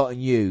haven't forgotten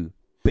you,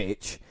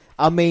 bitch."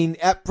 I mean,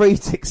 that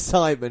breeds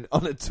excitement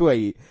on a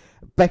tweet.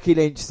 Becky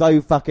Lynch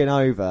so fucking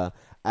over.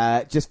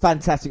 Just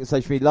fantastic on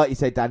social media. Like you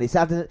said, Dan, it's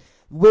added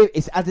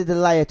a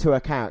layer to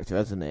her character,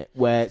 hasn't it?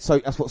 Where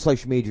that's what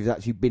social media has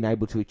actually been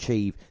able to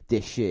achieve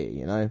this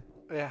year,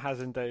 It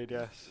has indeed,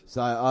 yes.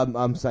 So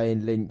I'm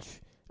saying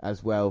Lynch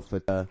as well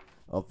for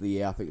of the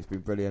year. I think it's been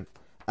brilliant.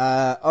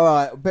 All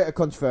right, a bit of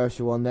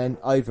controversial one then.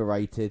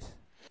 Overrated.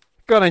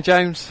 Go on then,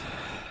 James.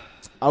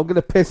 I'm going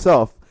to piss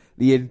off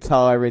the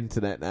entire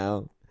internet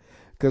now,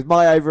 because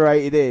my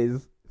overrated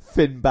is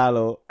Finn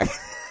Balor.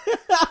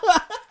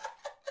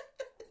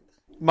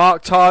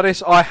 Mark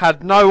Tardis, I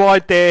had no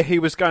idea he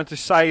was going to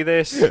say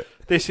this.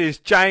 This is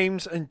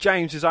James, and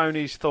James's own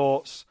his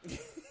thoughts.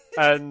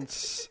 And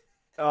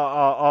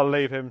I'll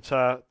leave him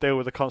to deal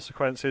with the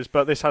consequences,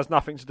 but this has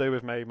nothing to do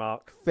with me,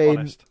 Mark.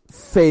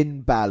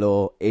 Finn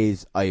Balor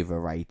is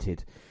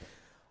overrated.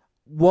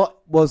 What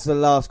was the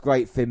last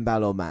great Finn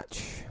Balor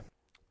match?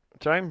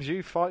 James,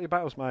 you fight your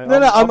battles, mate. No,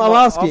 I'm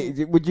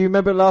asking. Would you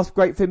remember the last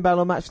great Finn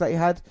Balor match that you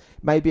had?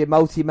 Maybe a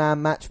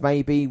multi-man match,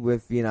 maybe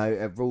with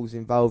rules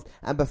involved,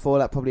 and before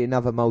that, probably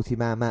another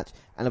multi-man match,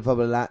 and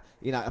probably that.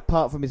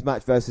 Apart from his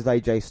match versus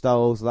AJ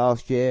Styles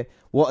last year,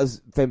 what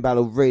has Finn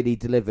Balor really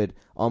delivered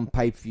on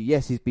pay-per-view?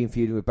 Yes, he's been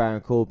feuding with Baron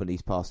Corbin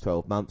these past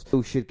 12 months.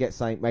 Still should get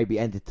something maybe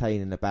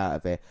entertaining about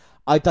of it.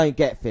 I don't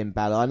get Finn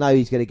Balor. I know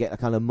he's going to get a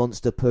kind of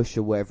monster push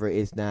or whatever it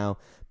is now,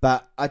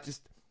 but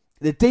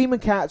the demon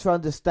character I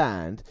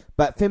understand,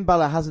 but Finn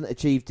Balor hasn't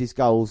achieved his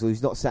goals, or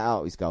he's not set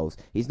out his goals.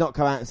 He's not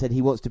come out and said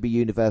he wants to be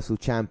Universal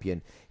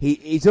Champion.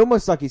 He's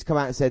almost like he's come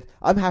out and said,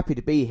 I'm happy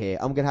to be here.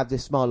 I'm going to have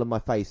this smile on my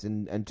face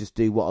and just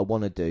do what I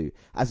want to do,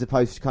 as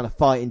opposed to kind of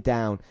fighting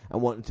down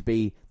and wanting to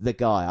be the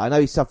guy. I know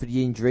he suffered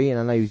the injury, and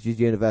I know he was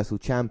Universal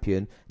Champion,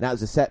 and that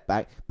was a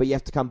setback, but you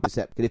have to come to a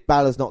setback. Because if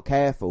Balor's not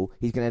careful,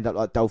 he's going to end up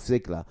like Dolph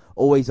Ziggler,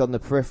 always on the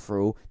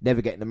peripheral,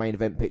 never getting the main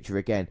event picture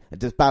again.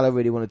 And does Balor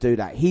really want to do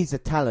that? He's a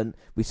talent.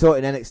 We saw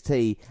it in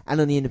NXT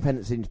and on the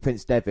independents in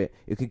Prince Devitt,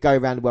 who could go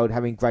around the world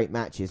having great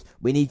matches.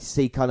 We need to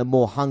see kind of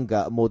more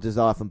hunger and more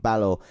desire from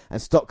Balor,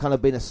 and stop kind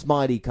of being a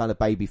smiley kind of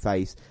baby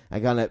face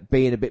and kind of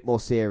being a bit more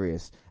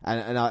serious.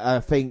 And I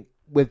think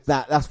with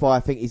that, that's why I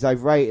think he's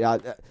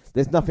overrated.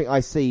 There's nothing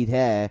I see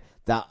here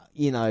that,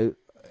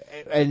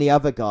 any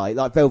other guy,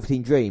 like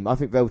Velveteen Dream. I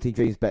think Velveteen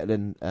Dream is better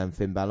than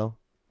Finn Balor.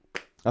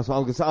 That's what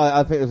I'm going to say.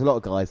 I think there's a lot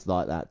of guys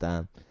like that,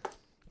 Dan.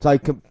 So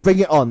bring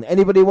it on.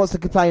 Anybody who wants to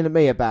complain to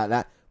me about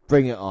that,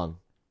 bring it on.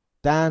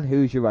 Dan,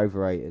 who's your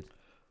overrated?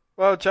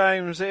 Well,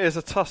 James, it is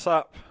a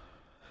toss-up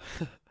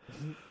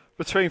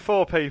between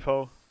four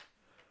people.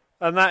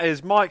 And that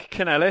is Mike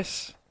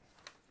Kanellis.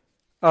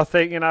 I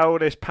think, all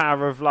this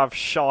power of love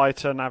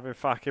shite and having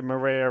fucking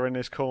Maria in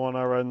his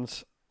corner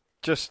and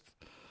just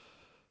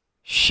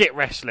shit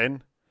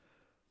wrestling.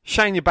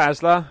 Shayna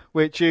Baszler,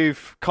 which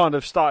you've kind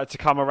of started to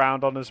come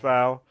around on as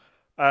well.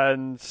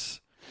 And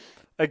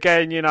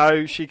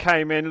again, she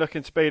came in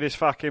looking to be this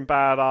fucking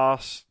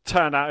badass.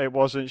 Turned out it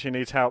wasn't. She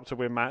needs help to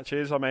win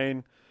matches. I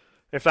mean,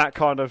 if that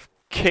kind of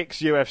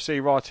kicks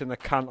UFC right in the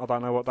cunt, I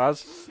don't know what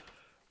does.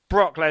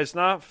 Brock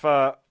Lesnar,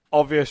 for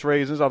obvious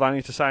reasons I don't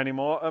need to say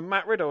anymore, and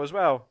Matt Riddle as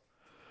well.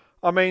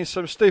 I mean,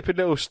 some stupid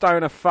little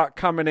stoner fuck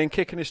coming in,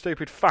 kicking his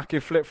stupid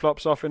fucking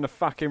flip-flops off in the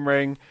fucking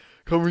ring.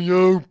 Coming,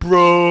 yo,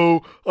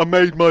 bro, I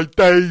made my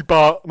day,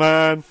 but,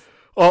 man,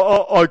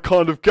 I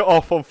kind of get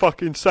off on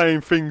fucking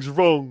saying things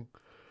wrong.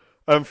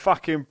 And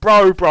fucking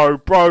bro,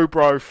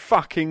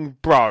 fucking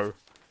bro.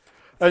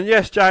 And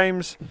yes,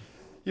 James,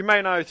 you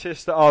may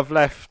notice that I've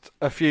left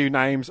a few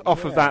names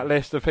off of that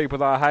list of people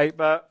that I hate,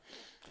 but...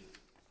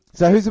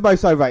 So who's the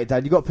most overrated,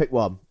 Dan? You've got to pick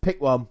one. Pick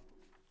one.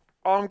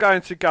 I'm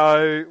going to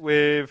go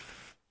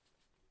with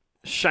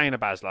Shayna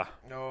Baszler.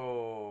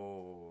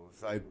 Oh,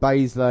 so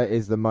Baszler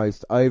is the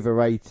most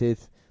overrated,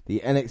 the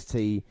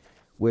NXT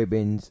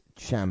Women's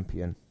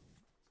Champion.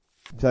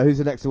 So who's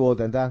the next award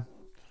then, Dan?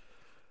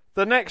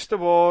 The next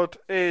award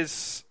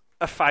is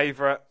a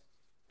favourite,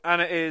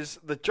 and it is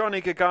the Johnny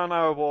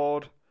Gargano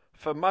Award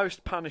for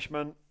most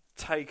punishment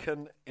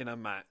taken in a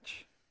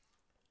match.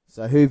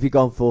 So who have you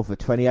gone for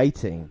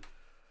 2018?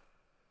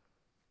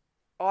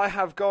 I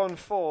have gone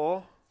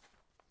for,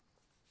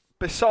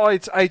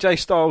 besides AJ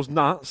Styles'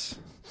 nuts,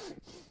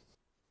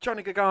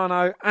 Johnny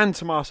Gargano and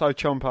Tommaso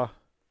Ciampa.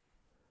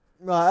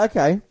 Right,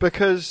 okay.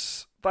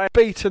 Because they've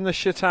beaten the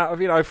shit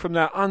out of, from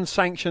their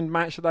unsanctioned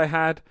match that they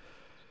had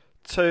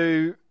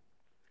to,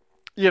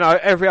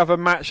 every other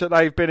match that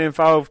they've been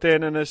involved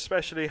in, and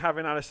especially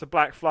having Aleister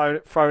Black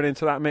thrown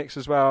into that mix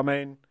as well. I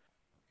mean,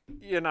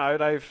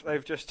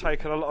 they've just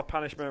taken a lot of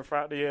punishment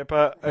throughout the year.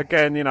 But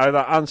again,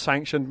 that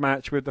unsanctioned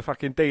match with the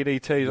fucking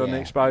DDTs on the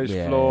exposed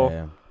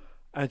floor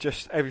and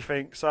just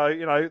everything.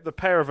 So, the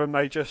pair of them,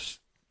 they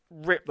just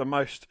rip the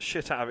most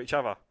shit out of each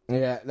other.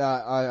 Yeah, no,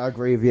 I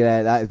agree with you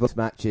there. That is most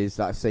matches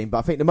that I've seen. But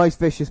I think the most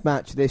vicious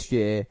match this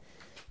year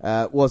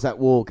was at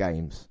War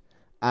Games.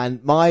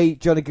 And my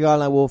Johnny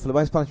Gargano Award for the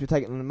most punishment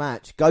taken in the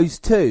match goes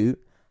to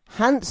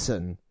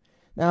Hanson.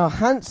 Now,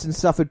 Hanson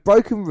suffered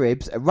broken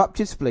ribs, a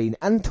ruptured spleen,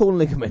 and torn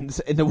ligaments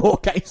in the War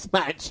Games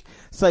match.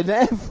 So,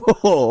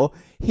 therefore,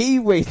 he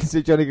wins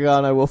the Johnny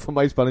Gargano Award for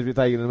most punishment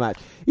taken in the match.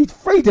 He's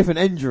 3 different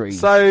injuries.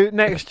 So,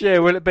 next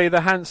year, will it be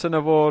the Hanson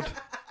Award?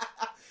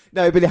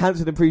 No, it'll be the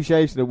Hanson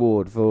Appreciation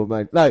Award for...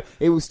 No,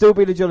 it will still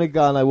be the Johnny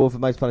Gargano Award for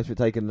most punishment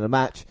taken in the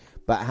match,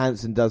 but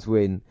Hanson does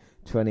win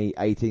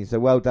 2018. So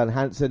well done,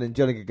 Hanson, and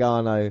Johnny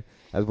Gargano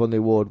has won the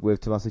award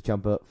with Tommaso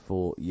Ciampa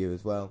for you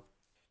as well.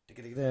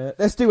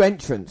 Let's do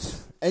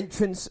entrance.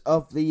 Entrance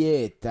of the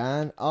year,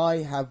 Dan. I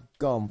have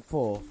gone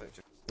for...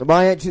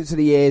 My entrance of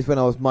the year is when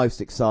I was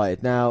most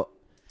excited. Now,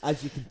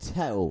 as you can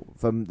tell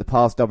from the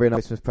past WNR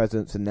Christmas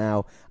presents and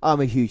now,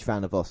 I'm a huge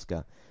fan of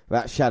Asuka,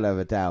 without a shadow of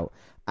a doubt.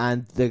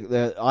 And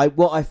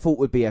what I thought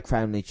would be a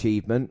crowning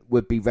achievement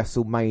would be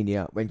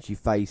WrestleMania when she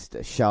faced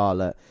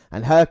Charlotte.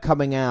 And her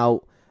coming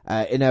out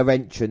in her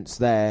entrance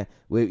there,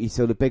 where you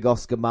saw the big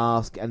Asuka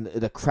mask and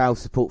the crowd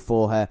support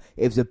for her.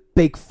 It was a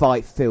big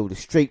fight feel. The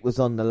streak was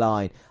on the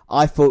line.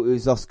 I thought it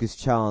was Asuka's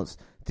chance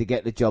to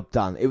get the job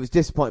done. It was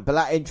disappointing, but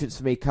that entrance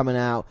for me coming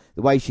out,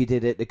 the way she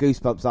did it, the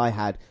goosebumps I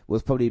had,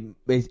 was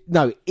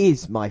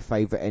is my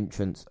favourite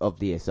entrance of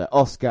the year. So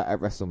Asuka at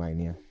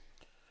WrestleMania.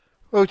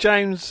 Well,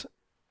 James,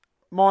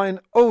 mine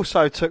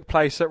also took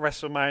place at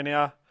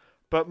WrestleMania,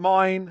 but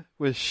mine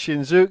was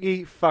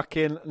Shinsuke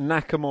fucking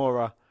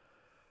Nakamura.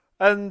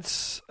 And,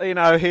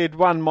 he'd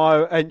won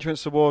my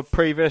entrance award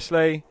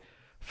previously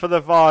for the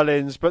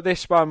violins, but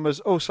this one was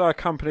also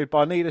accompanied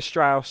by Nita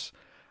Strauss,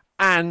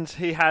 and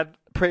he had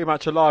pretty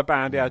much a live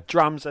band. He had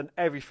drums and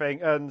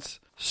everything, and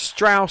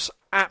Strauss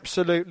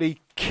absolutely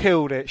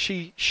killed it.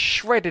 She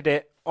shredded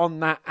it on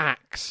that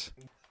axe.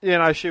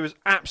 She was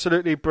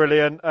absolutely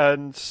brilliant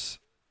and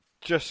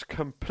just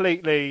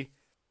completely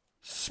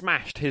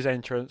smashed his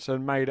entrance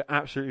and made it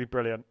absolutely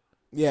brilliant.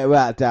 Yeah,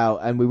 without a doubt,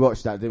 and we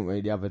watched that, didn't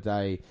we, the other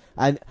day?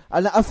 And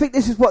I think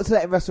this is what's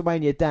letting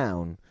WrestleMania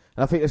down,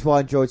 and I think that's why I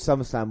enjoyed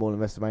SummerSlam more than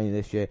WrestleMania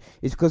this year,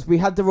 is because we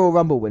had the Royal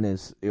Rumble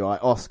winners,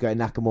 Asuka and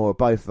Nakamura,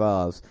 both of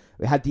ours.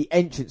 We had the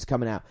entrants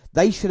coming out.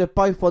 They should have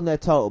both won their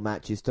title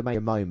matches to make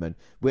a moment.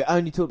 We're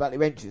only talking about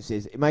their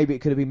entrances. Maybe it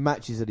could have been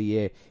matches of the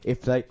year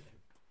if they,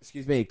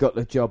 got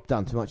the job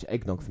done. Too much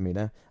eggnog for me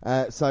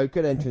there. So,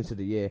 good entrance of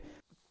the year.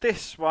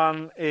 This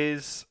one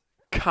is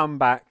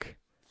comeback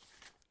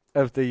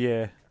of the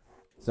year.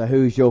 So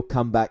who's your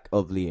comeback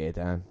of the year,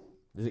 Dan?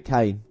 Is it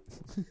Kane?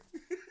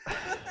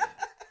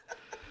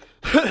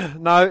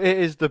 No, it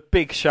is the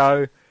Big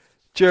Show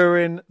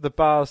during the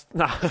bars.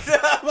 No.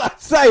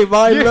 Say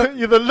mine.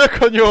 The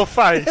look on your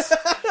face.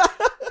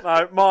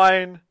 No,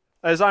 mine.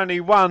 There's only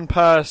one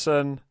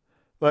person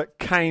that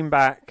came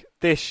back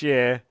this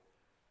year,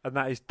 and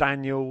that is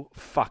Daniel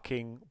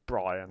fucking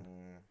Bryan.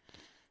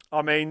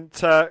 I mean,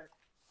 to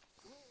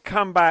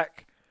come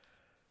back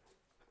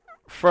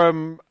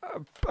from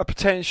a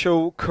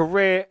potential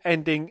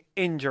career-ending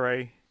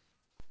injury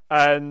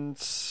and,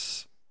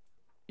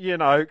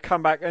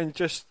 come back and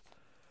just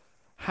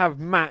have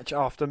match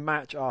after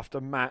match after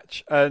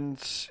match. And,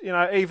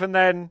 even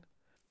then,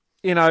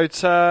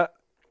 to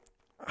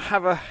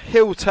have a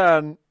heel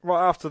turn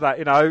right after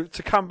that,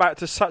 to come back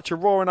to such a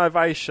roaring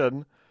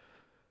ovation,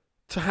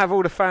 to have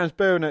all the fans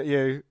booing at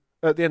you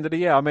at the end of the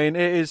year. I mean,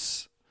 it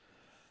is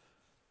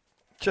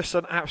just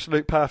an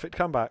absolute perfect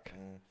comeback.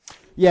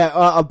 Yeah,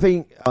 I've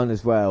been on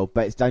as well,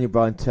 but it's Daniel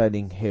Bryan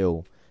turning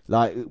heel.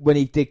 Like, when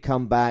he did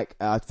come back,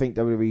 I think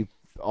WWE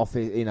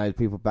office,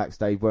 people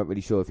backstage weren't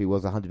really sure if he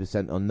was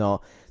 100% or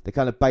not. The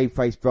kind of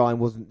babyface Bryan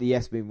wasn't, the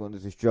yes movement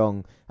wasn't as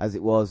strong as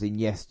it was in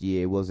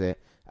yesteryear, was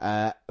it?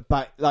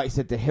 But like I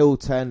said, the heel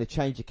turn, the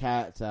change of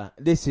character.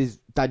 This is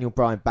Daniel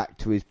Bryan back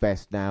to his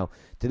best now,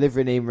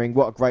 delivering in ring.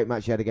 What a great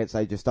match he had against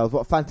AJ Styles.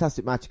 What a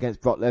fantastic match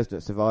against Brock Lesnar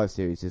at Survivor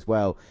Series as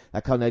well.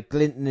 That kind of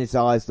glint in his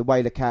eyes, the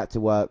way the character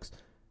works.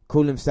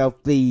 Calling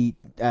himself the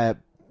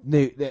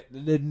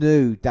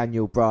new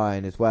Daniel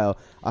Bryan as well.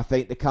 I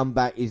think the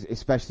comeback is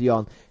especially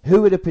on.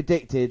 Who would have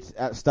predicted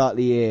at the start of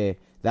the year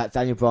that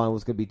Daniel Bryan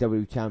was going to be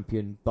WWE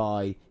champion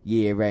by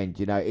year end?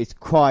 It's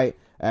quite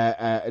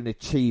an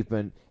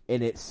achievement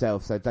in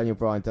itself. So Daniel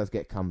Bryan does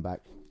get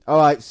comeback. All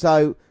right,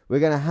 so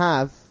we're going to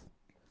have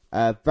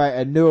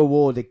a new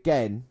award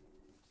again,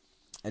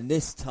 and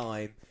this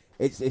time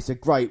it's a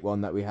great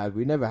one that we had.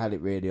 We never had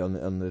it really on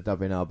the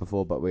WNR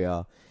before, but we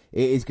are.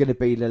 It is going to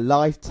be the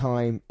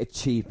Lifetime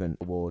Achievement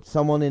Award.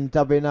 Someone in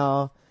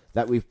WNR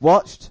that we've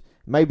watched,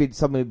 maybe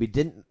someone we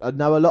didn't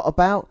know a lot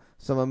about,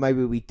 someone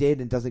maybe we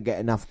did and doesn't get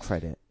enough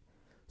credit.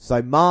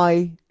 So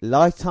my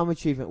Lifetime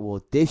Achievement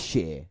Award this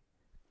year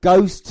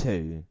goes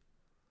to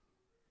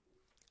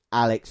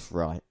Alex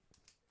Wright.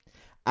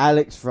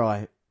 Alex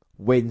Wright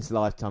wins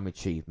Lifetime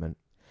Achievement.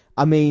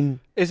 I mean...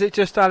 Is it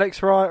just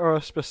Alex Wright or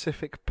a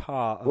specific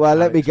part? Well,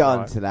 let me get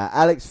on to that.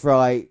 Alex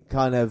Wright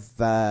kind of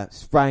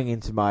sprang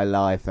into my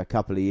life a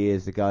couple of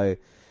years ago.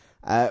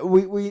 I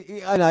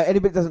know,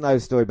 anybody that doesn't know the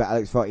story about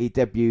Alex Wright, he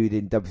debuted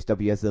in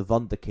WCW as the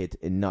Wonder Kid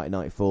in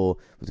 1994.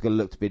 Was going to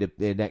look to be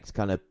the next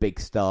kind of big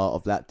star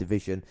of that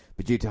division.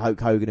 But due to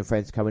Hulk Hogan and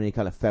friends coming in, he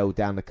kind of fell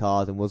down the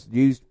card and was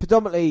used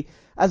predominantly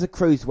as a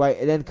cruiserweight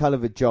and then kind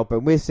of a jobber.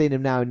 And we're seeing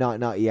him now in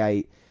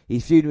 1998.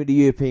 He's feuding with the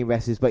European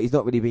wrestlers, but he's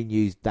not really been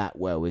used that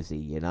well, is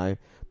he,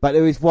 But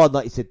there is one,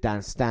 like you said, Dan,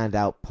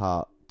 standout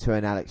part to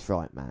an Alex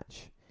Wright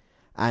match.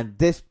 And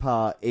this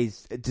part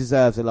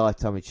deserves a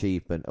Lifetime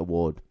Achievement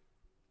Award.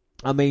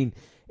 I mean,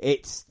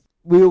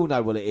 we all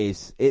know what it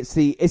is. It's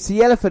the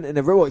elephant in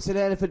the room. It's an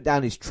elephant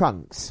down his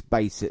trunks,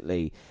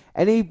 basically.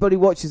 Anybody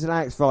watches an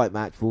Alex Wright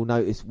match will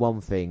notice one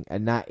thing,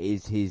 and that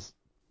is his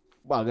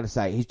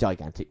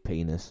gigantic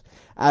penis.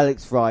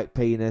 Alex Wright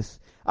penis.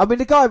 I mean,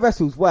 the guy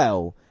wrestles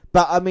well.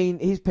 But, I mean,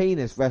 his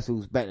penis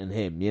wrestles better than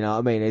him, you know what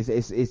I mean?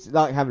 It's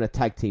like having a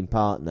tag team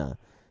partner,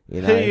 He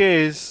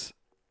is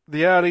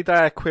the early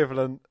day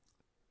equivalent.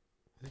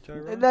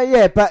 No,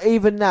 yeah, but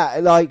even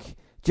that, like,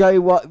 Joey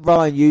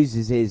Ryan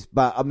uses his,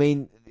 but, I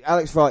mean,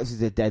 Alex Wright's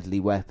is a deadly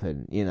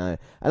weapon, And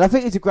I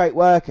think he's a great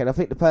worker, and I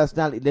think the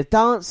personality, the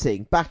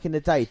dancing back in the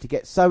day to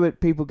get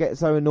people get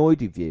so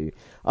annoyed with you,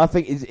 I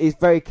think is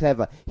very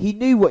clever. He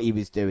knew what he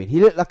was doing. He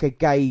looked like a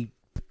gay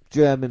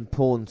German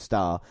porn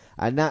star,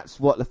 and that's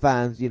what the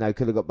fans, could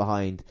have got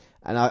behind.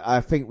 And I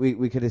think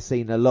we could have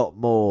seen a lot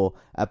more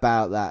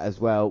about that as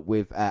well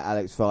with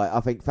Alex Wright.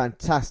 I think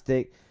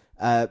fantastic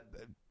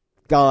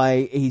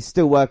guy. He's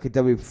still working at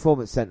W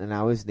Performance Centre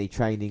now, isn't he?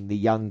 Training the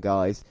young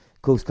guys.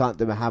 Of course, can't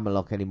do a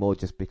hammerlock anymore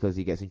just because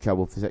he gets in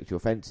trouble for sexual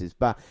offences.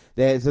 But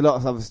there's a lot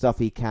of other stuff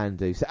he can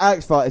do. So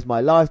Alex Wright is my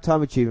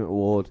Lifetime Achievement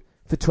Award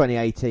for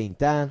 2018.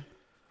 Dan?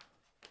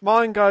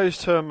 Mine goes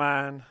to a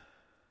man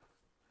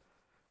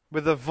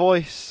with a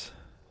voice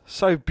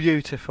so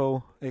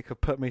beautiful it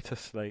could put me to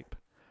sleep.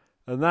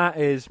 And that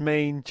is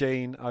Mean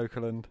Gene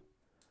Okerlund.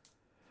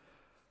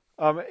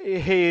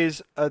 He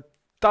is a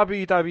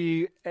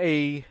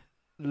WWE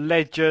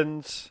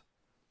legend,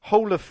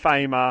 Hall of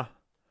Famer,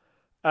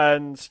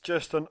 and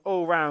just an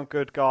all-round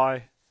good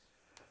guy.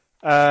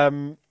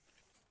 He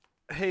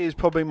is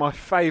probably my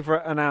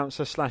favourite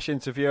announcer /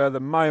 interviewer, the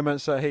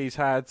moments that he's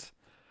had.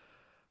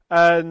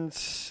 And,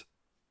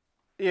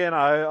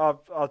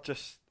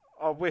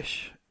 I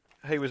wish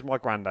he was my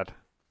granddad.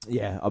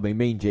 Yeah, I mean,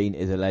 Mean Gene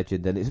is a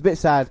legend, and it's a bit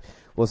sad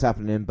what's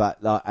happening,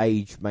 but like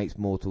age makes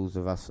mortals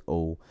of us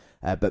all.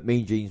 But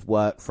Mean Gene's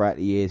work throughout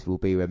the years will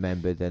be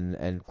remembered,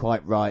 and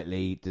quite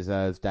rightly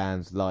deserves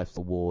Dan's Life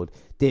Award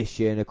this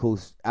year. And of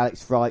course,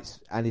 Alex Wright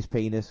and his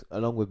penis,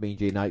 along with Mean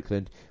Gene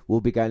Okerlund,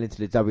 will be going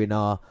into the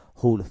WNR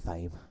Hall of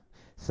Fame.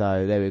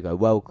 So there we go.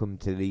 Welcome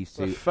to these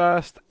two. The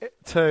first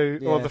two,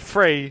 or the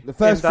three. The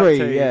first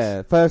three,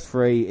 yeah. First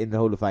three in the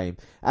Hall of Fame.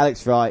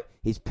 Alex Wright,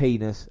 his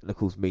penis, and of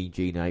course Mean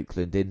Gene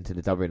Okerlund into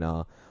the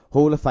WNR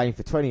Hall of Fame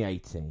for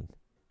 2018.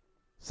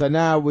 So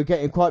now we're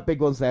getting quite big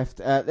ones left.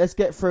 Let's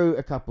get through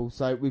a couple.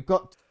 So we've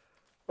got...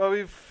 Well,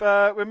 we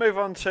move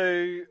on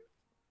to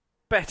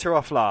Better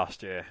Off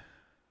Last Year.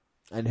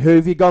 And who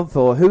have you gone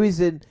for? Who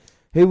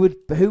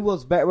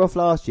was better off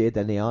last year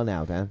than they are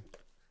now, Dan?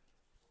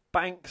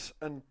 Banks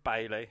and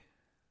Bailey.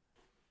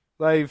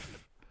 They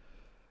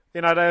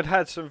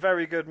had some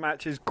very good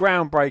matches,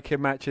 groundbreaking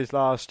matches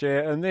last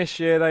year, and this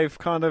year they've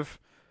kind of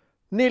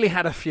nearly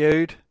had a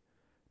feud,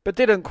 but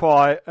didn't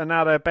quite, and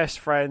now they're best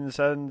friends,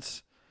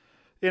 and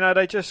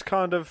they just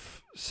kind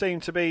of seem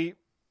to be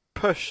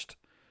pushed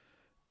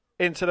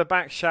into the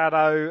back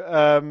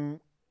shadow,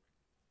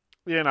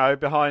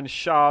 behind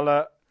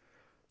Charlotte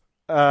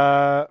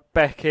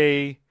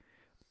Becky,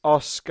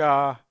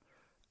 Oscar,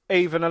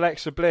 even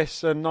Alexa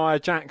Bliss and Nia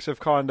Jax have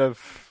kind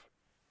of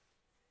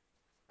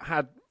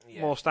had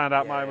more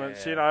standout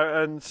moments, you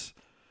know, and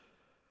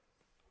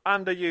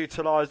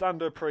underutilised,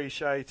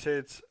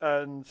 underappreciated,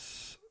 and,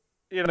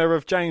 you know,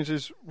 of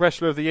James's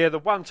Wrestler of the Year, the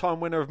one-time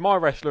winner of my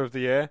Wrestler of the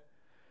Year,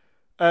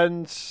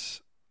 and,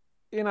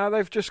 you know,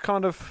 they've just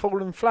kind of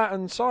fallen flat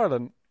and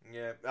silent.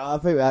 Yeah, I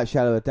think without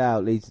shadow of a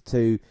doubt leads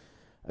to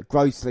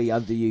grossly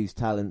underused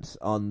talents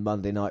on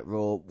Monday Night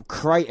Raw.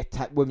 Create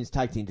a women's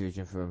tag team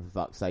division for them, for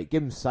fuck's sake.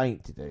 Give them something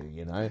to do,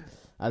 you know,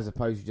 as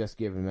opposed to just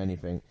giving them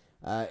anything.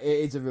 It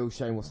is a real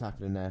shame what's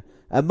happening there.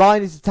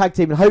 Mine is a tag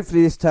team, and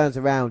hopefully this turns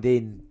around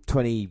in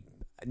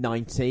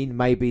 2019.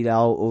 Maybe there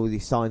are all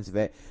these signs of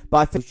it. But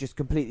I think it's just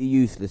completely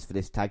useless for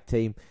this tag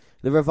team.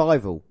 The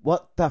Revival.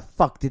 What the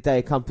fuck did they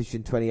accomplish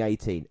in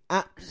 2018?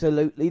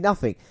 Absolutely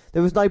nothing.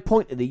 There was no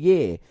point of the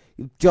year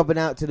jobbing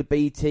out to the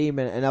B team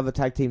and other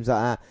tag teams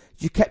like that.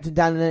 You kept them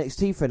down in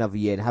NXT for another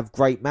year and have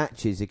great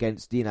matches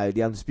against, you know,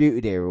 the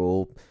Undisputed Era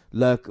or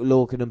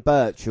Lorcan and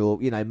Birch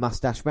or, you know,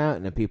 Mustache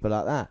Mountain and people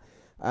like that.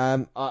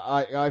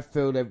 I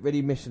feel they're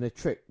really missing a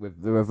trick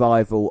with the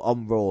Revival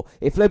on Raw.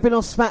 If they've been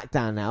on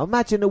SmackDown now,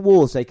 imagine the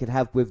wars they could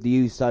have with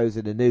the Usos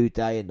and the New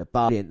Day and the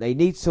Bar. They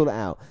need to sort it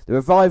out. The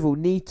Revival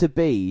need to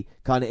be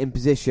kind of in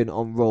position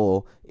on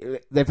Raw.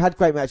 They've had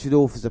great matches with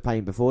Authors of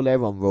Pain before.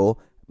 They're on Raw.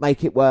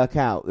 Make it work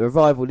out. The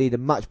Revival need a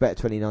much better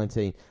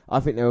 2019. I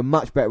think they were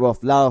much better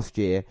off last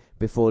year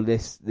before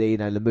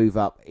the move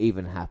up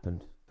even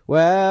happened.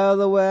 Well,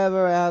 the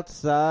weather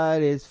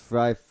outside is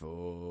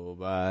frightful,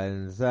 but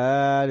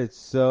inside it's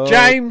so...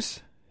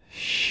 James,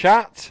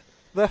 shut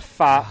the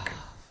fuck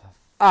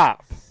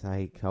up.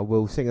 Sake, I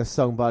will sing a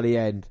song by the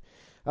end.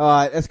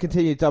 Alright, let's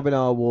continue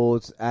WNR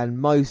Awards, and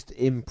most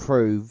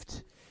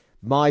improved.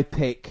 My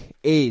pick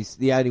is,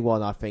 the only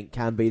one I think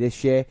can be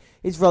this year,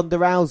 is Ronda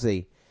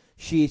Rousey.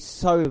 She is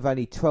so with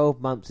only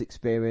 12 months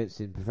experience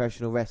in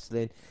professional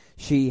wrestling.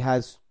 She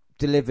has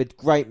delivered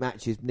great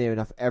matches near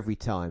enough every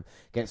time.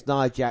 Against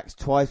Nia Jax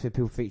twice when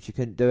people think she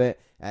couldn't do it.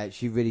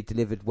 She really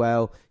delivered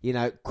well. You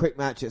know, quick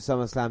match at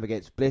SummerSlam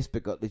against Bliss,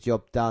 but got the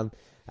job done.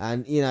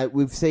 And, you know,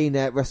 we've seen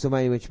at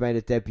WrestleMania when she made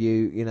a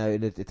debut, you know,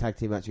 in the tag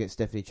team match against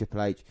Stephanie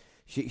Triple H.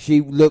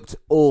 She looked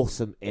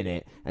awesome in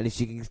it. And if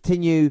she can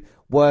continue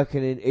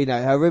working in, you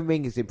know, her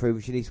ring is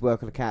improving. She needs to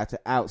work on the character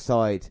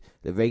outside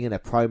the ring and her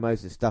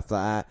promos and stuff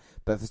like that.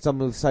 But for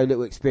someone with so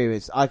little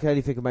experience, I can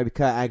only think of maybe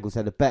Kurt Angle's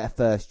had a better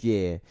first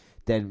year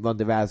than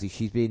Ronda Rousey.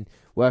 She's been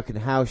working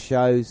house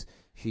shows.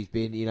 She's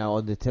been, you know,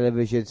 on the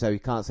television, so you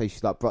can't say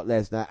she's like Brock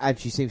Lesnar. And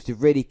she seems to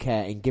really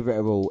care and give it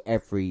her all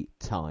every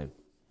time.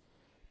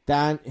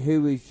 Dan,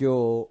 who is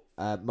your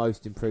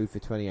most improved for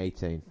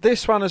 2018?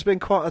 This one has been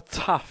quite a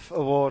tough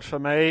award for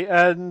me,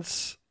 and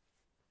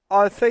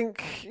I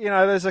think, you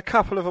know, there's a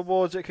couple of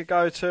awards it could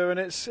go to, and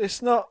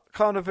it's not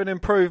kind of an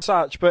improved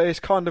such, but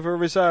it's kind of a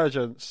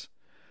resurgence.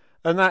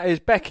 And that is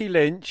Becky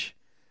Lynch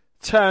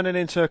turning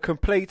into a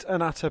complete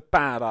and utter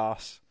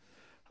badass.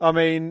 I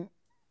mean,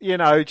 you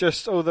know,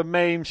 just all the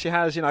memes she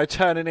has, you know,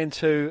 turning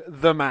into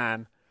the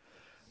man.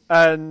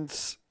 And,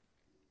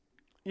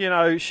 you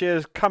know, she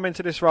has come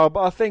into this role,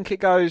 but I think it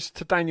goes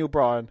to Daniel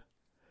Bryan.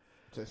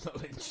 So it's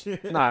not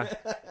Lynch. No.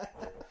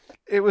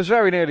 It was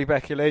very nearly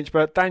Becky Lynch,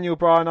 but Daniel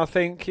Bryan, I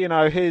think, you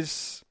know,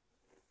 his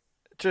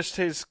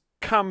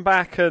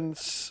comeback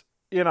and,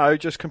 you know,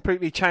 just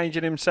completely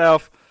changing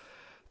himself,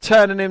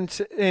 turning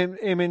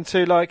him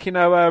into, like, you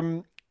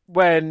know,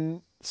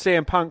 when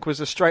CM Punk was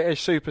a straight edge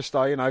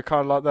superstar, you know,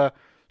 kind of like the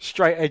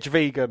straight edge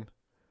vegan.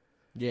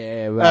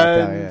 Yeah, right.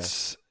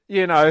 And,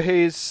 you know,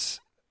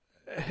 it's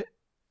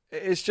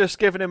just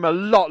given him a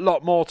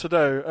lot more to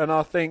do. And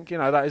I think, you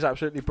know, that is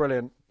absolutely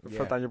brilliant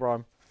for Daniel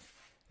Bryan.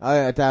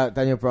 I doubt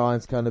Daniel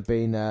Bryan's kind of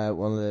been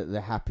one of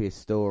the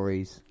happiest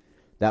stories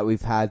that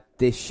we've had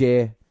this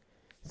year.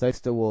 So it's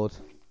the award.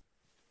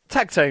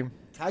 Tag team.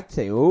 Tag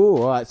team. Ooh,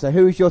 all right. So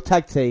who is your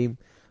tag team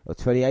of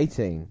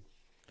 2018?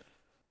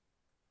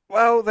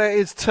 Well, there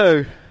is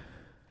two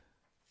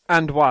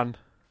and one.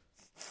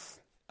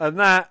 And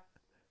that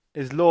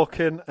is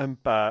Lorcan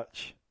and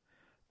Birch.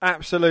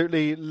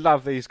 Absolutely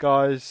love these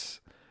guys.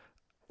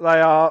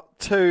 They are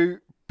two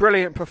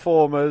brilliant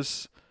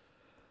performers.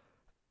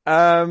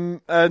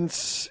 And,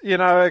 you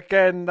know,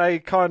 again, they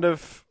kind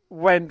of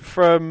went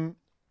from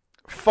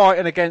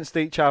fighting against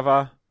each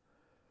other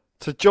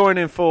to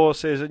joining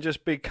forces and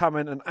just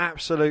becoming an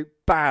absolute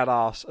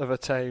badass of a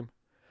team.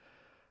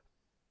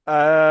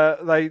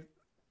 I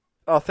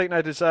think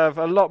they deserve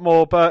a lot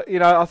more, but, you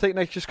know, I think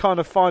they're just kind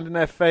of finding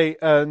their feet,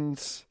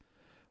 and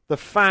the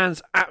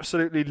fans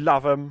absolutely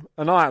love them,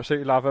 and I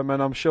absolutely love them,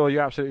 and I'm sure you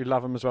absolutely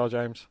love them as well,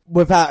 James.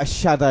 Without a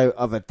shadow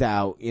of a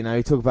doubt, you know,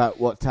 you talk about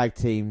what tag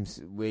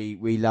teams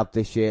we love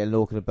this year, and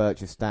Lorcan and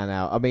Birch have stand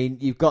out. I mean,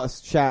 you've got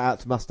to shout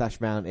out to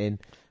Mustache Mountain.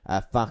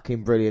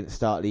 Fucking brilliant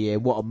start of the year.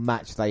 What a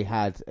match they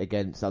had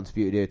against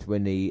Undisputed Era to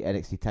win the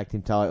NXT Tag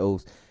Team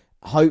titles.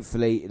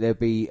 Hopefully there'll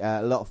be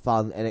a lot of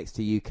fun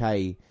NXT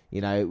UK,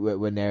 you know,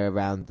 when they're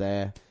around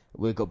there.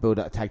 We've got to build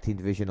up a tag team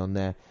division on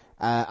there.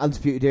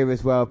 Undisputed Era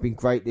as well have been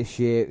great this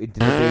year in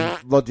delivering.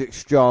 Roderick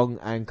Strong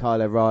and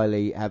Kyle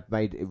O'Reilly have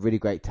made a really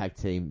great tag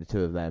team, the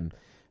two of them.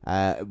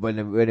 When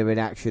they're in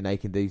action, they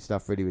can do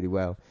stuff really, really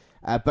well.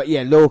 But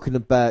yeah, Lorcan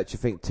and Birch, I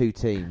think, two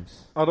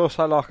teams. I'd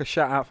also like a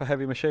shout out for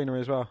Heavy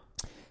Machinery as well.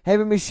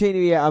 Heavy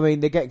Machinery, yeah, I mean,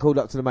 they're getting called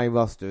up to the main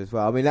roster as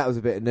well. I mean, that was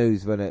a bit of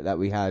news, wasn't it, that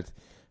we had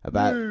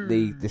about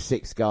the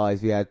 6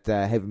 guys. We had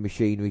Heavy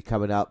Machinery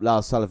coming up.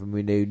 Lars Sullivan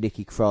we knew,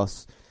 Nikki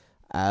Cross,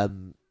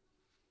 and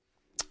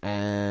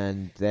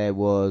there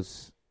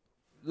was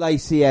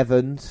Lacey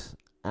Evans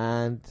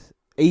and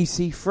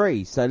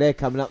EC3. So they're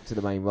coming up to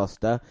the main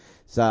roster.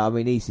 So, I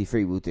mean,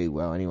 EC3 will do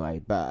well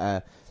anyway.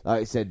 But,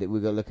 like I said,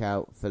 we've got to look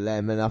out for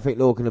them. And I think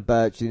Lorcan and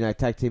Birch,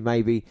 tag team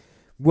maybe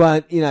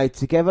weren't,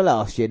 together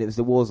last year. And it was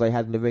the wars they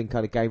had in the ring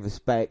kind of gave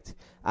respect.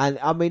 And,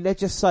 I mean, they're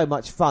just so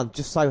much fun,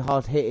 just so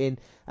hard-hitting.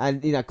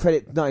 And,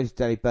 credit not only to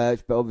Danny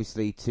Birch, but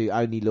obviously to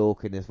Only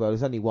Lorcan as well.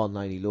 There's only one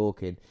Only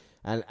Lorcan.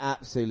 And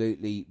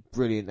absolutely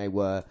brilliant they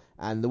were.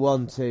 And the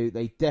 1-2,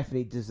 they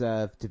definitely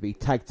deserve to be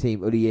Tag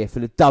Team of the Year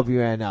for the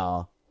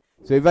WNR.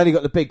 So we've only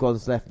got the big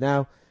ones left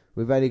now.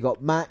 We've only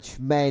got match,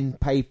 men,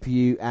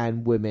 pay-per-view,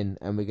 and women.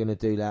 And we're going to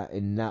do that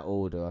in that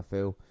order, I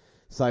feel.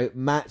 So,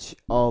 match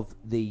of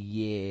the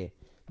year.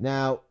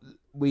 Now,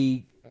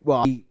 we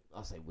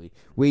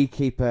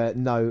keep a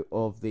note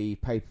of the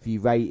pay-per-view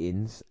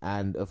ratings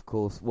and, of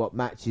course, what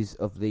matches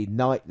of the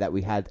night that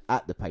we had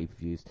at the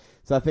pay-per-views.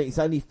 So I think it's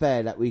only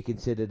fair that we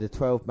consider the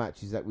 12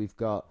 matches that we've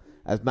got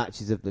as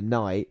matches of the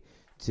night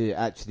to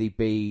actually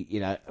be,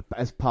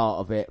 as part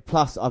of it.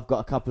 Plus, I've got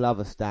a couple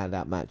other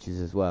standout matches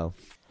as well.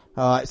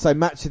 Alright, so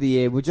match of the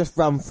year. We'll just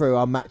run through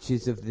our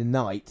matches of the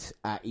night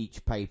at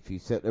each pay-per-view.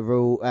 So they're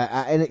all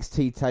at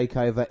NXT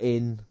TakeOver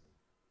in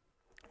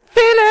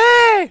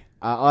Philly!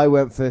 I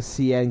went for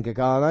Cien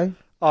Gargano.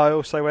 I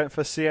also went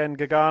for Cien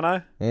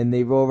Gargano. In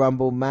the Royal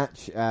Rumble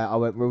match, I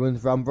went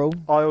Women's Rumble.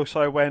 I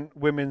also went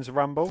Women's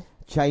Rumble.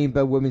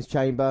 Chamber, Women's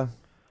Chamber.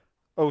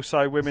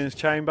 Also Women's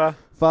Chamber.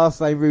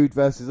 Fastlane, Rude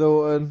versus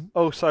Orton.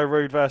 Also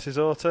Rude versus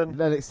Orton.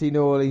 NXT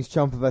New Orleans,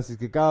 Ciampa versus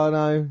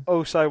Gargano.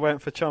 Also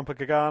went for Ciampa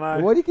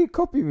Gargano. What do you keep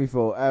copying me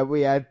for?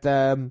 We had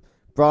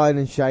Brian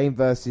and Shane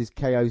versus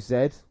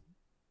KOZ.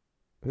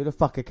 Who the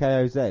fuck are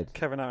KOZ?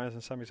 Kevin Owens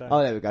and Sami Zayn.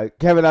 Oh, there we go.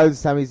 Kevin Owens and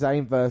Sami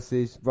Zayn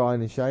versus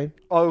Brian and Shane.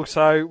 I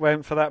also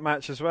went for that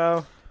match as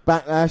well.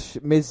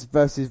 Backlash, Miz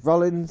versus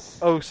Rollins.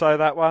 Also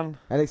that one.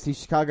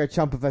 NXT Chicago,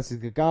 Ciampa versus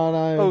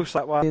Gargano. Also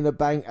that one. In the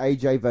Bank,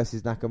 AJ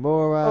versus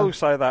Nakamura.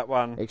 Also that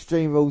one.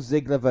 Extreme Rules,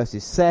 Ziggler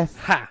versus Seth.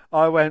 Ha!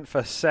 I went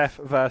for Seth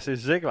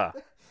versus Ziggler.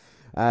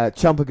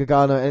 Ciampa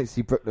Gargano,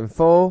 NXT Brooklyn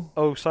 4.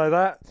 Also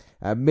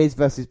that. Miz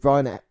versus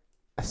Brian at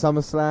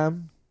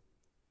SummerSlam.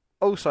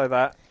 Also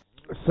that.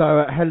 So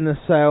at Hell in a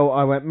Cell,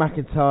 I went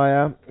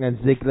McIntyre and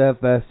Ziggler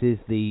versus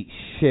the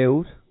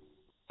Shield.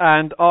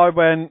 And I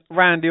went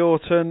Randy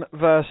Orton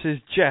versus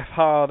Jeff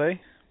Hardy.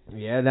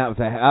 Yeah, that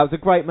was a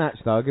great match,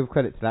 though. I'll give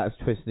credit to that. It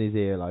was twisting his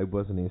earlobe,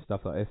 wasn't he, and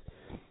stuff like this.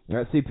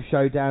 At Super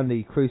Showdown,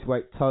 the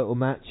Cruiserweight title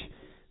match,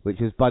 which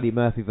was Buddy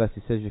Murphy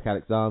versus Cedric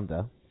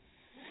Alexander.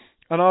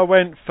 And I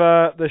went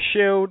for the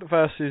Shield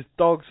versus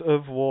Dogs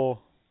of War.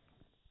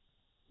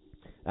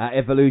 At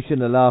Evolution,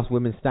 the last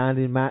women's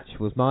standing match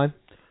was mine.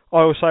 I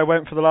also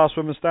went for the last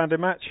women's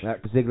standing match.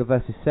 Ziggler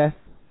versus Seth.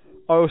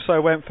 I also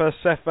went for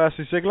Seth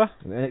versus Ziggler.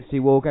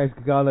 NXT War Games,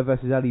 Gargano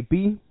versus Ali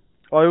B.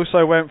 I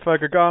also went for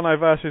Gargano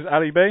versus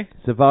Ali B.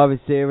 Survivor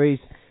Series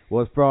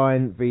was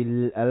Bryan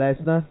v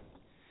Lesnar.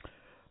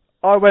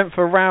 I went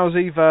for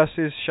Rousey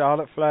versus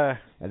Charlotte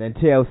Flair. And then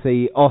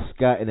TLC,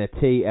 Oscar in a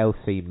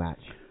TLC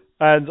match.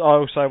 And I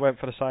also went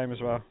for the same as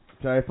well.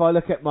 So if I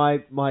look at my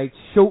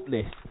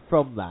shortlist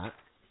from that,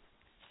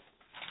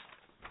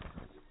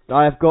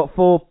 I have got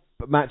 4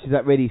 matches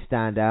that really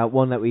stand out.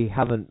 One that we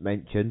haven't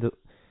mentioned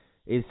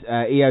is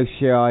Io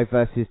Shirai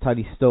versus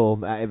Toni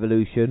Storm at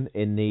Evolution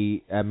in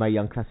the Mae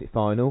Young Classic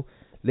Final.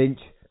 Lynch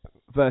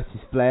versus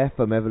Flair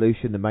from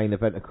Evolution, the main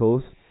event, of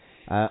course.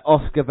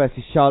 Oscar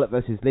versus Charlotte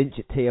versus Lynch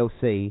at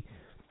TLC.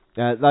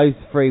 Those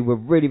 3 were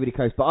really, really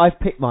close. But I've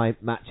picked my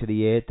match of the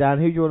year. Dan,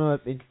 who do you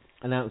want to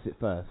announce it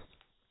first?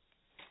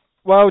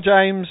 Well,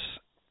 James,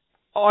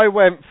 I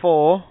went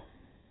for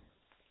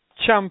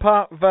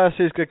Ciampa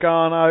versus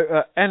Gargano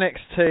at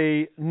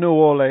NXT New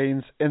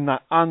Orleans in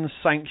that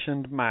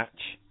unsanctioned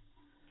match.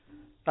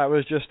 That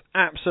was just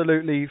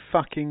absolutely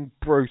fucking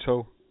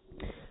brutal.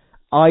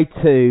 I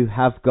too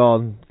have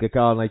gone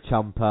Gargano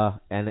Ciampa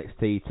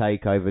NXT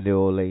TakeOver New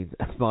Orleans.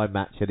 That's my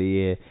match of the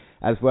year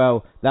as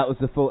well. That was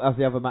that's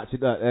the other match.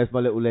 Look, there's my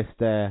little list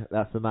there.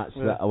 That's the match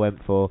that I went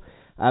for.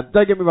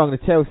 Don't get me wrong,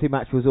 the Chelsea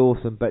match was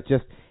awesome, but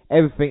just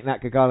everything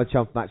that Gargano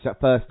Ciampa match that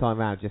first time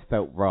round just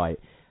felt right.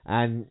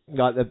 And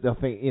like I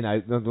think I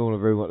don't want to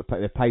ruin what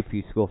the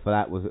pay-per-view score for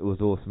that was. It was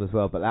awesome as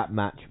well. But that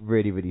match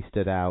really, really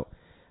stood out.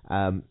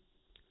 And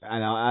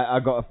I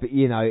got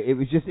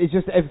it's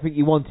just everything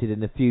you wanted in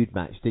the feud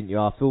match, didn't you?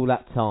 After all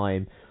that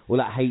time, all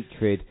that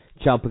hatred,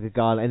 Ciampa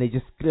Gargano, and they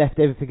just left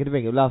everything in the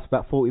ring. It lasted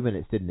about 40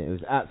 minutes, didn't it? It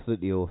was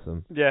absolutely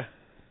awesome. Yeah.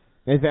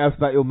 Anything else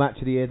about your match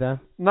of the year, Dan?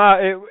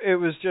 No, it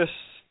was just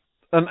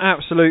an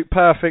absolute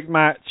perfect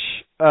match.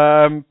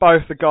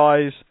 Both the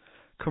guys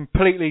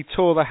completely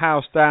tore the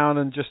house down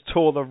and just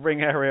tore the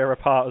ring area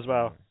apart as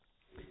well.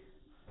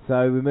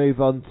 So we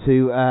move on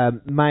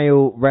to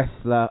Male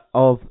Wrestler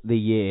of the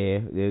Year.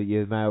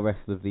 Your Male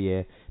Wrestler of the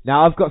Year.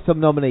 Now, I've got some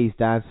nominees,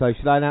 Dan, so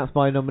should I announce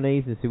my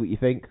nominees and see what you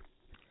think?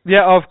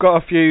 Yeah, I've got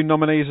a few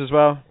nominees as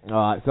well.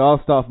 Alright, so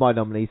I'll start with my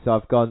nominees. So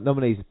I've got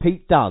nominees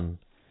Pete Dunne.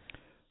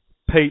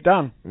 Pete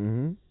Dunne.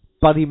 Mm-hmm.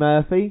 Buddy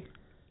Murphy.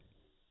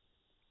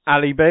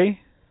 Ali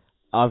B.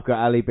 I've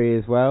got Ali B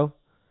as well.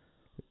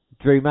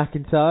 Drew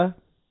McIntyre.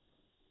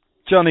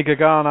 Johnny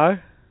Gargano.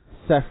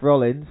 Seth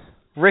Rollins.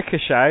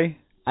 Ricochet.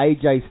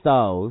 AJ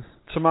Styles.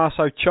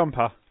 Tommaso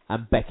Ciampa.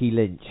 And Becky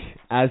Lynch.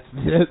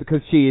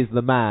 Because she is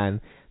the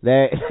man.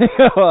 They're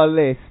on our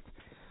list.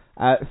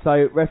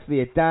 So, rest of the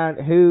year. Dan,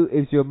 who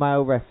is your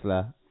male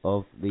wrestler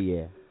of the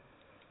year?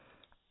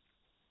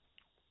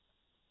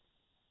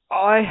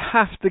 I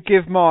have to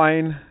give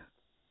mine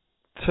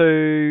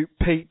to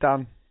Pete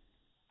Dunne.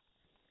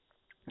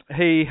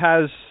 He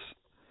has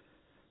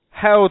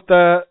held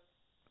the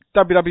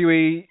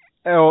WWE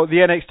or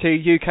the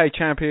NXT UK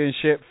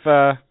Championship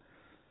for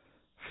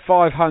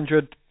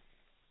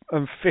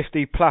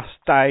 550 plus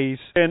days.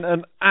 Been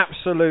an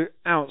absolute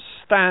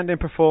outstanding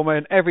performer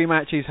in every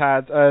match he's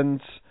had,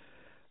 and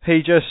he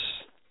just,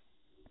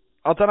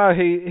 I don't know,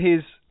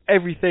 he's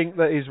everything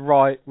that is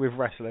right with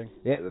wrestling.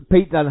 Yeah,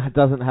 Pete Dunne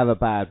doesn't have a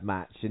bad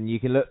match, and you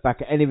can look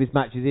back at any of his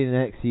matches in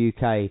NXT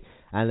UK,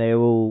 and they're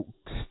all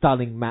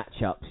stunning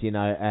matchups, you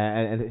know,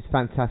 and it's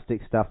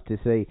fantastic stuff to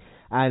see.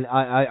 And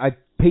I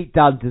Pete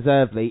Dunne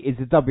deservedly is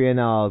the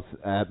WNR's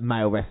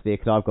male wrestler,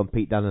 because I've gone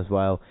Pete Dunne as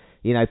well.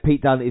 You know,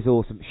 Pete Dunne is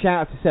awesome.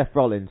 Shout out to Seth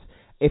Rollins.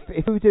 If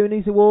we were doing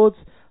these awards,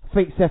 I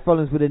think Seth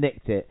Rollins would have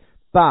nicked it.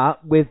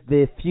 But with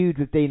the feud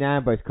with Dean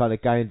Ambrose kind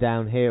of going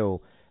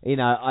downhill, you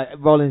know,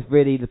 Rollins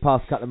really the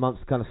past couple of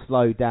months kind of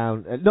slowed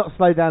down. Not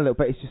slowed down a little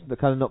bit, it's just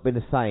kind of not been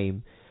the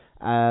same.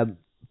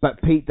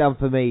 But Pete Dunne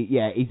for me,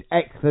 yeah, he's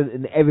excellent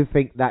in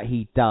everything that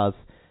he does.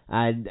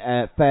 And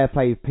fair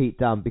play with Pete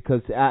Dunne,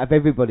 because out of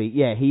everybody,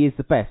 yeah, he is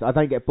the best. I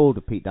don't get bored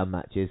with Pete Dunne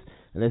matches.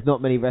 And there's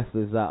not many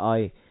wrestlers that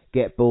I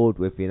get bored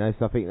with, you know.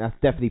 So I think that's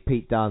definitely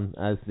Pete Dunne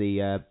as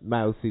the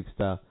male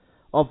superstar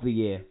of the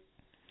year.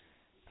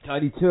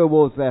 Only 2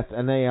 awards left,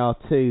 and they are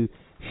 2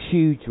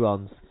 huge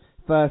ones.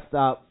 First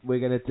up, we're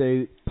going to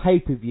do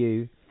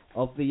pay-per-view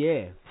of the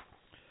year.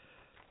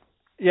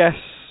 Yes,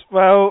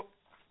 well,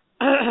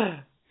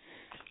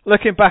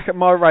 looking back at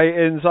my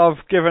ratings,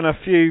 I've given a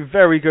few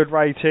very good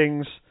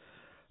ratings.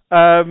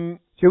 Should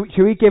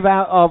we give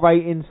out our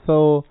ratings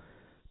for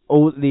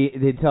all the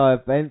entire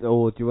event,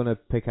 or do you want to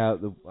pick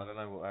out the... I don't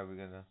know, what are we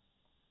going to...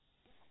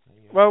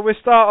 Well, we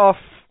start off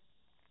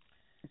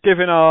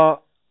giving our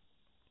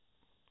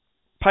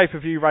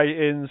pay-per-view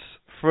ratings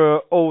for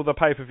all the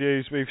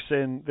pay-per-views we've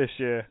seen this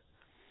year.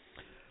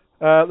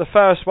 The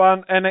first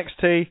one,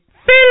 NXT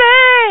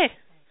Philly!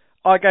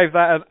 I gave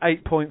that an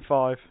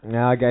 8.5.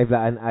 Yeah, I gave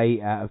that an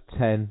 8 out of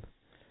 10.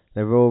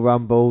 The Royal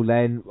Rumble,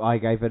 then I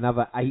gave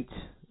another 8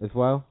 as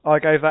well. I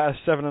gave that a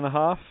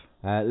 7.5.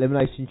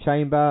 Elimination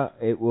Chamber,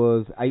 it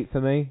was 8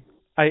 for me.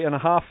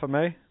 8.5 for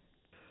me.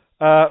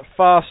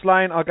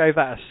 Fastlane, I gave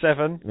that a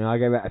 7. Yeah, I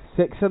gave that a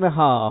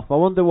 6.5. I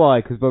wonder why,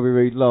 because Bobby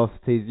Roode lost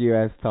his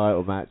US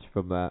title match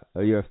from that,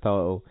 US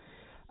title.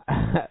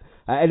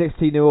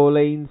 NXT New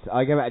Orleans,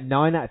 I gave it a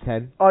 9 out of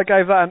 10. I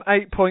gave that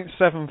an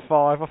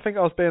 8.75. I think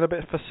I was being a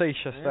bit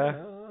facetious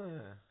there.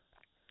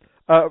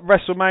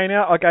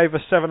 WrestleMania, I gave a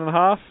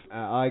 7.5.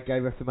 I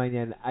gave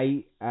WrestleMania an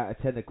 8 out of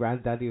 10, the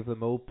granddaddy of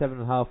them all.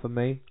 7.5 for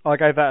me. I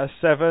gave that a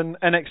 7.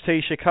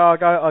 NXT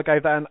Chicago, I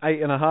gave that an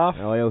 8.5.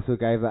 I also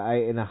gave that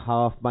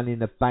 8.5. Money in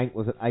the Bank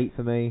was an 8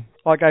 for me.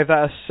 I gave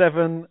that a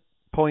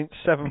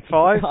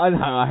 7.75. I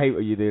know, I hate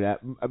when you do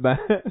that.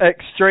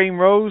 Extreme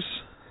Rules.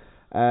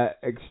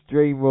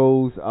 Extreme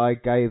Rules, I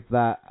gave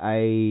that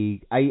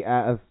a 8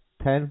 out of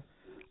 10.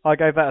 I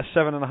gave that a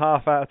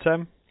 7.5 out of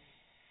 10.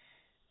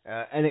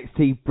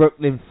 NXT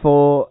Brooklyn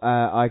 4,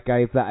 I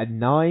gave that a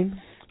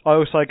 9. I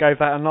also gave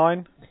that a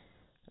 9.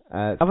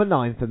 Another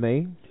 9 for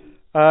me.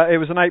 It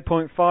was an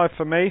 8.5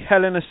 for me.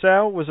 Hell in a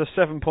Cell was a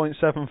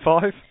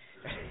 7.75.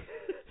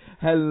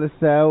 Hell in a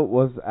Cell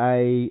was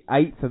a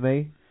 8 for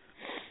me.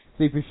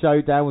 Super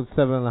Showdown was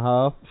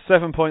 7.5.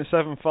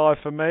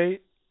 7.75 for me.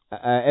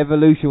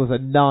 Evolution was a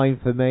 9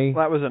 for me.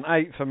 That was an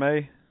 8 for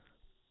me.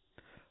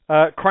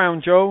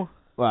 Crown Jewel.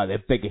 Well, the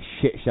biggest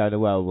shit show in the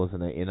world,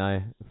 wasn't it, you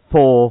know?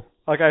 4.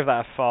 I gave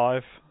that a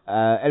 5.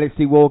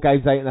 NXT War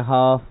Games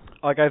 8.5.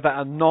 I gave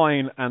that a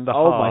 9.5.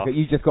 Oh my god,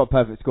 you just got a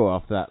perfect score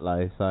after that,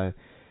 low. So,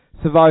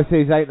 Survivor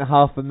Series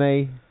 8.5 for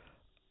me.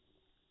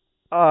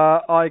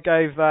 I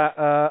gave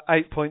that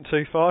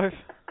 8.25.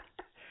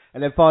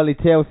 And then finally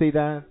TLC,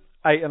 Dan?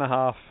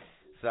 8.5.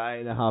 So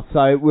 8.5.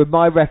 So with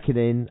my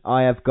reckoning,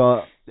 I have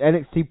got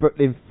NXT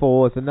Brooklyn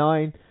 4 as a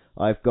 9.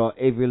 I've got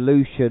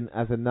Evolution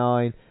as a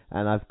 9.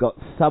 And I've got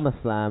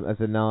SummerSlam as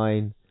a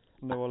 9.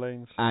 New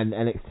Orleans. And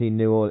NXT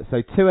New Orleans.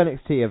 So 2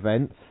 NXT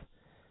events.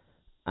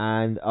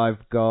 And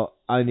I've got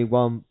only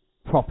one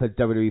proper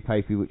WWE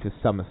pay-per-view, which was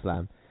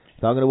SummerSlam.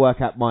 So I'm going to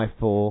work out my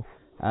 4.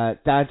 Dan,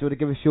 do you want to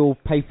give us your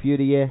pay-per-view of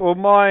the year? Well,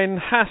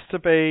 mine has to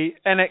be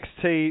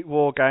NXT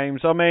War Games.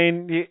 I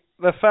mean,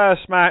 the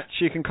first match,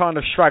 you can kind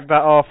of shrug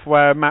that off,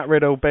 where Matt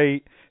Riddle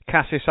beat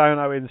Cassius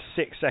Ohno in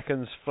 6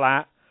 seconds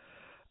flat.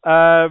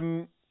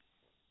 The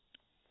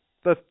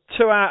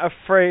 2 out of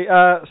 3,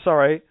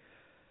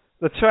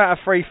 the 2 out of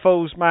 3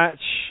 Falls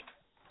match,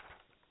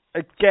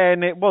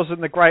 again, it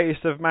wasn't the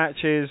greatest of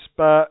matches,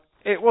 but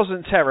it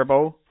wasn't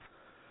terrible.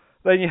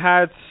 Then you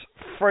had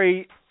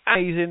 3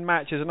 amazing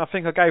matches, and I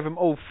think I gave them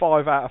all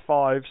 5 out of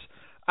 5s.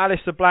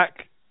 Aleister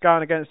Black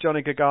going against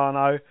Johnny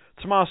Gargano,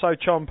 Tommaso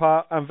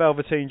Ciampa and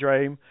Velveteen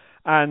Dream,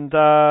 and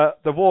the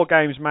War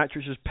Games match,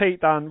 which was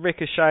Pete Dunne,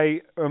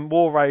 Ricochet and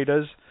War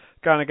Raiders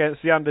going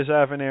against the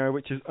Undeserving Era,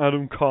 which is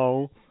Adam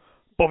Cole,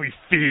 Bobby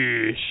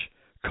Fish,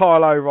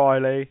 Handsome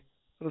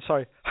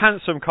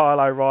Kyle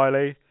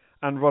O'Reilly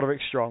and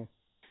Roderick Strong.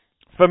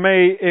 For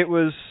me, it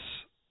was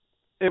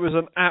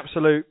an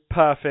absolute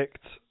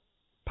perfect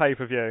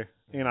pay-per-view.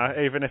 You know,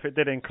 even if it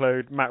did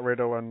include Matt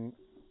Riddle and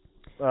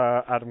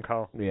Adam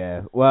Cole.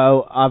 Yeah,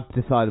 well, I've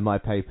decided my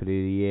pay-per-view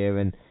of the year,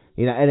 and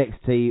you know,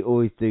 NXT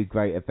always do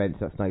great events.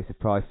 That's no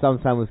surprise.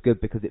 SummerSlam was good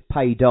because it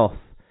paid off.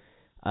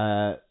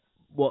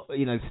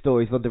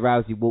 Stories. Ronda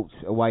Rousey walked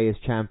away as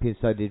champion,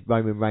 so did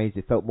Roman Reigns.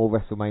 It felt more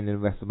WrestleMania than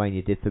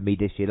WrestleMania did for me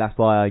this year. That's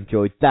why I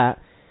enjoyed that.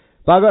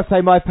 But I've got to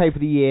say, my pay-per-view of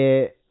the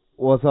year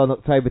was on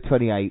October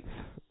 28th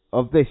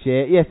of this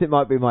year. Yes, it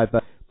might be my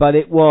birthday, but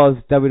it was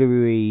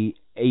WWE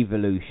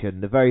Evolution,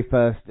 the very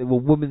first,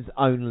 women's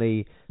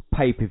only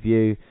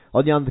pay-per-view.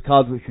 On the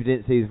undercard, which we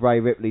didn't see, was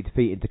Rhea Ripley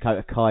defeating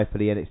Dakota Kai for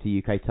the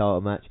NXT UK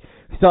title match.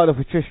 We started off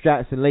with Trish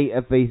Stratus and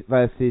Lita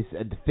versus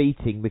and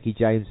defeating Mickie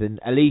James and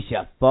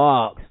Alicia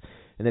Fox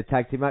in a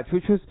tag team match,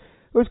 which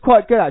was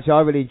quite good actually.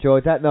 I really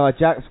enjoyed that. Nia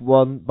Jax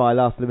won by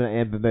last eliminating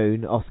Ember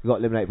Moon. Oscar got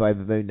eliminated by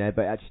Ember Moon there,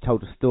 but it actually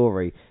told a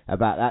story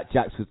about that.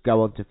 Jax would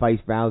go on to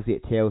face Rousey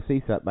at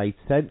TLC, so that made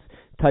sense.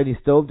 Toni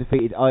Storm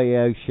defeated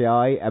Io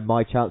Shirai and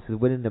my chances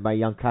of winning the Mae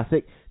Young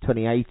Classic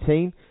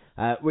 2018,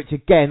 which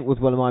again was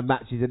one of my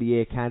matches of the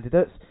year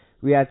candidates.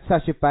 We had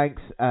Sasha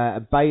Banks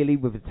and Bayley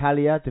with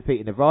Natalya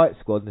defeating the Riot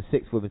Squad in the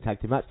 6th women's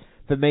tag team match.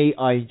 For me,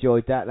 I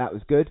enjoyed that. That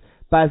was good.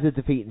 Baszler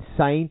defeating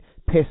Sane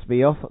pissed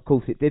me off. Of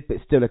course it did,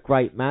 but still a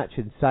great match,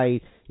 and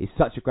Sane is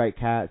such a great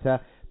character.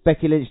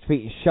 Becky Lynch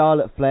defeating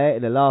Charlotte Flair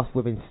in the last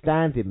women's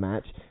standing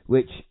match,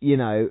 which, you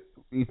know,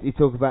 you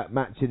talk about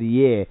match of the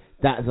year,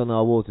 that is on our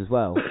awards as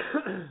well.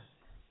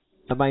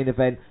 The main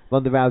event,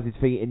 Ronda Rousey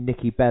defeating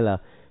Nikki Bella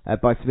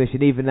by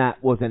submission. Even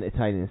that was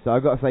entertaining. So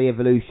I've got to say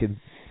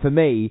Evolution, for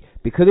me,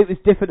 because it was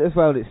different as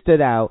well and it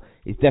stood out,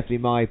 it's definitely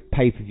my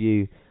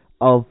pay-per-view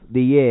of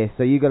the year.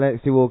 So you got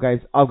NXT War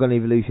Games, I've got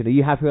Evolution. Are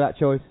you happy with that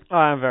choice?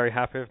 I am very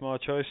happy with my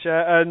choice,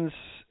 yeah. And,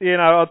 you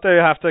know, I do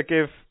have to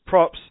give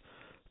props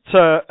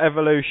to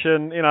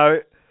Evolution. You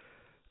know,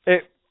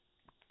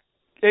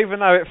 even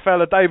though it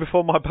fell a day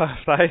before my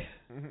birthday,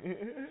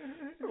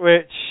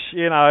 which,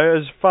 you know,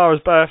 as far as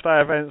birthday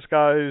events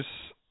goes,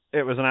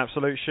 it was an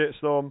absolute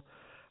shitstorm.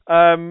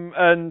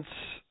 And,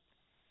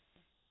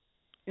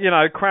 you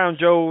know, Crown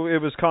Jewel, it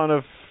was kind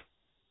of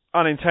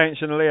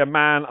unintentionally a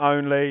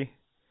man-only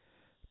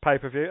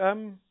pay-per-view. I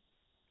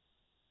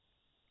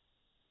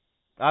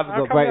haven't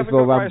got Greatest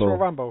Royal Rumble.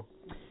 Rumble.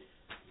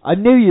 I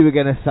knew you were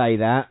going to say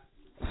that,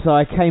 so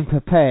I came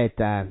prepared,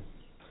 Dan.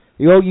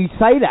 You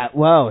say that?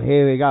 Well,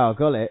 here we go. I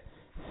got it.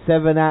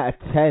 7 out of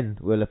 10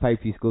 were the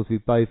pay-per-view scores we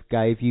both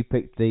gave. You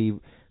picked the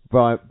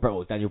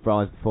Daniel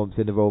Bryan's performance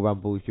in the Royal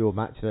Rumble was your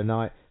match of the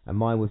night, and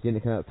mine was the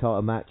Intercontinental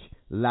title match,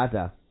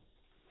 ladder.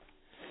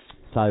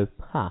 So,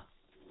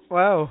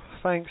 Well,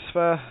 thanks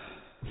for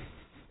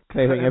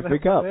clearing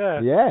everything up.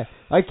 Yeah,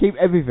 I keep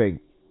everything.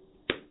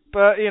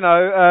 But, you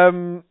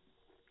know,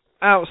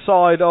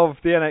 outside of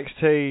the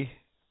NXT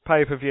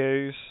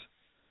pay-per-views,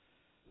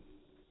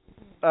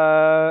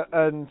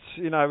 and,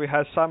 you know, we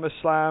had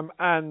SummerSlam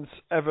and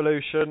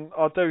Evolution.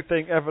 I do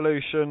think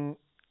Evolution,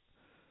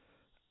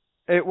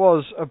 it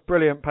was a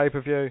brilliant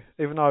pay-per-view,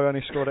 even though I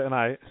only scored it an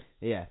 8.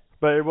 Yeah.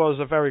 But it was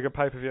a very good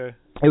pay-per-view.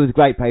 It was a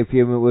great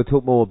pay-per-view, and we'll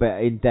talk more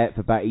about in depth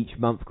about each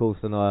month, of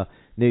course, on our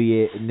New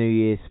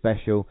Year's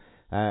special.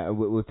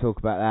 We'll talk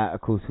about that.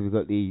 Of course, we've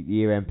got the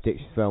year-end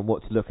predictions for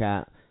what to look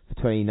at for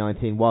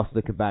 2019, whilst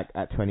looking back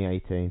at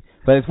 2018.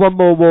 But there's one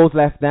more award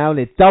left now, and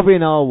it's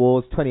WNR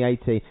Awards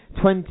 2018.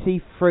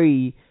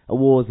 23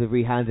 awards have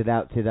we handed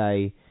out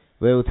today.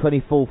 Well, the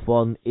 24th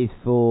one is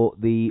for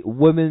the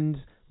Women's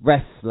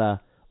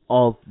Wrestler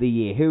of the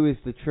Year. Who is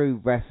the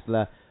true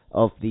wrestler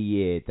of the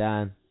year,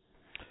 Dan?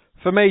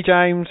 For me,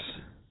 James,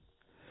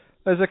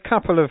 there's a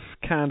couple of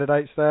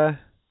candidates there.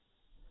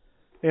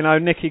 You know,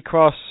 Nikki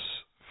Cross,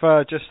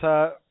 for just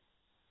her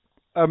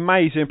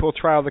amazing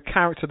portrayal of the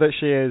character that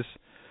she is.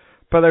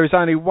 But there is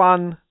only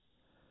one,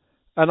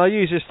 and I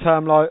use this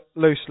term like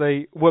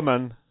loosely,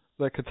 woman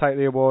that could take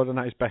the award, and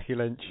that is Becky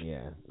Lynch.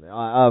 Yeah,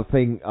 I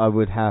think I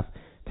would have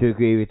to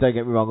agree with. Don't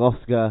get me wrong,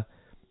 Oscar,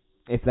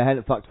 if they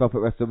hadn't fucked her up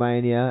at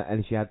WrestleMania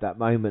and she had that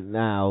moment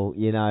now,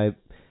 you know,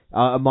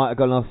 I might have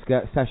gone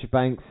Oscar. Sasha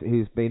Banks,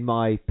 who's been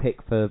my pick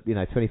for, you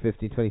know,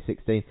 2015,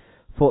 2016.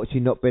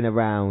 fortunately not been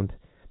around.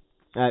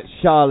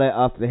 Charlotte,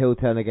 after the heel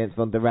turn against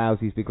Ronda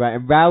Rousey, has been great.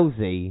 And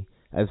Rousey,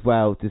 as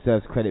well,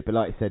 deserves credit. But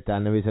like you said,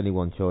 Dan, there is only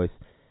one choice.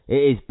 It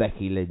is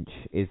Becky Lynch,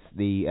 is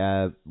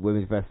the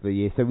Women's Wrestler of the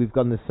Year. So we've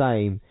gone the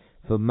same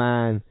for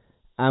man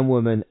and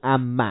woman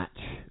and match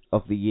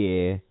of the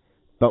year.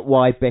 But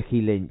why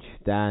Becky Lynch,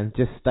 Dan?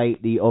 Just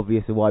state the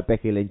obvious of why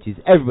Becky Lynch is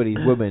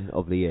everybody's Woman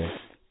of the Year.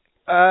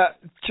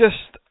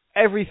 Just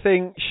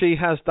everything she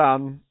has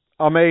done.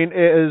 I mean,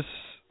 it has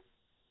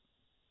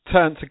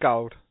turned to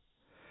gold.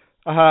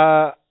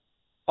 Her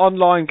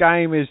online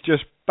game is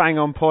just bang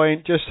on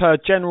point. Just her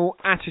general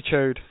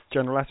attitude.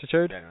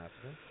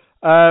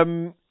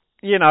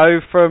 You know,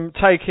 from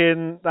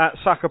taking that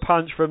sucker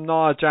punch from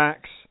Nia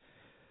Jax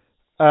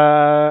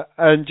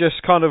and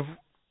just kind of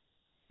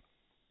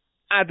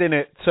adding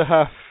it to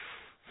her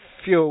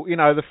fuel, you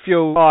know, the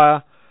fuel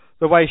fire,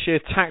 the way she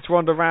attacked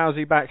Ronda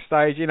Rousey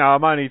backstage. You know,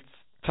 I'm only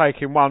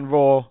taking one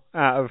Raw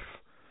out of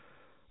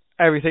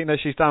everything that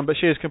she's done, but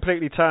she has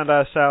completely turned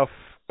herself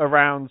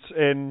around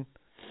in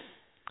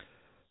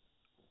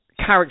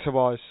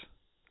character-wise.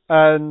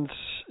 And,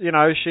 you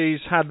know, she's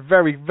had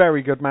very,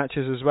 very good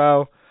matches as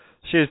well.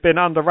 She has been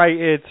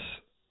underrated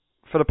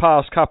for the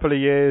past couple of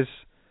years.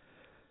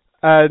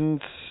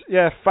 And,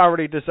 yeah,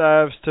 thoroughly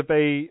deserves to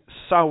be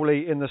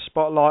solely in the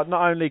spotlight,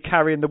 not only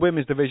carrying the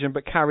women's division,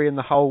 but carrying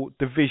the whole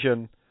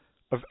division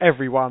of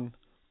everyone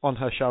on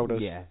her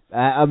shoulders. Yeah,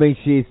 I mean,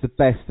 she is the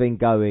best thing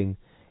going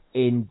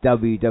in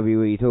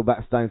WWE. Talk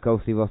about Stone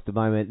Cold Steve Austin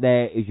moment.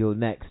 There is your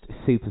next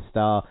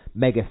superstar,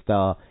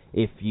 megastar,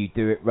 if you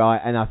do it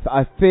right. And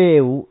I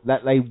feel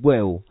that they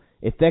will.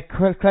 If they're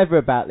clever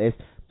about this,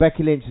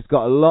 Becky Lynch has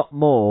got a lot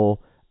more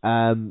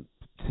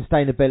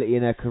sustainability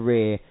in her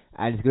career,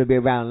 and is going to be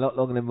around a lot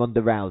longer than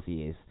Ronda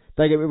Rousey is.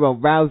 Don't get me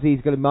wrong,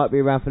 Rousey's might be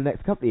around for the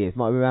next couple of years,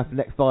 might be around for the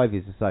next 5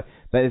 years or so.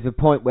 But there's a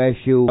point where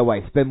she'll go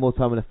away, spend more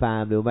time with her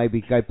family, or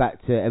maybe go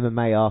back to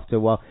MMA after a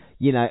while.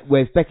 You know,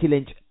 whereas Becky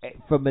Lynch,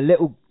 from a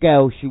little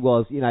girl she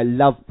was, you know,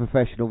 loved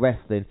professional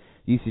wrestling,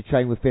 used to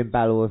train with Finn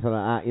Balor or something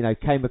like that, you know,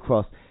 came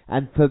across,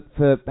 and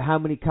for how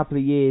many couple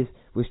of years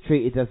was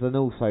treated as an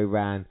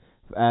also-ran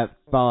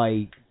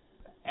by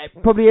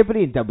probably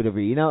everybody in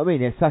WWE, you know what I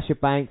mean? There's Sasha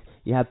Banks,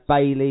 you had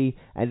Bayley,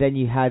 and then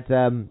you had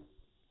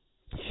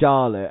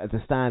Charlotte as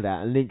a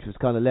standout, and Lynch was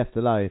kind of left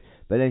alone.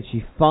 But then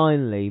she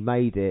finally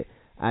made it,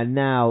 and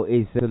now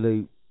is an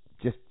absolute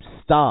just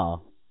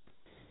star.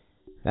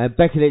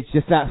 Becky Lynch,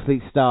 just an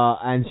absolute star,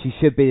 and she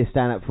should be the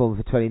stand-up performer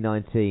for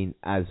 2019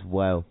 as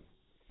well.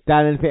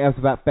 Dan, anything else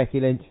about Becky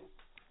Lynch?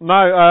 No,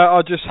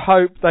 I just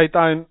hope they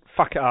don't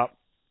fuck it up.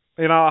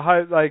 You know, I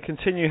hope they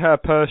continue her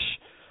push.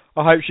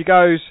 I hope she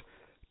goes,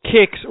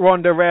 kicks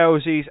Ronda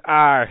Rousey's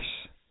arse.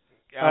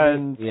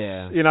 And,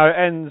 you know,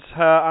 ends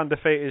her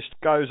undefeated,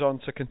 goes on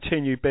to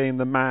continue being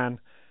the man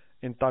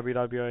in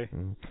WWE.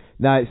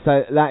 No,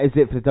 so that is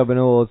it for the WNR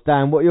Awards.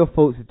 Dan, what are your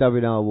thoughts of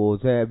WNR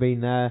Awards? I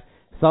mean,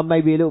 some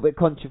may be a little bit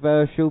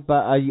controversial,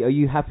 but are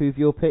you happy with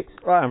your picks?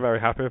 I am very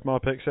happy with my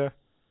picks, yeah.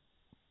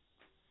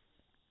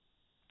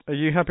 Are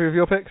you happy with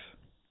your picks?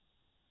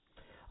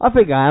 I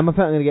think I am. I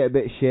think I'm going to get a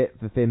bit of shit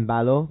for Finn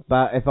Balor,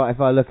 but if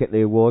I look at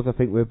the awards, I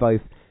think we're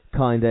both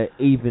kind of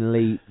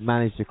evenly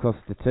managed across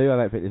the two. I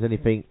don't think there's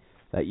anything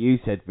that you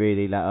said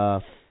really that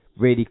are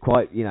really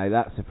quite, you know,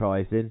 that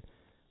surprising.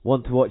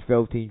 Want to watch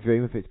Velveteen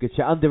Dream if it's good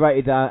shit.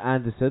 Underrated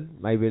Anderson,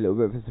 maybe a little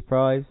bit of a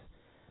surprise.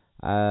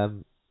 Apart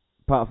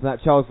from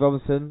that, Charles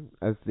Robinson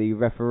as the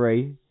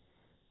referee.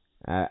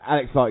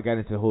 Alex Wright going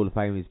into the Hall of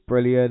Fame is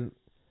brilliant.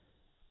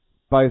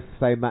 Both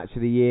same match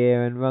of the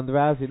year, and Ronda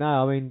Rousey. No,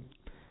 I mean,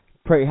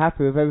 pretty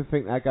happy with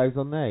everything that goes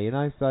on there, you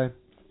know. So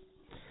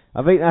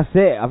I think that's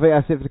it. I think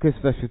that's it for the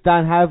Christmas special.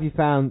 Dan, how have you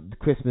found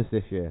Christmas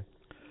this year?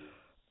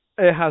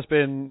 It has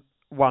been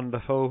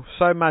wonderful,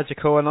 so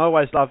magical, and I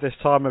always love this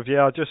time of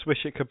year. I just wish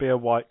it could be a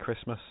white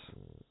Christmas.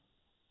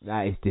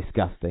 That is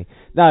disgusting.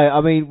 No, I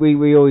mean,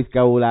 we always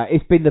go all out.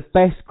 It's been the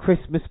best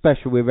Christmas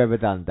special we've ever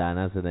done, Dan,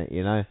 hasn't it,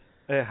 you know?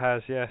 It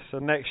has, yes. So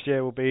next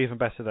year will be even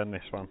better than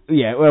this one.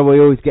 Yeah, well, we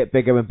always get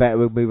bigger and better.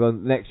 We'll move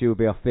on. Next year will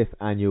be our 5th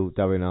annual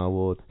WNR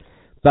Awards.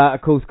 But,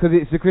 of course, because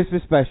it's the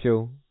Christmas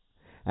special,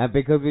 and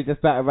because we're just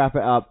about to wrap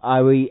it up,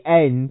 we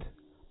end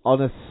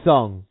on a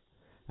song.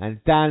 And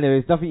Dan, there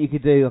is nothing you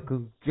can do.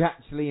 I'm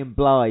contractually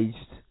obliged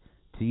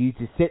to you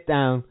to sit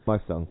down my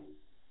song.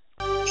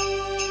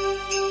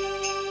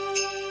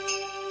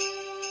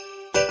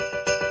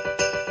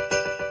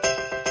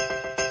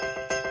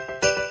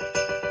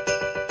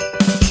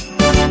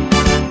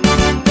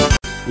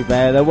 You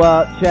better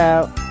watch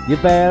out, you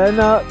better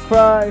not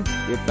cry,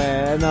 you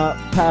better not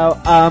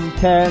pout, I'm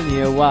telling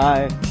you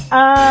why.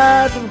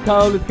 Adam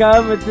Cole is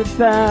coming to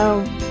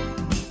town.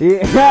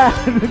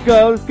 Adam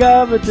Cole is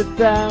coming to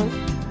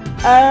town.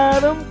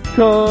 Adam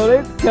Cole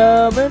is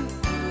coming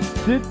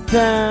to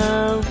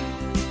town.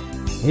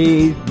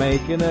 He's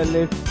making a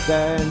list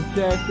and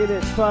checking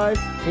it twice.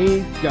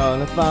 He's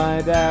gonna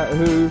find out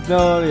who's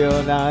naughty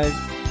or nice.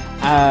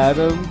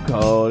 Adam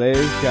Cole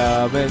is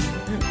coming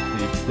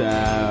to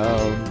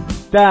town.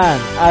 Dan,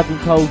 Adam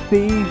Cole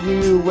sees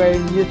you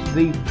when you're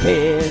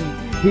sleeping.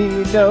 He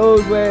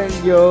knows when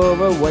you're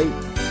awake.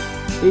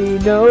 He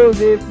knows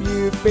if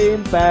you've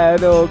been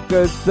bad or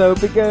good, so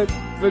be good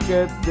for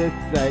goodness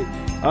sake.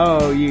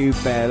 Oh, you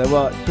better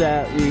watch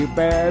out, you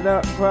better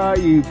not cry,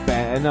 you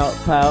better not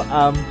pout,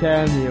 I'm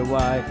telling you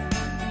why.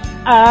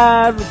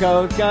 Adam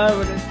Cole's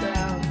coming to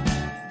town,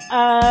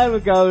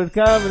 Adam Cole is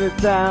coming to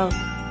town,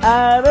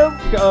 Adam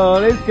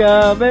Cole is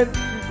coming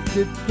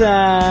to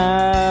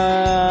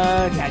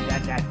town. Cha cha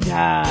cha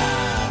cha.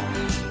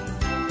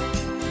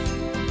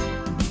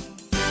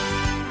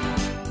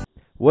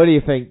 What do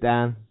you think,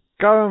 Dan?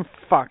 Go and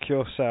fuck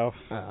yourself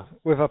Oh.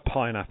 with a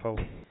pineapple.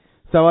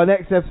 So our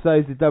next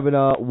episode is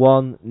WNR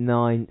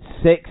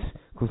 196.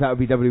 Of course, that would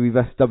be WWE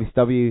vs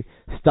WCW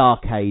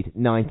Starrcade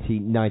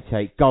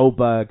 1998.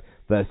 Goldberg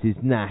versus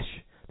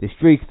Nash. The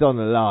streak's on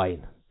the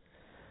line.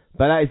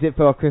 But that is it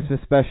for our Christmas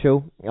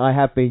special. I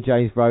have been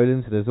James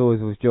Rowlands, and as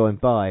always, I was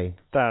joined by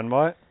Dan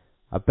White.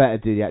 I better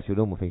do the actual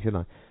normal thing,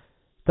 shouldn't I?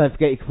 Don't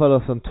forget you can follow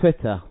us on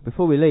Twitter.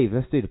 Before we leave,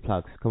 let's do the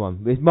plugs. Come on.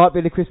 It might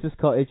be the Christmas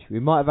Cottage. We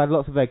might have had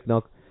lots of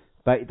eggnog.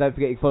 But don't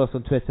forget you can follow us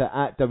on Twitter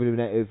at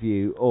WNR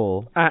Review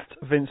or At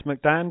Vince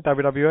McDan,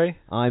 WWE.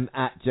 I'm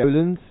at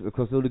Jolands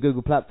across all the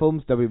Google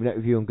platforms, WNR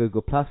Review on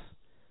Google+.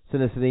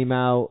 Send us an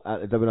email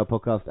at the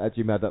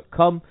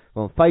WNRpodcast@gmail.com.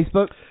 We're on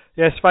Facebook.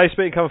 Yes, Facebook.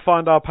 You can come and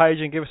find our page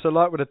and give us a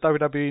like with the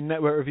WWE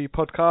Network Review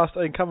podcast.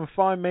 And come and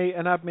find me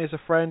and add me as a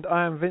friend.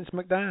 I am Vince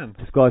McDan.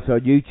 Subscribe to our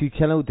YouTube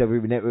channel,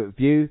 WWE Network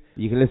Review.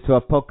 You can listen to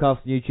our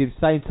podcast on YouTube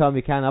same time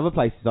you can other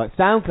places like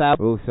SoundCloud.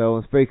 We're also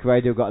on Spreaker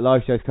Radio. We've got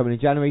live shows coming in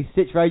January.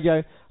 Stitch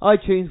Radio,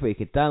 iTunes, where you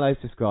can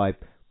download, subscribe,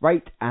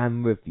 rate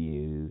and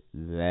review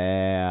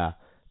there.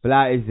 But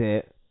that is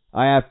it.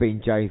 I have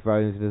been James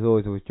Rowlands, and as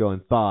always I was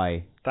joined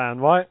by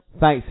Dan White.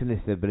 Thanks for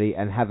listening, everybody,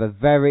 and have a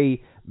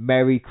very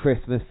Merry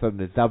Christmas from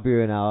the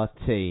WNR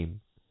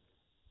team.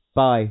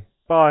 Bye.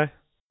 Bye.